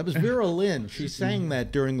yeah, that was Vera Lynn. She sang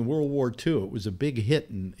that during World War II. It was a big hit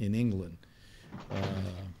in England,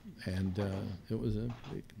 and it was a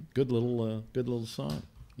good little song.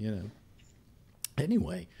 You know.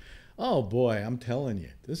 Anyway, oh boy, I'm telling you,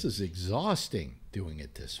 this is exhausting doing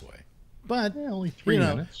it this way. But only 3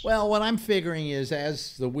 minutes. Well, what I'm figuring is,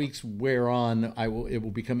 as the weeks wear on, it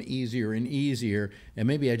will become easier and easier, and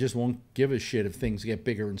maybe I just won't give a shit if things get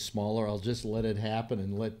bigger and smaller. I'll just let it happen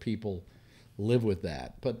and let people live with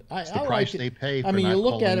that. But It's the price they pay. I mean, for you not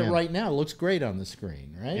look at it calling in. right now; it looks great on the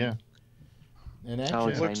screen, right? Yeah. And Alex,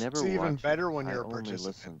 actually, I looks never even watch better it. when I you're a only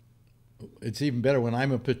participant. listen. it's even better when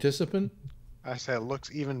I'm a participant. I said it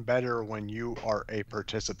looks even better when you are a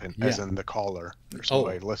participant, as Yeah. in the caller or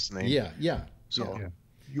somebody listening. Yeah, yeah. So yeah.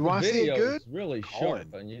 you want to see it good? Is really Call sharp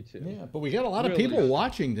it. on YouTube. Yeah, but we got a lot of Really people good.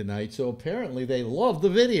 watching tonight, so apparently they love the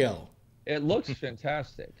video. It looks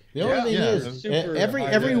fantastic. The only thing is, Super every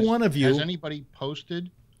high res. one of you. Has anybody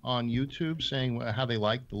posted on YouTube saying how they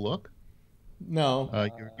like the look? No.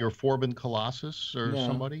 Your Forbin Colossus or No,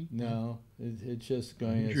 somebody? No, it's just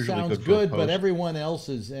going. It's It usually sounds good for a good, but post. everyone else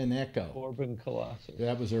is an echo. Corbin Colossus.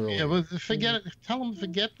 That was earlier. Yeah, well, forget it. Tell them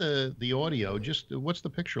forget the audio. Just what's the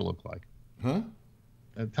picture look like? Huh?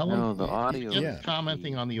 Tell No, them the audio. forget Yeah.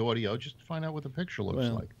 commenting on the audio. Just find out what the picture looks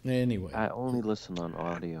Well, like. anyway, I only listen on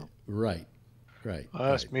audio. right.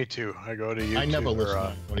 That's me too. I go to YouTube. I never or, listen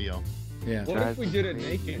to audio. Yeah. What if we did it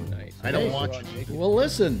naked night? I don't Hey. watch it. Naked. Well,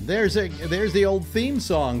 listen, there's the old theme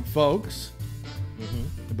song, folks.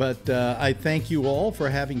 Mm-hmm. But I thank you all for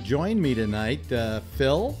having joined me tonight.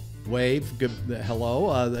 Phil, wave, good,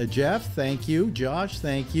 hello. Jeff, thank you. Josh,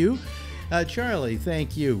 thank you. Charlie,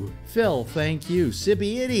 thank you. Phil, thank you.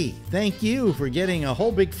 Sibby Itty, thank you for getting a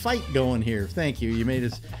whole big fight going here. Thank you. You made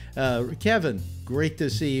us. Kevin, great to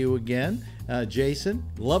see you again. Jason,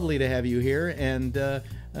 lovely to have you here. And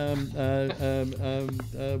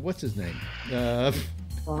what's his name?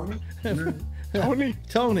 Tony.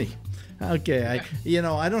 Tony. Okay,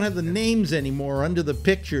 I don't have the names anymore under the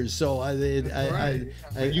pictures, so You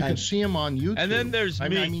can see them on YouTube. And then there's I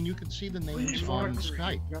me. mean, you can see the names on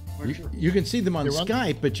Skype. you can see them on They're on-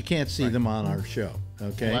 Skype, but you can't see them on our show.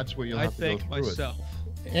 Okay. Well, that's where you'll I have to go thank through myself.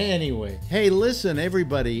 Anyway, hey, listen,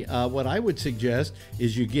 everybody. What I would suggest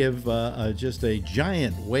is you give just a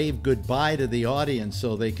giant wave goodbye to the audience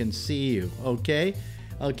so they can see you. Okay.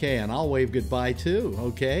 Okay, and I'll wave goodbye too,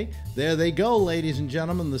 okay? There they go, ladies and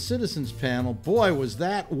gentlemen, the Citizens Panel. Boy, was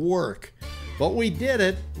that work. But we did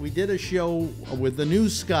it. We did a show with the new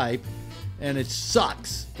Skype, and it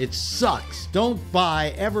sucks. It sucks. Don't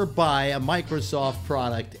ever buy a Microsoft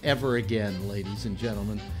product ever again, ladies and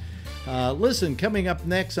gentlemen. Listen, coming up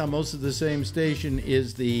next on Most of the Same Station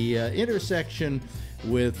is the intersection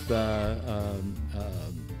with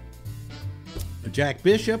Jack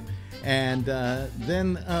Bishop. And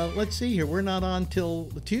then let's see here. We're not on till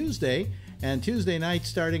Tuesday. And Tuesday night,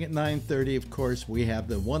 starting at 9:30, of course, we have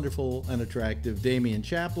the wonderful and attractive Damian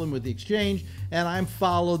Chaplin with The Exchange. And I'm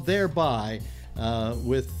followed thereby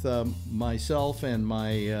with myself and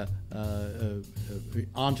my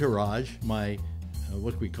entourage, my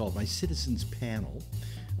what we call my citizens panel.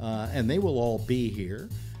 And they will all be here.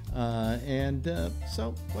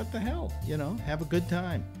 So what the hell, have a good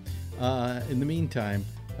time. In the meantime,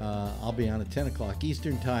 I'll be on at 10 o'clock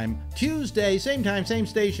Eastern Time, Tuesday, same time, same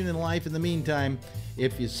station in life. In the meantime,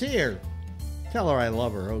 if you see her, tell her I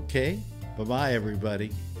love her, okay? Bye-bye, everybody.